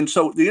line. And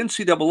so the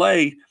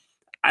NCAA,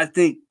 I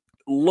think,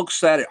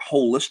 looks at it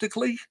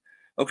holistically.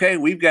 Okay,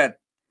 we've got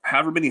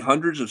however many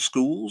hundreds of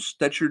schools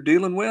that you're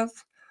dealing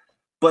with,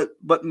 but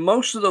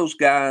most of those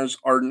guys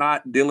are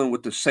not dealing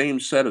with the same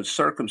set of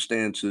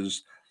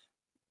circumstances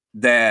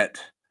that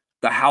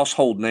the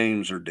household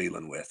names are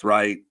dealing with,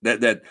 right?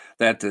 That the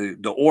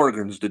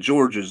Oregons, the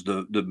Georgias,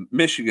 the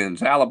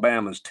Michigans,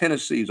 Alabamas,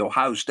 Tennessees,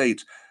 Ohio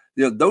States,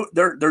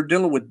 they're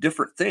dealing with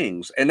different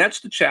things, and that's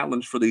the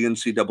challenge for the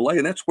NCAA,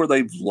 and that's where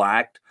they've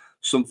lacked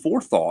some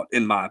forethought,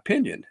 in my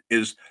opinion,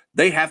 is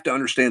they have to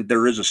understand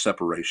there is a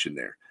separation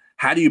there.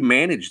 How do you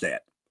manage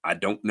that? I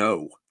don't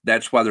know.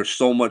 That's why there's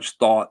so much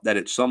thought that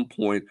at some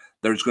point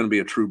there's going to be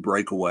a true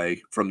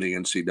breakaway from the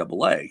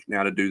NCAA.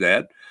 Now, to do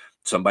that,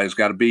 somebody's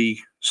got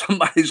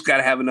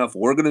to have enough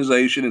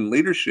organization and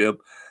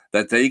leadership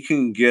that they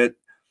can get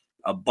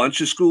a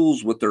bunch of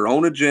schools with their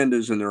own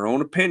agendas and their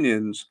own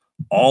opinions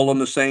all on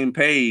the same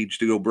page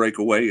to go break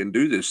away and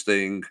do this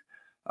thing.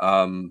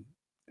 And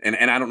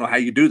I don't know how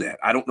you do that.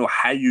 I don't know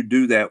how you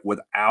do that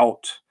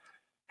without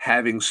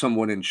having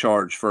someone in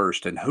charge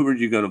first. And who are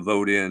you going to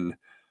vote in?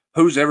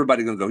 Who's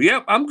everybody going to go,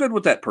 yep, I'm good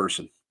with that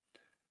person.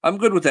 I'm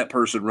good with that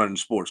person running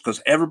sports, because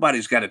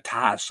everybody's got a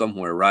tie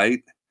somewhere,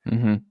 right?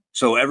 Mm-hmm.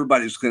 So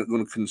everybody's going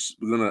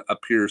to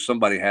appear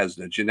somebody has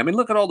an agenda. I mean,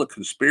 look at all the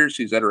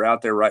conspiracies that are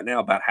out there right now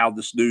about how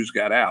this news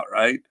got out,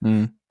 right?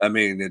 Mm. I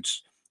mean,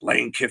 it's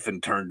Lane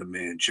Kiffin turned him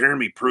in,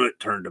 Jeremy Pruitt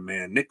turned him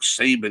in, Nick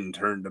Saban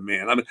turned him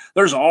in. I mean,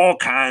 there's all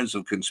kinds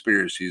of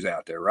conspiracies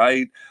out there,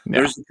 right? Yeah.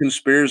 There's the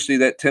conspiracy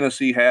that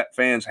Tennessee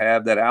fans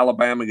have that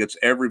Alabama gets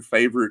every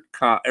favorite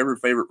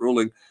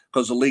ruling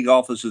because the league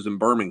office is in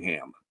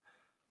Birmingham,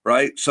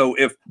 right? So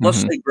if,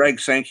 let's say Greg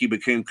Sankey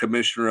became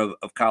commissioner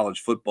of college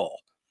football,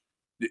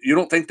 you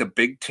don't think the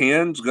Big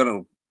Ten's going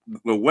to,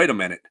 well, wait a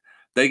minute.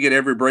 They get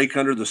every break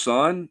under the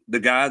sun. The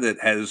guy that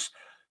has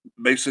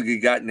basically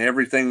gotten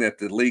everything that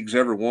the league's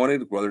ever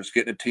wanted, whether it's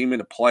getting a team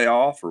in a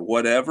playoff or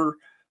whatever,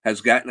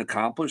 has gotten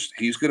accomplished.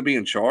 He's going to be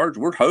in charge.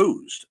 We're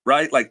hosed,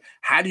 right? Like,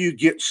 how do you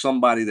get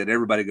somebody that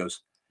everybody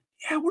goes,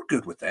 yeah, we're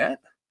good with that.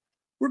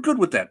 We're good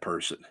with that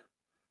person.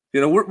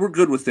 You know, we're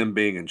good with them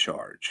being in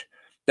charge.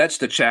 That's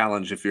the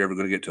challenge if you're ever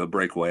going to get to a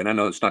breakaway. And I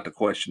know it's not the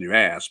question you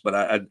asked,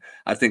 but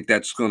I think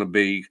that's going to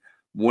be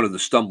one of the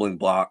stumbling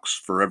blocks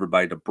for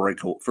everybody to break,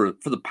 for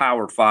the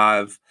Power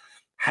Five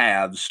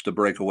haves to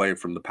break away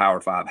from the Power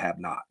Five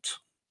have-nots.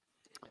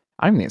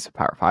 I don't think it's the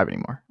Power Five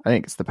anymore. I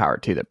think it's the Power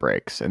Two that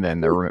breaks, and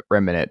then the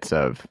remnants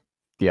of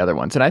the other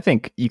ones. And I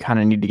think you kind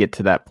of need to get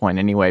to that point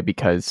anyway,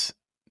 because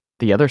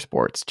the other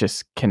sports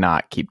just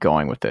cannot keep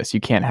going with this. You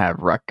can't have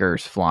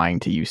Rutgers flying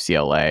to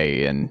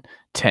UCLA and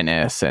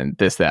tennis and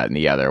this, that, and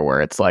the other,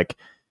 where it's like,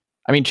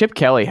 I mean, Chip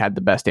Kelly had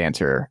the best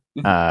answer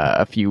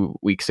a few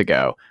weeks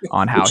ago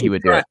on how he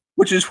would do it.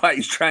 Which is why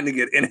he's trying to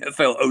get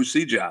NFL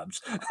OC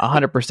jobs.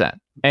 100%.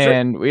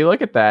 And we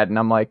look at that and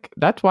I'm like,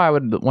 that's why I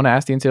would want to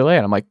ask the NCAA.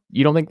 And I'm like,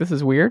 you don't think this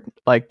is weird?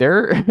 Like,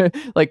 they're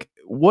like,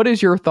 what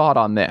is your thought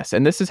on this?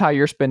 And this is how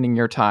you're spending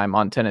your time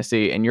on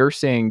Tennessee. And you're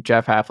seeing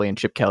Jeff Hafley and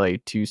Chip Kelly,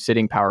 two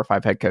sitting Power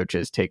Five head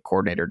coaches, take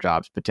coordinator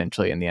jobs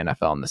potentially in the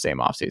NFL in the same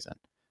offseason.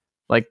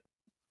 Like,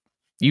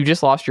 you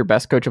just lost your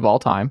best coach of all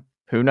time.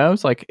 Who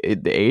knows? Like,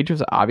 the age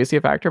was obviously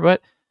a factor,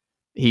 but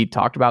he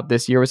talked about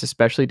this year was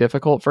especially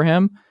difficult for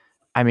him.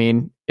 I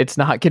mean, it's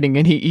not getting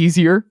any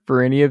easier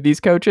for any of these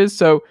coaches.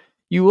 So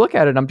you look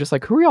at it, I'm just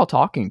like, who are y'all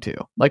talking to?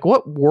 Like,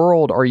 what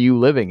world are you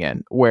living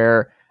in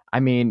where, I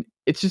mean,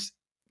 it's just,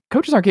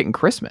 coaches aren't getting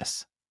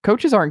Christmas.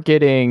 Coaches aren't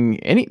getting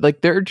any,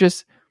 like, they're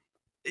just,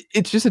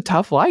 it's just a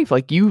tough life.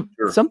 Like,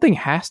 something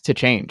has to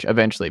change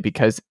eventually,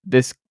 because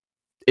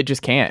it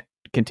just can't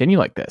continue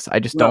like this. I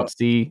just don't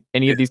see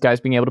any of these guys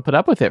being able to put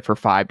up with it for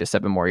 5 to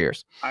 7 more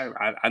years.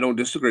 I don't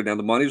disagree. Now,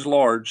 the money's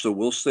large, so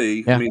we'll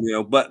see. Yeah. I mean, you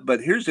know,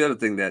 but here's the other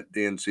thing that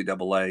the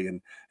NCAA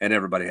and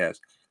everybody has.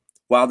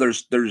 While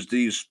there's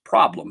these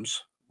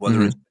problems,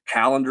 whether it's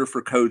calendar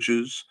for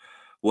coaches,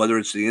 whether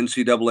it's the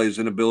NCAA's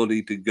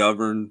inability to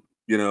govern,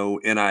 you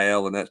know,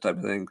 NIL and that type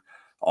of thing,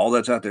 all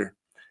that's out there.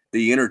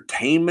 The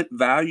entertainment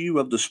value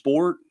of the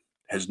sport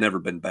has never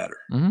been better.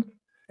 And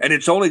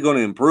it's only going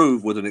to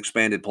improve with an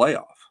expanded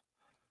playoff.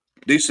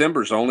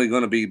 December's only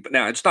going to be,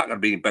 now it's not going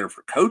to be better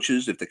for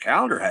coaches if the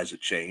calendar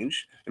hasn't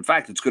changed. In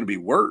fact, it's going to be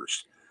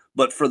worse.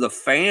 But for the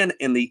fan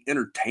and the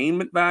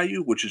entertainment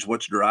value, which is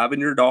what's driving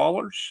your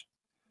dollars,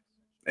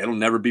 it'll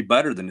never be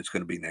better than it's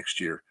going to be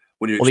next year.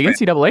 The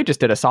NCAA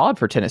just did a solid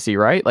for Tennessee,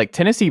 right? Like,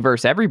 Tennessee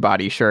versus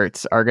everybody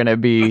shirts are going to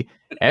be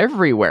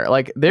everywhere.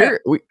 Like, we're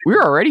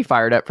already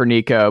fired up for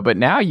Nico, but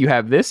now you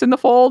have this in the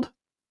fold.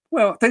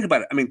 Well, think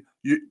about it. I mean,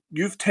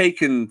 you've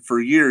taken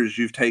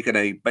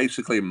a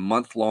basically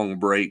month-long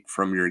break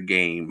from your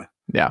game.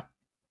 Yeah.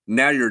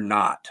 Now you're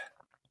not.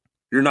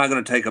 You're not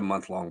going to take a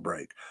month-long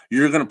break.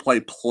 You're going to play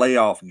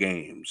playoff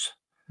games.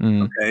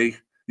 Okay?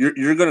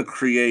 You're going to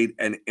create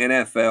an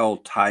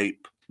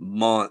NFL-type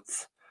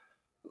month.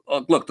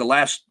 Look, the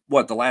last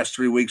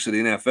 3 weeks of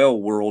the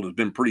NFL world has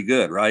been pretty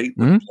good, right?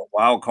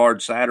 Wild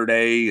card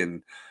Saturday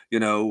and, you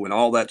know, and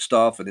all that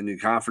stuff, and then the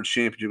conference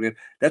championship.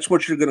 That's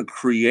what you're going to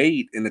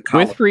create in the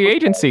college with free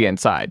agency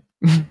inside.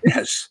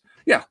 Yes.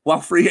 Yeah.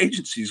 While free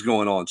agency is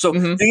going on. So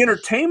the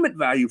entertainment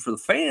value for the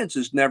fans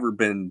has never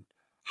been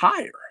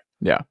higher.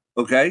 Yeah.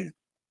 Okay.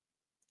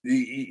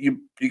 You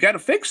got to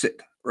fix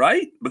it,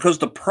 right? Because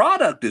the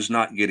product is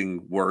not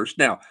getting worse.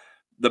 Now,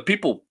 the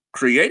people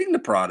creating the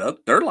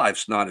product, their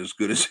life's not as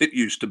good as it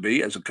used to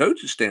be as a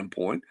coach's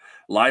standpoint.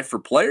 Life for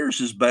players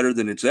is better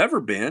than it's ever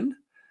been.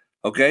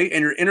 Okay. And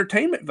your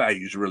entertainment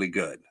value is really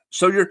good.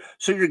 So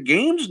your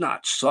game's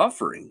not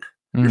suffering.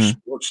 Your Mhm.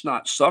 sport's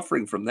not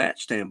suffering from that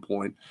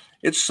standpoint.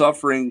 It's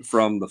suffering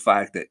from the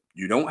fact that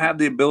you don't have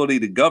the ability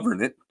to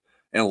govern it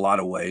in a lot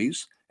of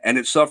ways. And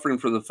it's suffering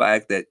from the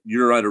fact that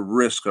you're at a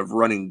risk of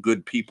running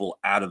good people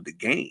out of the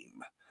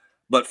game.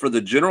 But for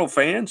the general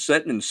fan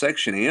sitting in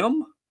Section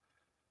M,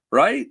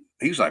 right?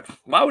 He's like,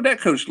 why would that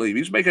coach leave?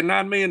 He's making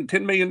 $9 million,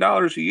 $10 million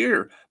a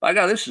year. By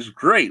God, this is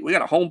great. We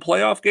got a home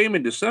playoff game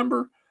in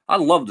December. I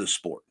love this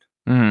sport.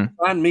 Mhm.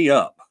 Sign me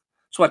up.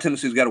 That's why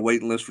Tennessee's got a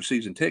waiting list for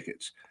season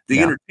tickets. The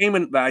Yeah.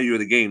 entertainment value of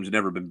the game's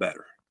never been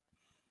better.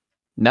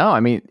 No,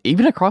 I mean,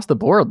 even across the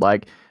board,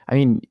 like, I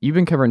mean, you've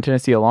been covering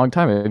Tennessee a long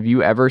time. Have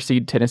you ever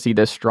seen Tennessee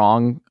this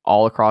strong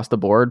all across the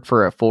board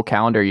for a full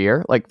calendar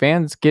year? Like,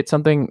 fans get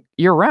something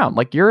year round.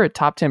 Like, you're a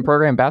top 10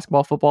 program in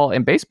basketball, football,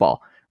 and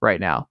baseball right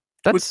now.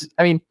 That's,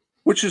 I mean,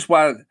 Which is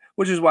why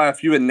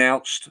if you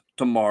announced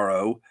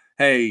tomorrow,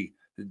 hey,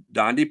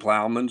 Donde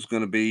Plowman's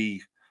going to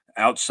be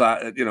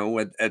outside, at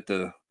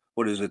the,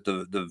 what is it,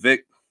 the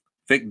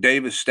Vic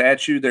Davis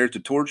statue there at the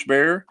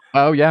Torchbearer,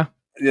 oh, yeah.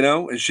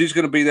 and she's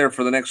going to be there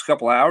for the next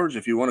couple hours.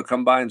 If you want to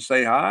come by and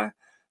say hi,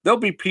 there'll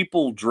be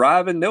people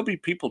driving. There'll be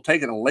people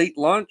taking a late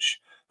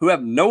lunch who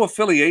have no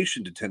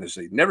affiliation to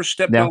Tennessee, never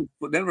stepped Yeah. on,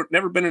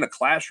 never been in a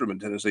classroom in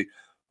Tennessee,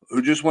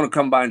 who just want to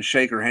come by and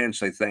shake her hand and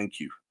say thank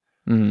you.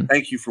 Mhm.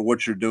 Thank you for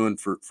what you're doing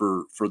for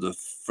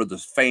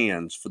the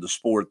fans, for the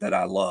sport that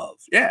I love.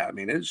 Yeah, I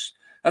mean,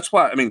 that's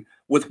why. I mean,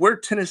 with where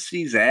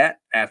Tennessee's at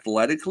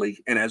athletically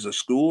and as a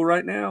school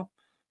right now,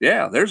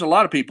 yeah, there's a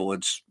lot of people.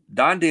 It's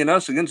Donde and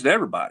us against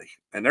everybody,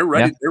 and they're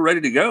ready. Yeah. They're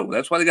ready to go.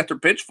 That's why they got their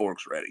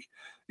pitchforks ready.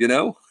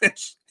 And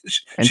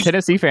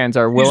Tennessee fans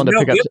are willing to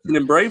Mel pick up. Gibson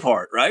and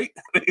Braveheart, right?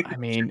 I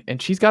mean,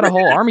 and she's got a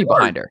whole army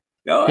behind her.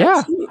 Oh, Yeah,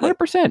 absolutely.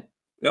 100%.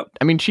 Yep.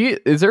 I mean,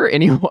 is there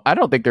any, I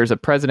don't think there's a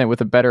president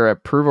with a better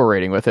approval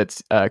rating with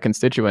its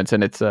constituents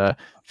and its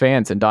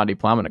fans than Donde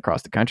Plowman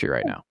across the country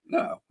right now.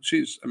 No,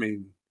 she's, I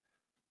mean,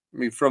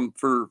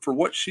 for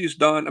what she's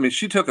done, I mean,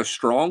 she took a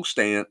strong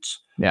stance.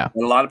 Yeah.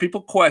 And a lot of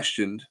people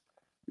questioned,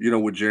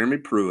 with Jeremy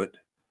Pruitt,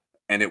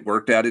 and it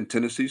worked out in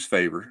Tennessee's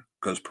favor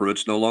because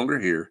Pruitt's no longer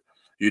here.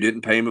 You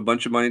didn't pay him a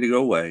bunch of money to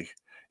go away.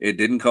 It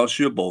didn't cost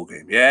you a bowl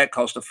game. Yeah, it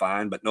cost a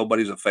fine, but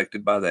nobody's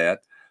affected by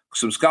that.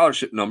 Some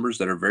scholarship numbers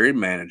that are very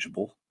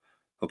manageable.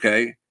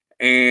 Okay.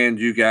 And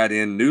you got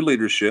in new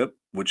leadership,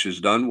 which has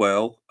done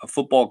well, a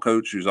football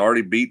coach who's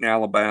already beaten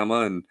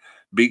Alabama and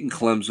beaten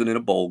Clemson in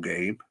a bowl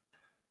game.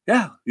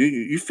 Yeah,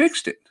 you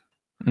fixed it.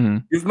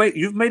 Mhm.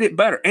 You've made it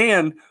better.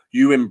 And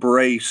you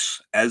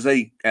embrace, as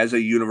a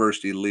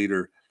university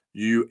leader,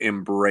 you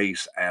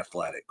embrace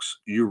athletics.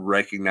 You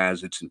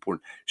recognize it's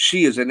important.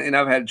 She is, and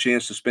I've had a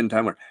chance to spend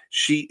time with her.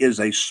 She is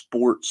a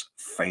sports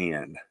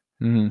fan.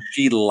 Mhm.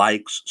 She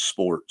likes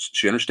sports.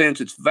 She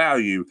understands its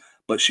value,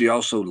 but she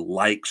also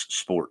likes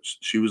sports.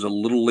 She was a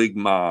little league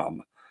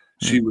mom.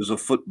 She was a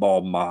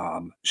football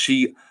mom.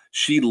 She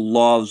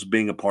loves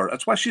being a part.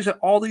 That's why she's at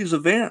all these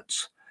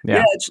events.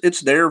 Yeah,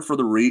 it's there for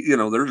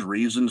there's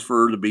reasons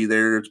for her to be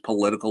there. It's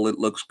political. It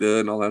looks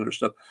good and all that other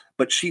stuff.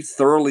 But she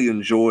thoroughly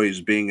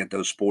enjoys being at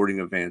those sporting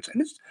events.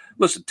 And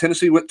listen,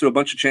 Tennessee went through a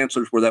bunch of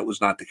chancellors where that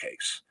was not the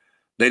case.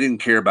 They didn't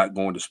care about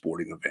going to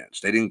sporting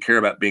events. They didn't care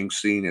about being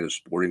seen at a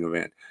sporting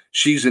event.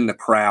 She's in the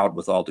crowd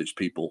with all these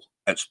people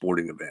at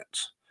sporting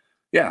events.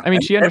 Yeah. I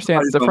mean, she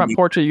understands the front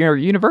porch of your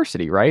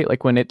university, right?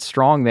 Like when it's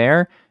strong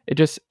there,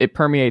 it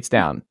permeates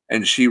down.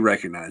 And she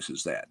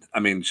recognizes that. I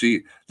mean,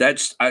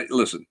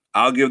 listen,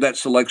 I'll give that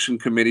selection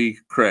committee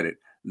credit.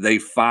 They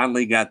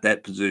finally got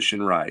that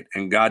position right.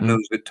 And God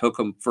knows it took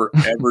them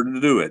forever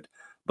to do it,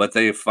 but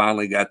they have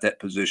finally got that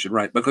position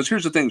right. Because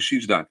here's the thing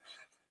she's done.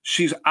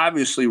 She's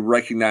obviously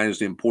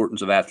recognized the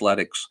importance of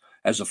athletics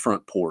as a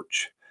front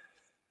porch.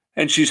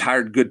 And she's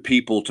hired good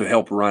people to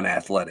help run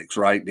athletics,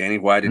 right? Danny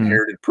White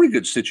inherited a pretty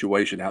good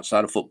situation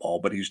outside of football,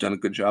 but he's done a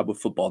good job with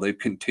football. They've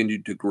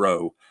continued to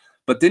grow.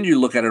 But then you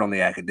look at it on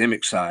the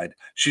academic side,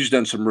 she's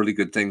done some really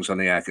good things on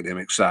the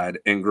academic side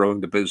and growing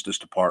the business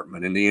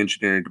department and the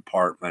engineering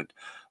department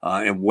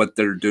and what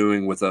they're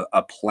doing with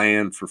a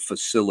plan for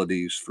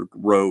facilities for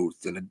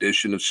growth and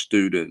addition of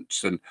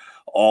students and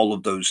all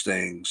of those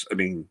things. I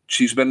mean,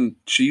 she's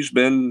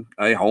been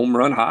a home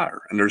run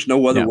hire, and there's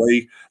no other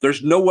way.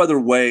 There's no other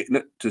way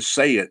to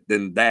say it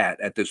than that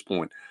at this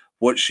point.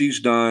 What she's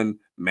done,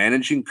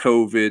 managing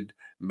COVID,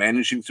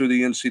 managing through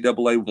the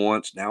NCAA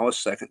once, now a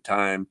second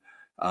time.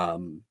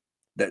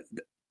 That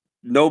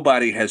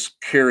nobody has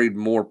carried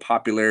more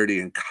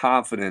popularity and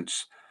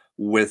confidence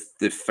with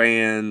the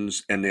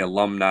fans and the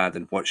alumni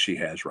than what she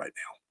has right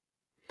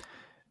now.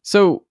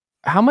 So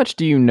how much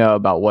do you know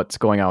about what's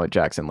going on with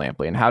Jackson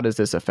Lampley, and how does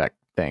this affect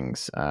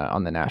things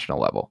on the national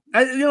level?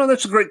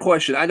 That's a great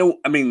question.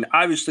 I mean,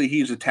 obviously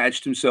he's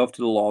attached himself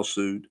to the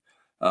lawsuit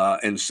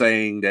and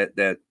saying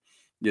that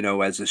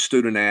as a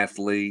student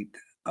athlete,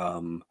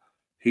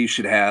 he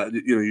should have,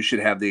 you should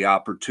have the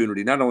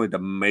opportunity not only to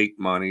make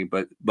money,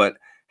 but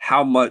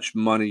how much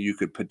money you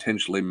could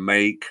potentially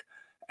make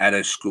at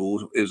a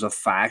school is a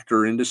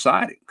factor in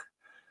deciding.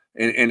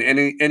 And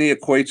he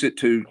equates it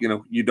to,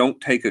 you don't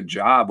take a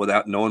job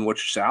without knowing what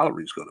your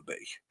salary is going to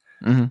be.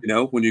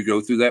 when you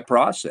go through that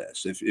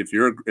process. If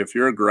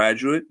you're a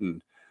graduate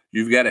and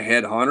you've got a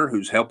headhunter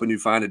who's helping you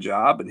find a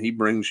job and he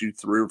brings you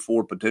 3 or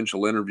 4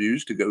 potential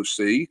interviews to go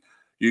see,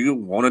 you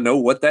want to know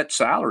what that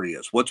salary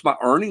is. What's my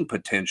earning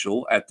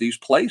potential at these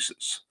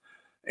places?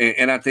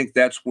 And I think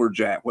that's where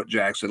what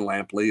Jackson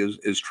Lampley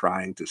is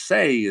trying to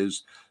say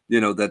is,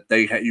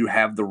 that you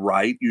have the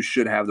right, you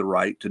should have the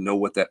right to know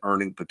what that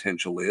earning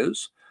potential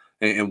is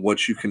and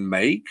what you can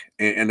make.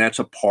 And that's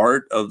a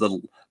part of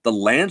the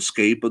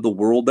landscape of the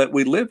world that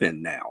we live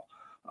in now.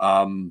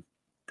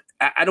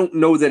 I don't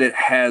know that it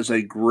has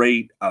a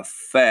great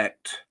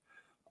effect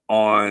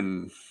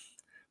on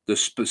the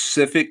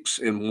specifics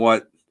in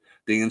what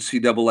the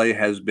NCAA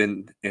has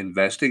been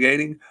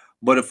investigating.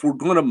 But if we're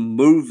going to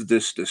move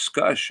this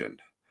discussion,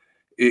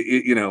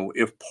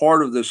 if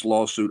part of this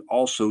lawsuit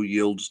also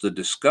yields the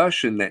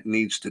discussion that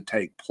needs to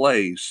take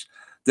place,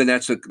 then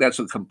that's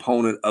a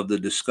component of the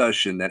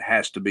discussion that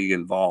has to be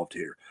involved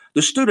here.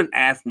 The student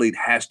athlete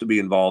has to be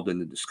involved in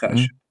the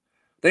discussion.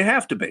 They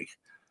have to be,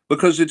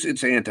 because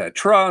it's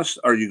antitrust.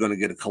 Are you going to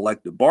get a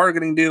collective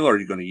bargaining deal? Are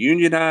you going to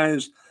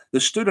unionize? The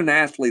student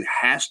athlete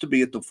has to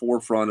be at the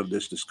forefront of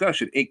this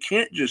discussion. It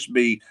can't just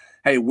be,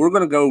 hey, we're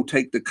going to go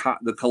take the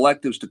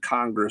collectives to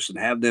Congress and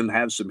have them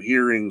have some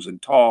hearings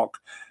and talk,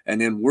 and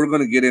then we're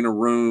going to get in a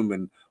room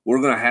and we're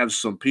going to have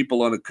some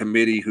people on a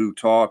committee who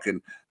talk,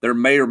 and there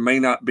may or may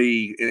not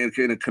be,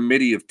 in a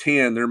committee of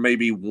 10, there may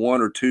be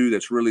 1 or 2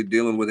 that's really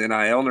dealing with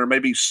NIL, and there may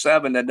be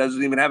 7 that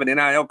doesn't even have an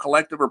NIL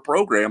collective or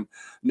program,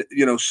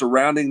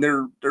 surrounding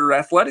their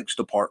athletics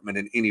department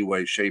in any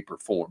way, shape, or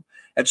form.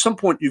 At some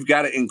point, you've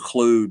got to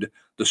include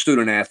the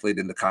student athlete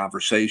in the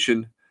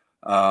conversation.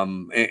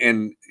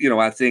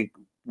 I think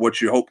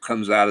what you hope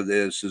comes out of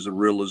this is a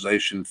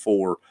realization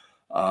for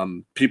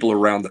people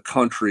around the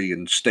country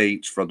and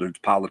states, from the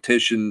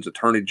politicians,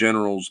 attorney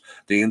generals,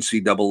 the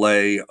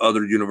NCAA,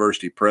 other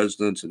university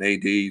presidents and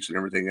ADs and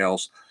everything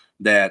else,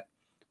 that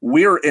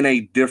we're in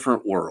a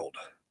different world.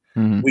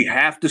 We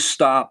have to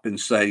stop and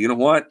say, you know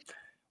what?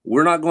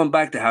 We're not going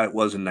back to how it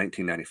was in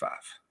 1995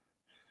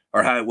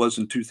 or how it was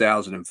in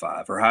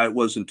 2005 or how it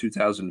was in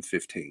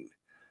 2015.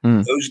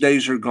 Those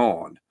days are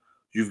gone.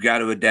 You've got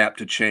to adapt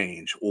to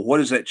change. Well, what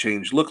does that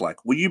change look like?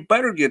 Well, you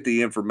better get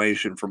the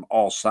information from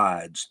all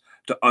sides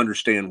to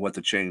understand what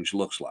the change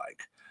looks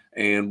like.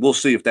 And we'll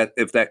see if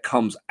that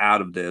comes out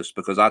of this,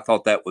 because I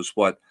thought that was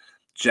what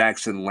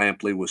Jackson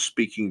Lampley was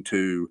speaking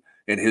to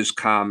in his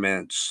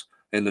comments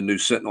in the New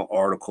Sentinel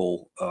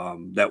article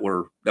that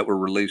were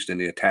released in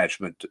the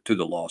attachment to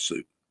the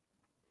lawsuit.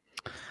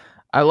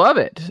 I love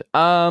it.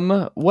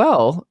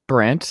 Well,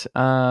 Brent,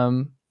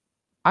 I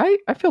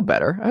feel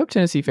better. I hope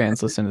Tennessee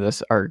fans listen to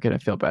this are going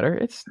to feel better.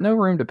 It's no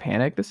room to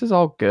panic. This is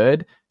all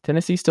good.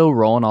 Tennessee's still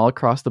rolling all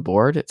across the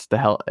board. It's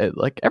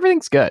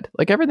everything's good.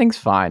 Everything's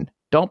fine.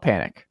 Don't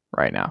panic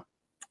right now.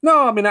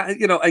 No, I mean,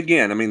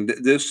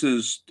 this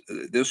is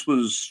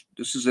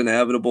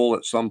inevitable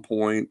at some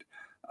point.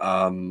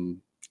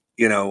 Again,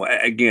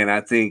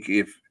 I think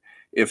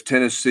if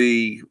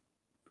Tennessee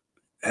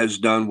has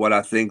done what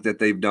I think that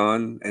they've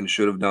done and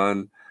should have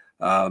done,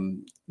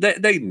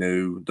 they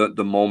knew that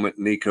the moment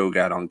Nico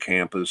got on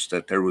campus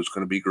that there was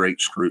going to be great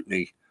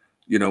scrutiny,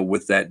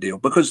 with that deal,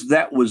 because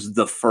that was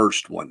the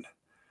first one,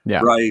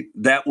 right?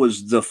 That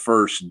was the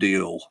first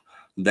deal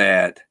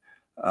that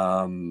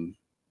draws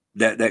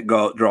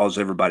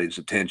everybody's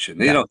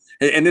attention,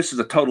 and this is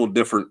a total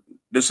different.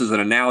 This is an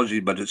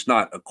analogy, but it's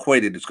not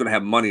equated. It's going to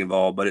have money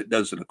involved, but it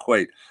doesn't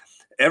equate.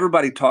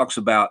 Everybody talks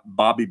about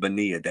Bobby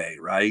Bonilla Day,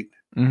 right?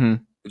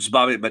 It's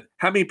Bobby, but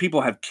how many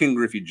people have Ken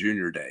Griffey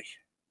Jr. Day?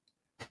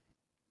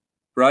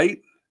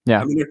 Right? Yeah.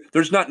 I mean,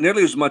 there's not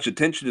nearly as much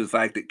attention to the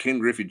fact that Ken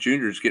Griffey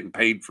Jr. is getting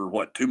paid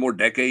for 2 more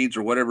decades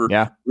or whatever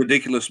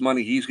ridiculous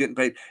money he's getting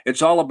paid.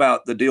 It's all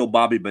about the deal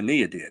Bobby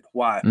Bonilla did.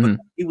 Why? Because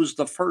he was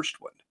the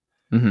first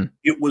one.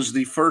 It was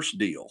the first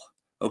deal.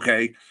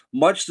 Okay.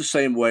 Much the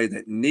same way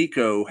that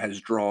Nico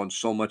has drawn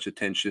so much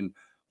attention.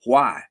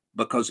 Why?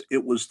 Because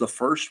it was the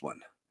first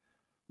one.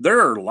 There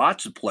are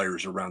lots of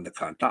players around the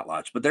country, not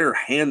lots, but there are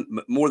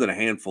more than a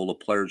handful of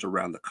players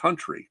around the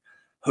country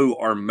who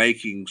are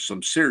making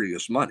some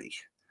serious money,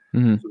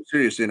 some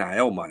serious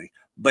NIL money,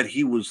 but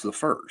he was the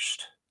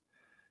first.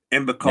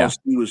 And because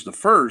he was the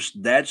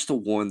first, that's the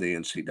one the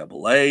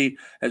NCAA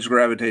has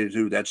gravitated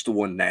to. That's the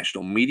one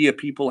national media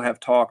people have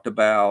talked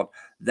about.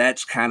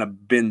 That's kind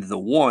of been the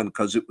one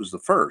because it was the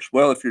first.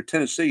 Well, if you're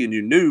Tennessee and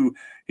you knew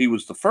he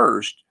was the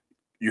first,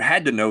 you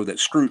had to know that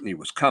scrutiny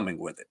was coming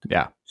with it.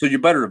 Yeah. So you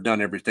better have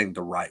done everything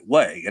the right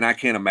way. And I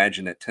can't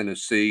imagine that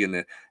Tennessee and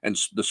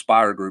the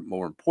Spire Group,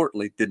 more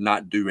importantly, did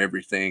not do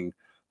everything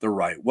the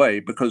right way,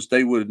 because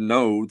they would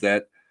know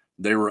that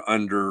they were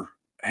under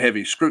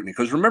heavy scrutiny.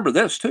 Because remember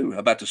this too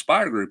about the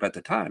Spire Group at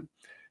the time.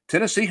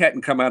 Tennessee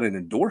hadn't come out and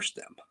endorsed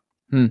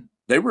them.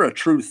 They were a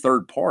true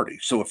third party.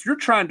 So if you're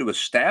trying to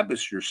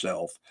establish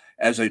yourself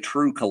as a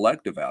true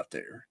collective out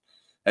there,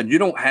 and you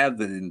don't have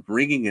the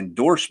ringing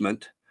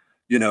endorsement,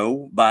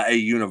 by a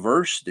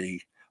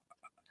university,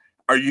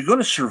 are you going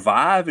to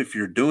survive if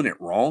you're doing it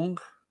wrong?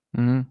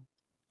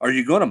 Are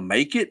you going to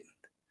make it?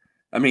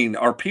 I mean,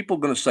 are people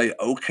going to say,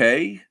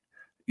 okay,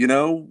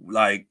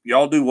 like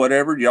y'all do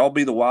whatever, y'all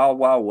be the wild,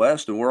 wild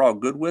west and we're all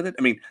good with it?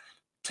 I mean,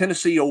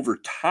 Tennessee over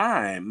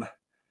time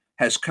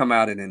has come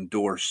out and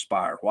endorsed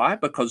Spire. Why?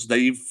 Because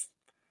they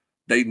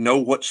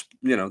know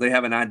they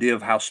have an idea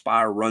of how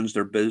Spire runs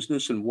their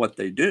business and what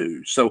they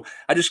do. So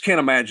I just can't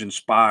imagine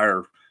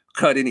Spire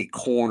cut any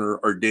corner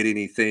or did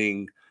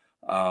anything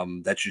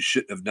that you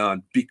shouldn't have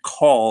done,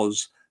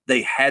 because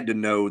they had to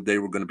know they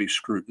were going to be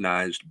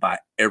scrutinized by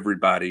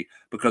everybody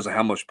because of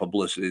how much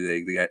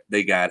publicity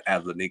they got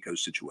out of the Nico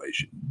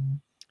situation.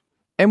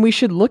 And we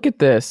should look at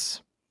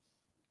this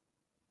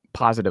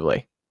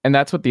positively. And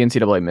that's what the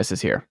NCAA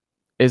misses here,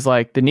 is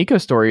like the Nico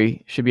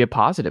story should be a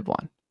positive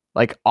one.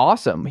 Like,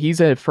 awesome.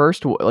 He's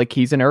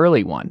he's an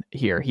early one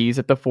here. He's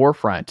at the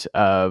forefront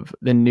of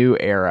the new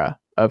era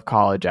of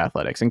college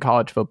athletics and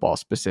college football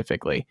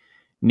specifically.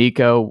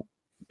 Nico,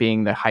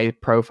 being the high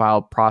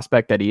profile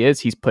prospect that he is,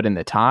 he's put in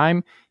the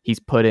time, he's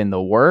put in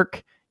the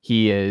work.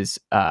 He is,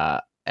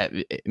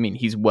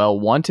 he's well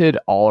wanted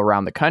all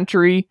around the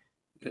country.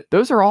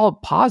 Those are all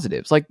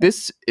positives. Like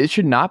this, it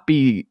should not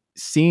be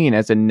seen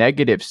as a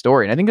negative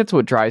story. And I think that's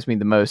what drives me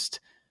the most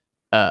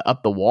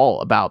up the wall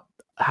about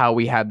how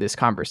we have this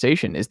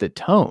conversation, is the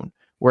tone,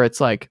 where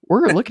it's like,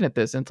 we're looking at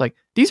this and it's like,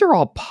 these are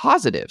all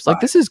positives. Like,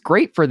 this is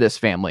great for this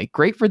family,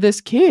 great for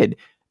this kid.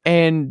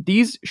 And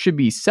these should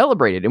be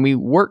celebrated. And we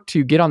work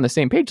to get on the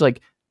same page.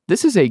 Like,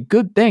 this is a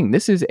good thing.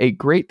 This is a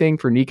great thing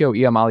for Nico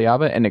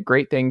Iamaleava and a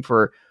great thing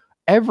for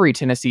every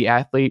Tennessee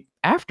athlete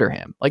after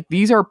him. Like,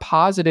 these are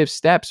positive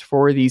steps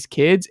for these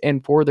kids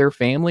and for their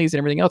families and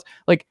everything else.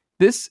 Like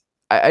this,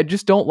 I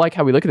just don't like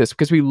how we look at this,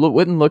 because we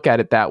wouldn't look at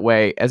it that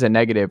way as a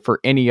negative for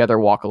any other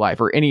walk of life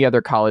or any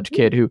other college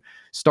kid who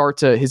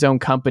starts his own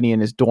company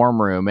in his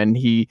dorm room and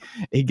he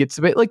gets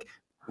a bit like,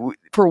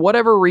 for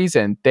whatever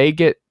reason, they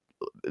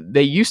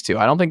used to.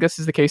 I don't think this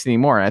is the case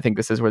anymore. And I think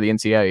this is where the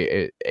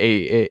NCAA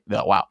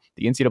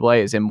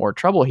is in more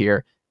trouble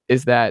here,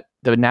 is that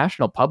the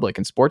national public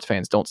and sports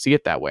fans don't see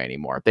it that way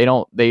anymore.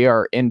 They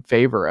are in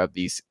favor of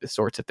these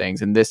sorts of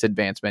things and this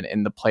advancement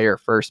in the player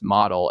first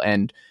model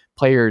and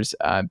players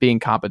being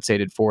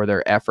compensated for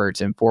their efforts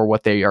and for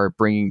what they are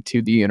bringing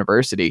to the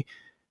university.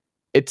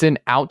 It's an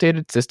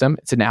outdated system.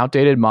 It's an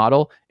outdated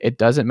model. It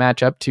doesn't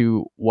match up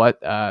to what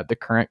the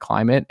current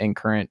climate and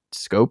current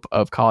scope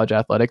of college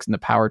athletics and the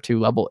Power 2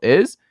 level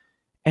is.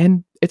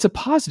 And it's a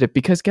positive,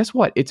 because guess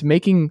what? It's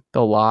making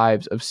the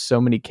lives of so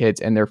many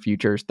kids and their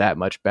futures that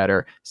much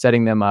better,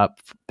 setting them up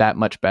that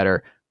much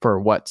better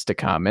for what's to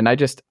come. And I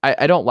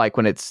don't like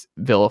when it's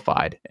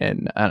vilified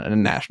on a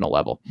national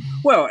level.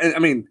 Well, I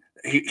mean,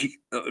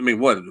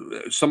 what?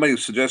 Somebody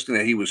was suggesting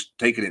that he was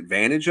taken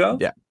advantage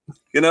of? Yeah.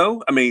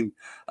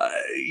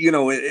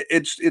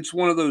 It's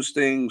one of those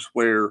things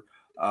where,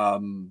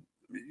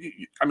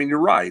 you're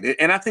right.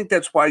 And I think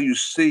that's why you've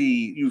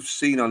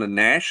seen on a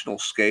national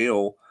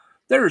scale,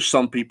 there are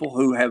some people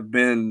who have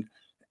been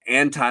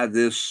anti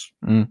this,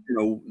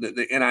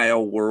 the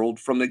NIL world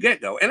from the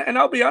get-go. And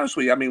I'll be honest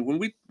with you. I mean, when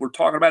we were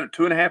talking about it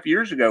 2.5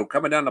 years ago,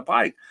 coming down the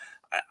pike,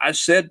 I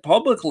said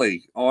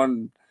publicly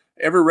on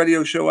every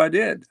radio show I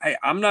did, hey,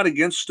 I'm not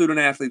against student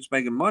athletes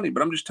making money,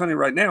 but I'm just telling you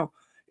right now,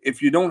 if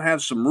you don't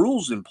have some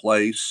rules in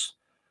place,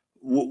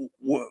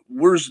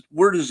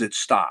 where does it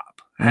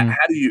stop? How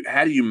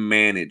do you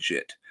manage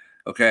it?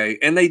 Okay.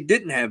 And they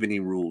didn't have any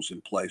rules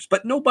in place,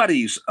 but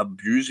nobody's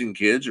abusing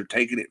kids or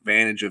taking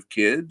advantage of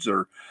kids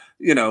or,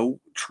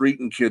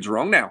 treating kids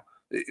wrong. Now,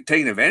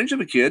 taking advantage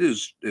of a kid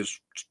is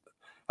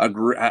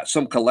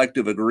some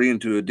collective agreeing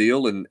to a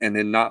deal and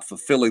then not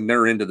fulfilling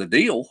their end of the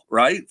deal,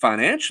 right?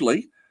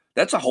 Financially.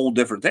 That's a whole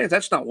different thing.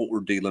 That's not what we're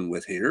dealing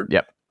with here.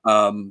 Yep.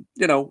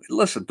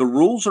 Listen, the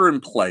rules are in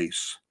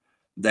place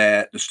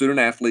that the student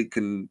athlete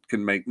can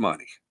make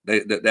money.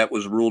 That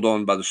was ruled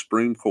on by the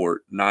Supreme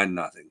Court,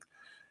 9-0.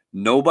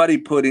 Nobody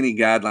put any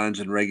guidelines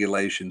and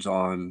regulations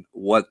on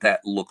what that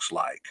looks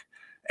like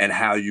and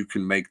how you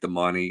can make the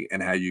money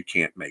and how you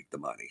can't make the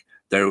money.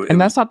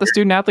 And that's not the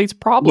student athlete's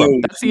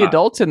problem. That's the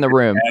adults in the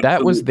room.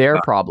 That was their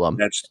problem.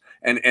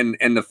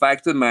 And the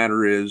fact of the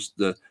matter is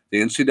the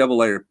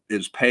NCAA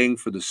is paying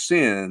for the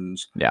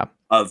sins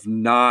of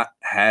not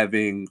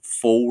having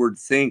forward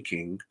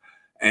thinking,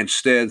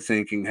 instead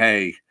thinking,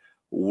 hey,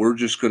 we're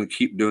just going to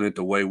keep doing it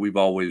the way we've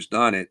always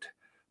done it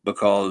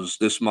because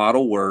this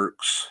model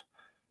works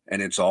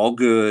and it's all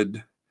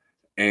good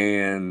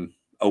and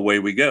away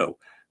we go.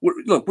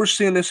 We're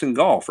seeing this in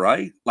golf,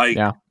 right? Like,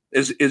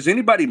 is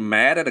anybody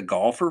mad at a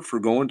golfer for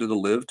going to the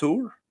LIV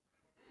Tour?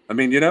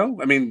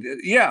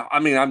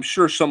 I'm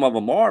sure some of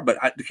them are, but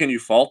can you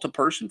fault a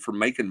person for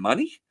making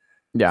money?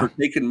 Yeah. For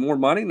taking more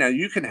money? Now,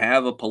 you can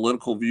have a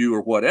political view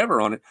or whatever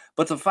on it,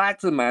 but the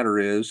fact of the matter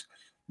is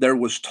there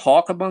was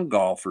talk among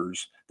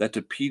golfers that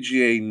the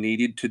PGA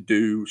needed to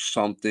do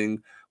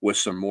something with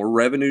some more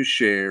revenue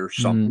share,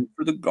 something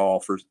for the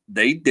golfers.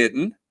 They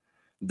didn't.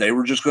 They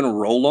were just going to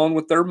roll on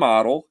with their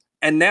model.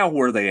 And now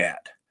where are they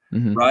at?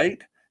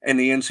 Right? And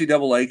the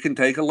NCAA can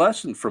take a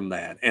lesson from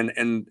that.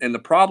 And the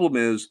problem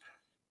is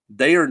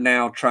they are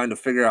now trying to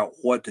figure out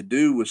what to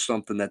do with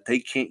something that they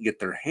can't get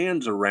their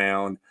hands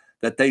around,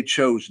 that they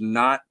chose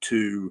not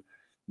to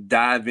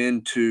dive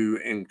into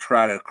and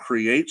try to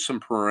create some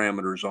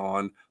parameters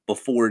on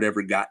before it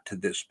ever got to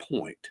this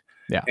point.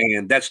 Yeah.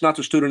 And that's not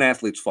the student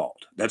athlete's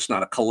fault. That's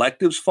not a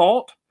collective's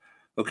fault.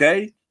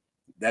 Okay.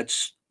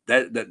 That's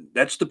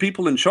the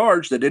people in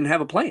charge that didn't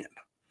have a plan.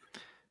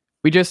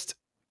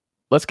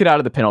 Let's get out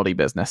of the penalty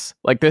business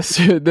like this.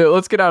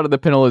 Let's get out of the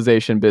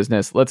penalization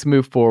business. Let's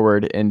move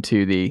forward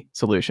into the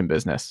solution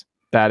business.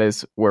 That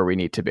is where we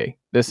need to be.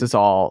 This is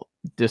all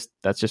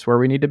that's just where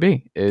we need to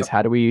be, is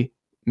how do we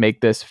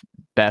make this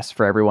best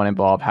for everyone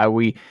involved? How do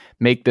we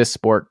make this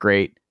sport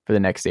great for the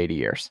next 80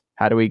 years?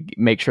 How do we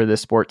make sure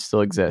this sport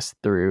still exists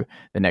through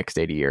the next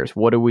 80 years?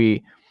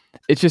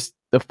 It's just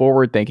the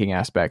forward thinking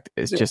aspect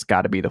is just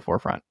got to be the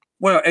forefront.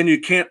 Well, and you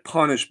can't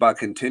punish by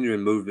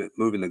continuing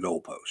moving the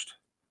goalpost.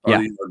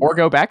 Or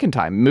go back in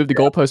time, move the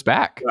goalpost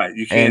back. Right.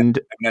 You can't.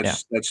 And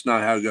that's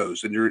not how it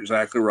goes. And you're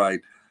exactly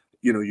right.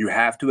 You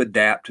have to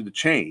adapt to the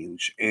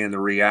change. And the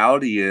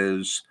reality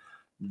is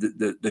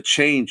the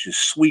change is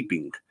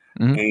sweeping,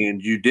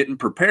 and you didn't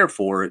prepare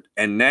for it.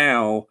 And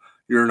now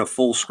you're in a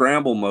full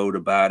scramble mode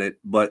about it,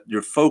 but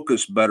your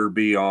focus better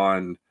be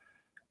on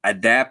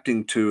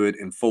adapting to it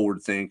and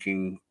forward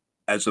thinking,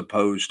 as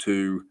opposed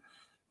to,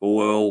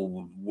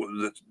 well,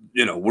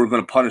 we're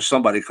going to punish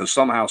somebody because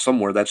somehow,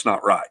 somewhere that's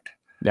not right.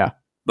 Yeah.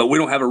 But we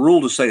don't have a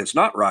rule to say it's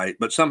not right,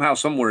 but somehow,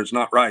 somewhere it's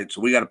not right.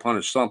 So we got to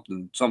punish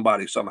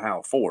somebody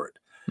somehow for it.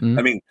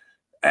 I mean,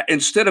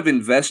 instead of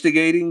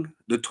investigating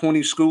the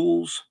 20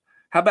 schools,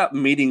 how about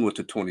meeting with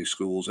the 20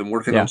 schools and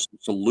working on some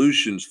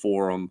solutions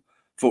for them,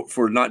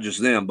 for not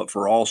just them, but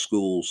for all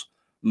schools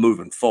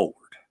moving forward?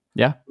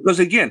 Yeah. Because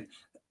again,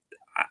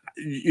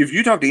 if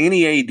you talk to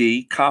any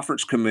AD,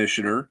 conference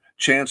commissioner,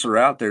 chancellor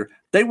out there,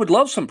 they would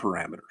love some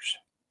parameters.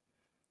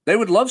 They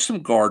would love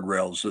some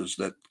guardrails, as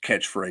that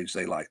catchphrase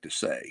they like to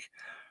say.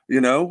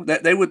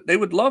 That they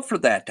would love for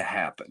that to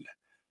happen.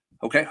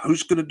 Okay,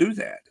 who's going to do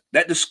that?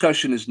 That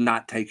discussion is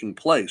not taking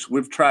place.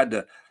 We've tried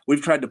to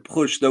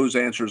push those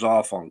answers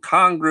off on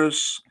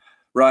Congress,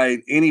 right?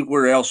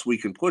 Anywhere else we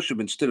can push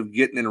them, instead of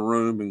getting in a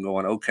room and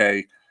going,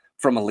 okay,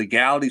 from a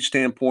legality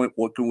standpoint,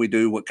 what can we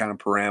do? What kind of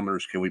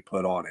parameters can we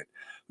put on it?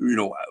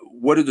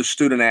 What do the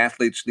student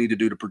athletes need to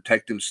do to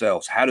protect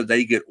themselves? How do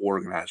they get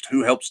organized?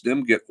 Who helps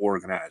them get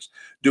organized?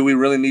 Do we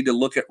really need to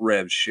look at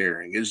rev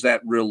sharing? Is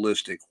that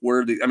realistic?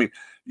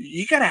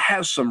 You got to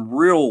have some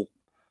real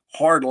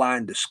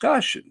hardline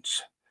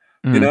discussions,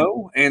 and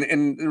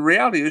the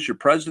reality is your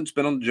president's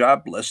been on the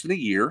job less than a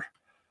year,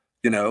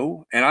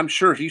 and I'm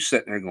sure he's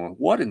sitting there going,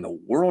 what in the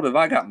world have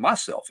I got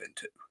myself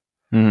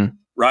into?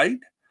 Right.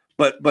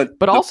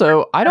 But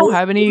also, I don't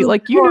have any,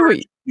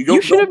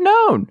 you should have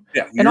known.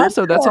 Yeah, and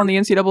also that's on the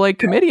NCAA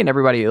committee and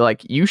everybody.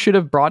 You should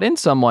have brought in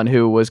someone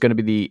who was going to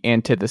be the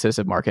antithesis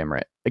of Mark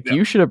Emmert.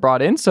 You should have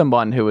brought in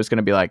someone who was going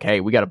to be like, hey,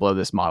 we got to blow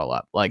this model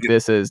up.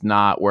 This is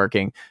not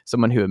working.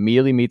 Someone who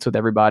immediately meets with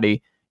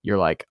everybody. You're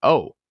like,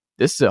 oh,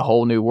 this is a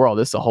whole new world.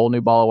 This is a whole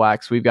new ball of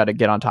wax. We've got to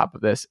get on top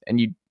of this.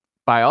 And you,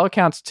 by all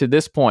accounts, to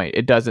this point,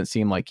 it doesn't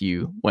seem like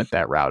you went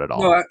that route at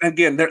all. Well,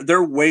 again,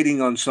 they're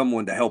waiting on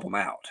someone to help them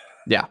out.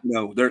 Yeah.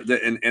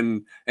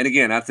 And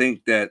again, I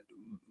think that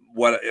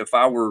if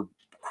I were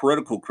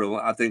critical,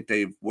 I think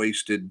they've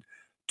wasted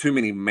too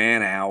many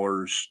man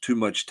hours, too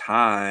much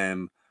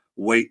time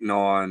waiting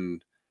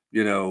on,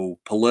 the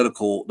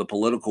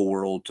political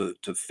world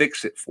to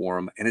fix it for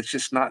them. And it's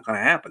just not going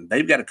to happen.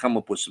 They've got to come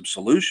up with some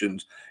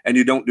solutions, and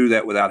you don't do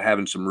that without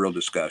having some real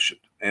discussion.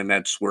 And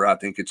that's where I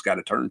think it's got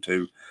to turn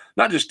to,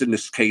 not just in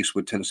this case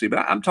with Tennessee, but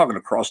I'm talking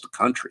across the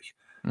country.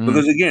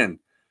 Because again,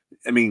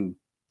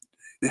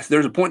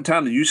 there's a point in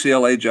time the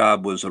UCLA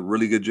job was a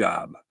really good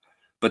job,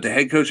 but the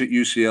head coach at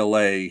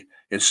UCLA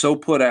is so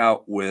put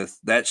out with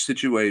that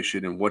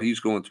situation and what he's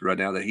going through right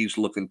now that he's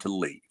looking to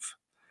leave.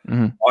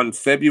 On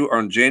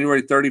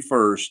January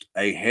 31st,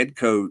 a head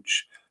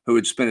coach who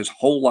had spent his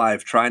whole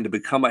life trying to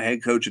become a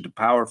head coach at the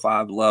Power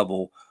 5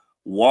 level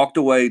walked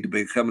away to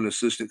become an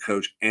assistant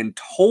coach and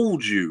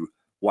told you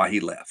why he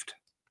left.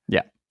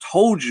 Yeah.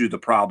 Told you the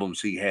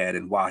problems he had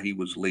and why he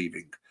was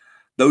leaving.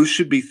 Those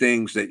should be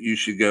things that you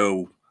should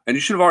go, and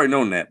you should have already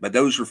known that, but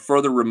those are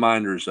further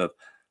reminders of,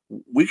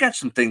 we got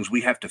some things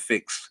we have to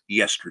fix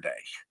yesterday.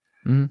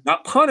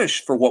 Not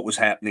punish for what was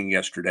happening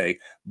yesterday,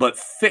 but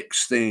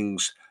fix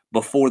things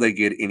before they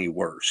get any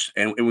worse.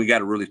 And we got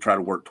to really try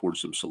to work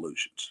towards some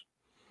solutions.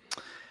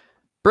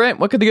 Brent,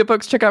 what could the good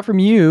folks check out from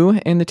you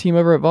and the team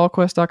over at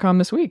Volquest.com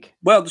this week?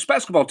 Well, this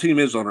basketball team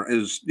is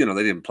they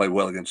didn't play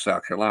well against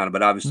South Carolina,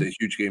 but obviously a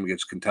huge game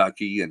against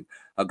Kentucky and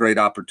a great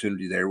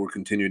opportunity there. We're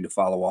continuing to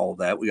follow all of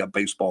that. We got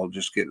baseball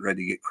just getting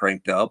ready to get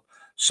cranked up.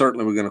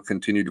 Certainly we're going to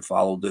continue to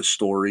follow this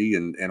story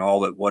and all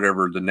that,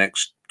 whatever the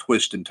next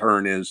twist and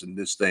turn is in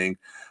this thing.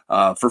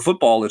 For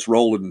football, it's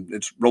rolling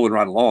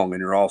right along in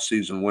your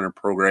all-season winter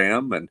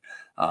program, and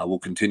we'll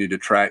continue to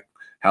track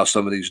how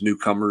some of these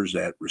newcomers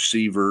at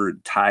receiver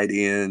and tight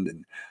end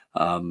and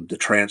the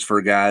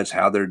transfer guys,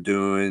 how they're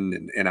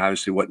doing, and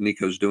obviously what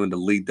Nico's doing to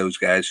lead those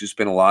guys. He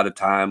spent a lot of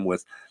time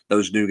with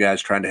those new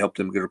guys trying to help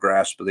them get a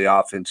grasp of the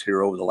offense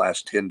here over the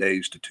last 10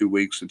 days to 2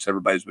 weeks since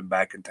everybody's been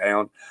back in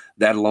town.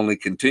 That'll only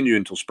continue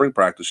until spring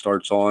practice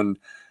starts on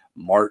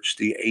March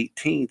the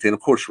 18th. And, of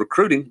course,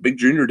 recruiting, big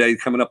junior day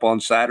coming up on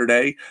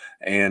Saturday,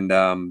 and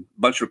a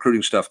bunch of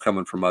recruiting stuff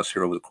coming from us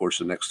here over the course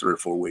of the next 3 or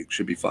 4 weeks.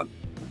 Should be fun.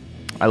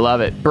 I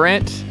love it.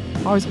 Brent,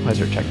 always a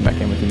pleasure checking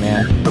back in with you,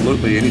 man.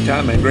 Absolutely.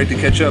 Anytime, man. Great to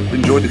catch up.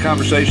 Enjoyed the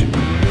conversation.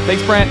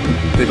 Thanks, Brent.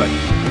 See you, buddy.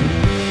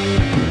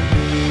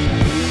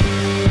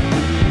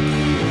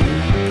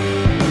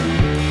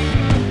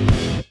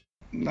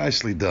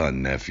 Nicely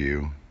done,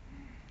 nephew.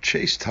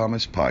 Chase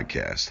Thomas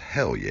Podcast.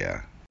 Hell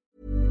yeah.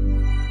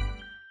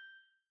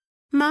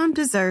 Mom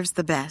deserves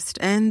the best,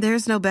 and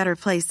there's no better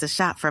place to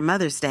shop for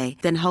Mother's Day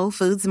than Whole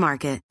Foods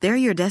Market. They're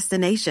your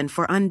destination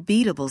for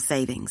unbeatable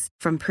savings,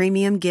 from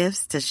premium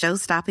gifts to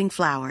show-stopping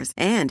flowers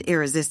and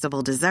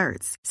irresistible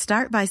desserts.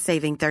 Start by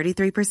saving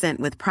 33%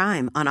 with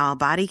Prime on all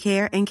body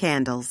care and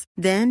candles.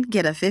 Then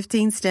get a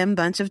 15-stem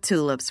bunch of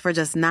tulips for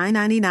just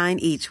 $9.99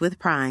 each with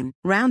Prime.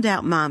 Round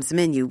out Mom's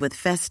menu with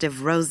festive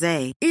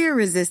rosé,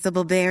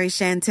 irresistible berry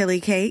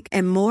chantilly cake,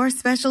 and more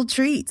special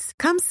treats.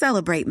 Come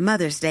celebrate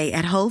Mother's Day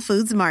at Whole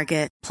Foods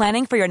Market.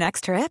 Planning for your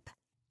next trip?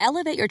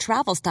 Elevate your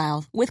travel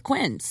style with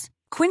Quince.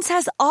 Quince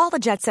has all the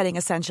jet-setting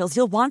essentials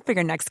you'll want for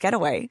your next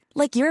getaway,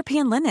 like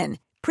European linen,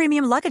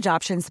 premium luggage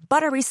options,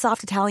 buttery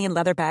soft Italian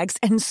leather bags,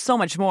 and so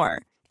much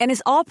more. And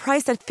is all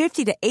priced at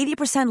 50 to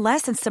 80%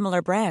 less than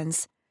similar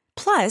brands.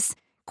 Plus,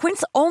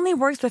 Quince only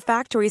works with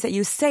factories that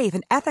use safe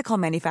and ethical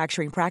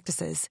manufacturing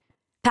practices.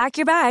 Pack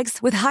your bags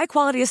with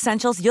high-quality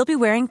essentials you'll be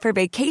wearing for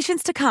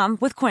vacations to come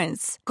with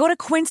Quince. Go to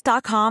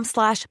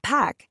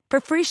quince.com/pack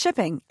for free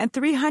shipping and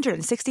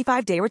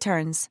 365-day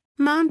returns.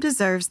 Mom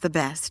deserves the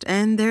best,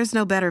 and there's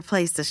no better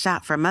place to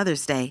shop for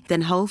Mother's Day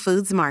than Whole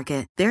Foods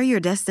Market. They're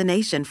your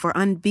destination for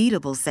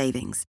unbeatable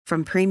savings,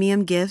 from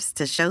premium gifts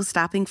to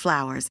show-stopping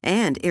flowers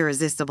and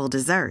irresistible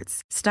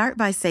desserts. Start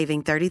by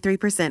saving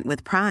 33%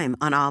 with Prime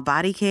on all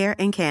body care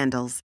and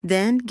candles.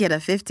 Then get a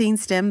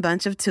 15-stem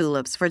bunch of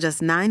tulips for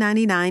just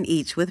 $9.99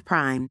 each with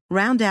Prime.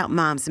 Round out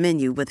Mom's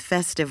menu with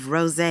festive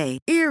rosé,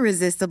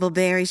 irresistible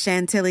berry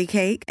chantilly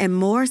cake, and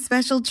more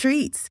special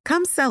treats.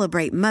 Come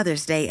celebrate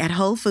Mother's Day at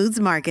Whole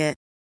Foods Market.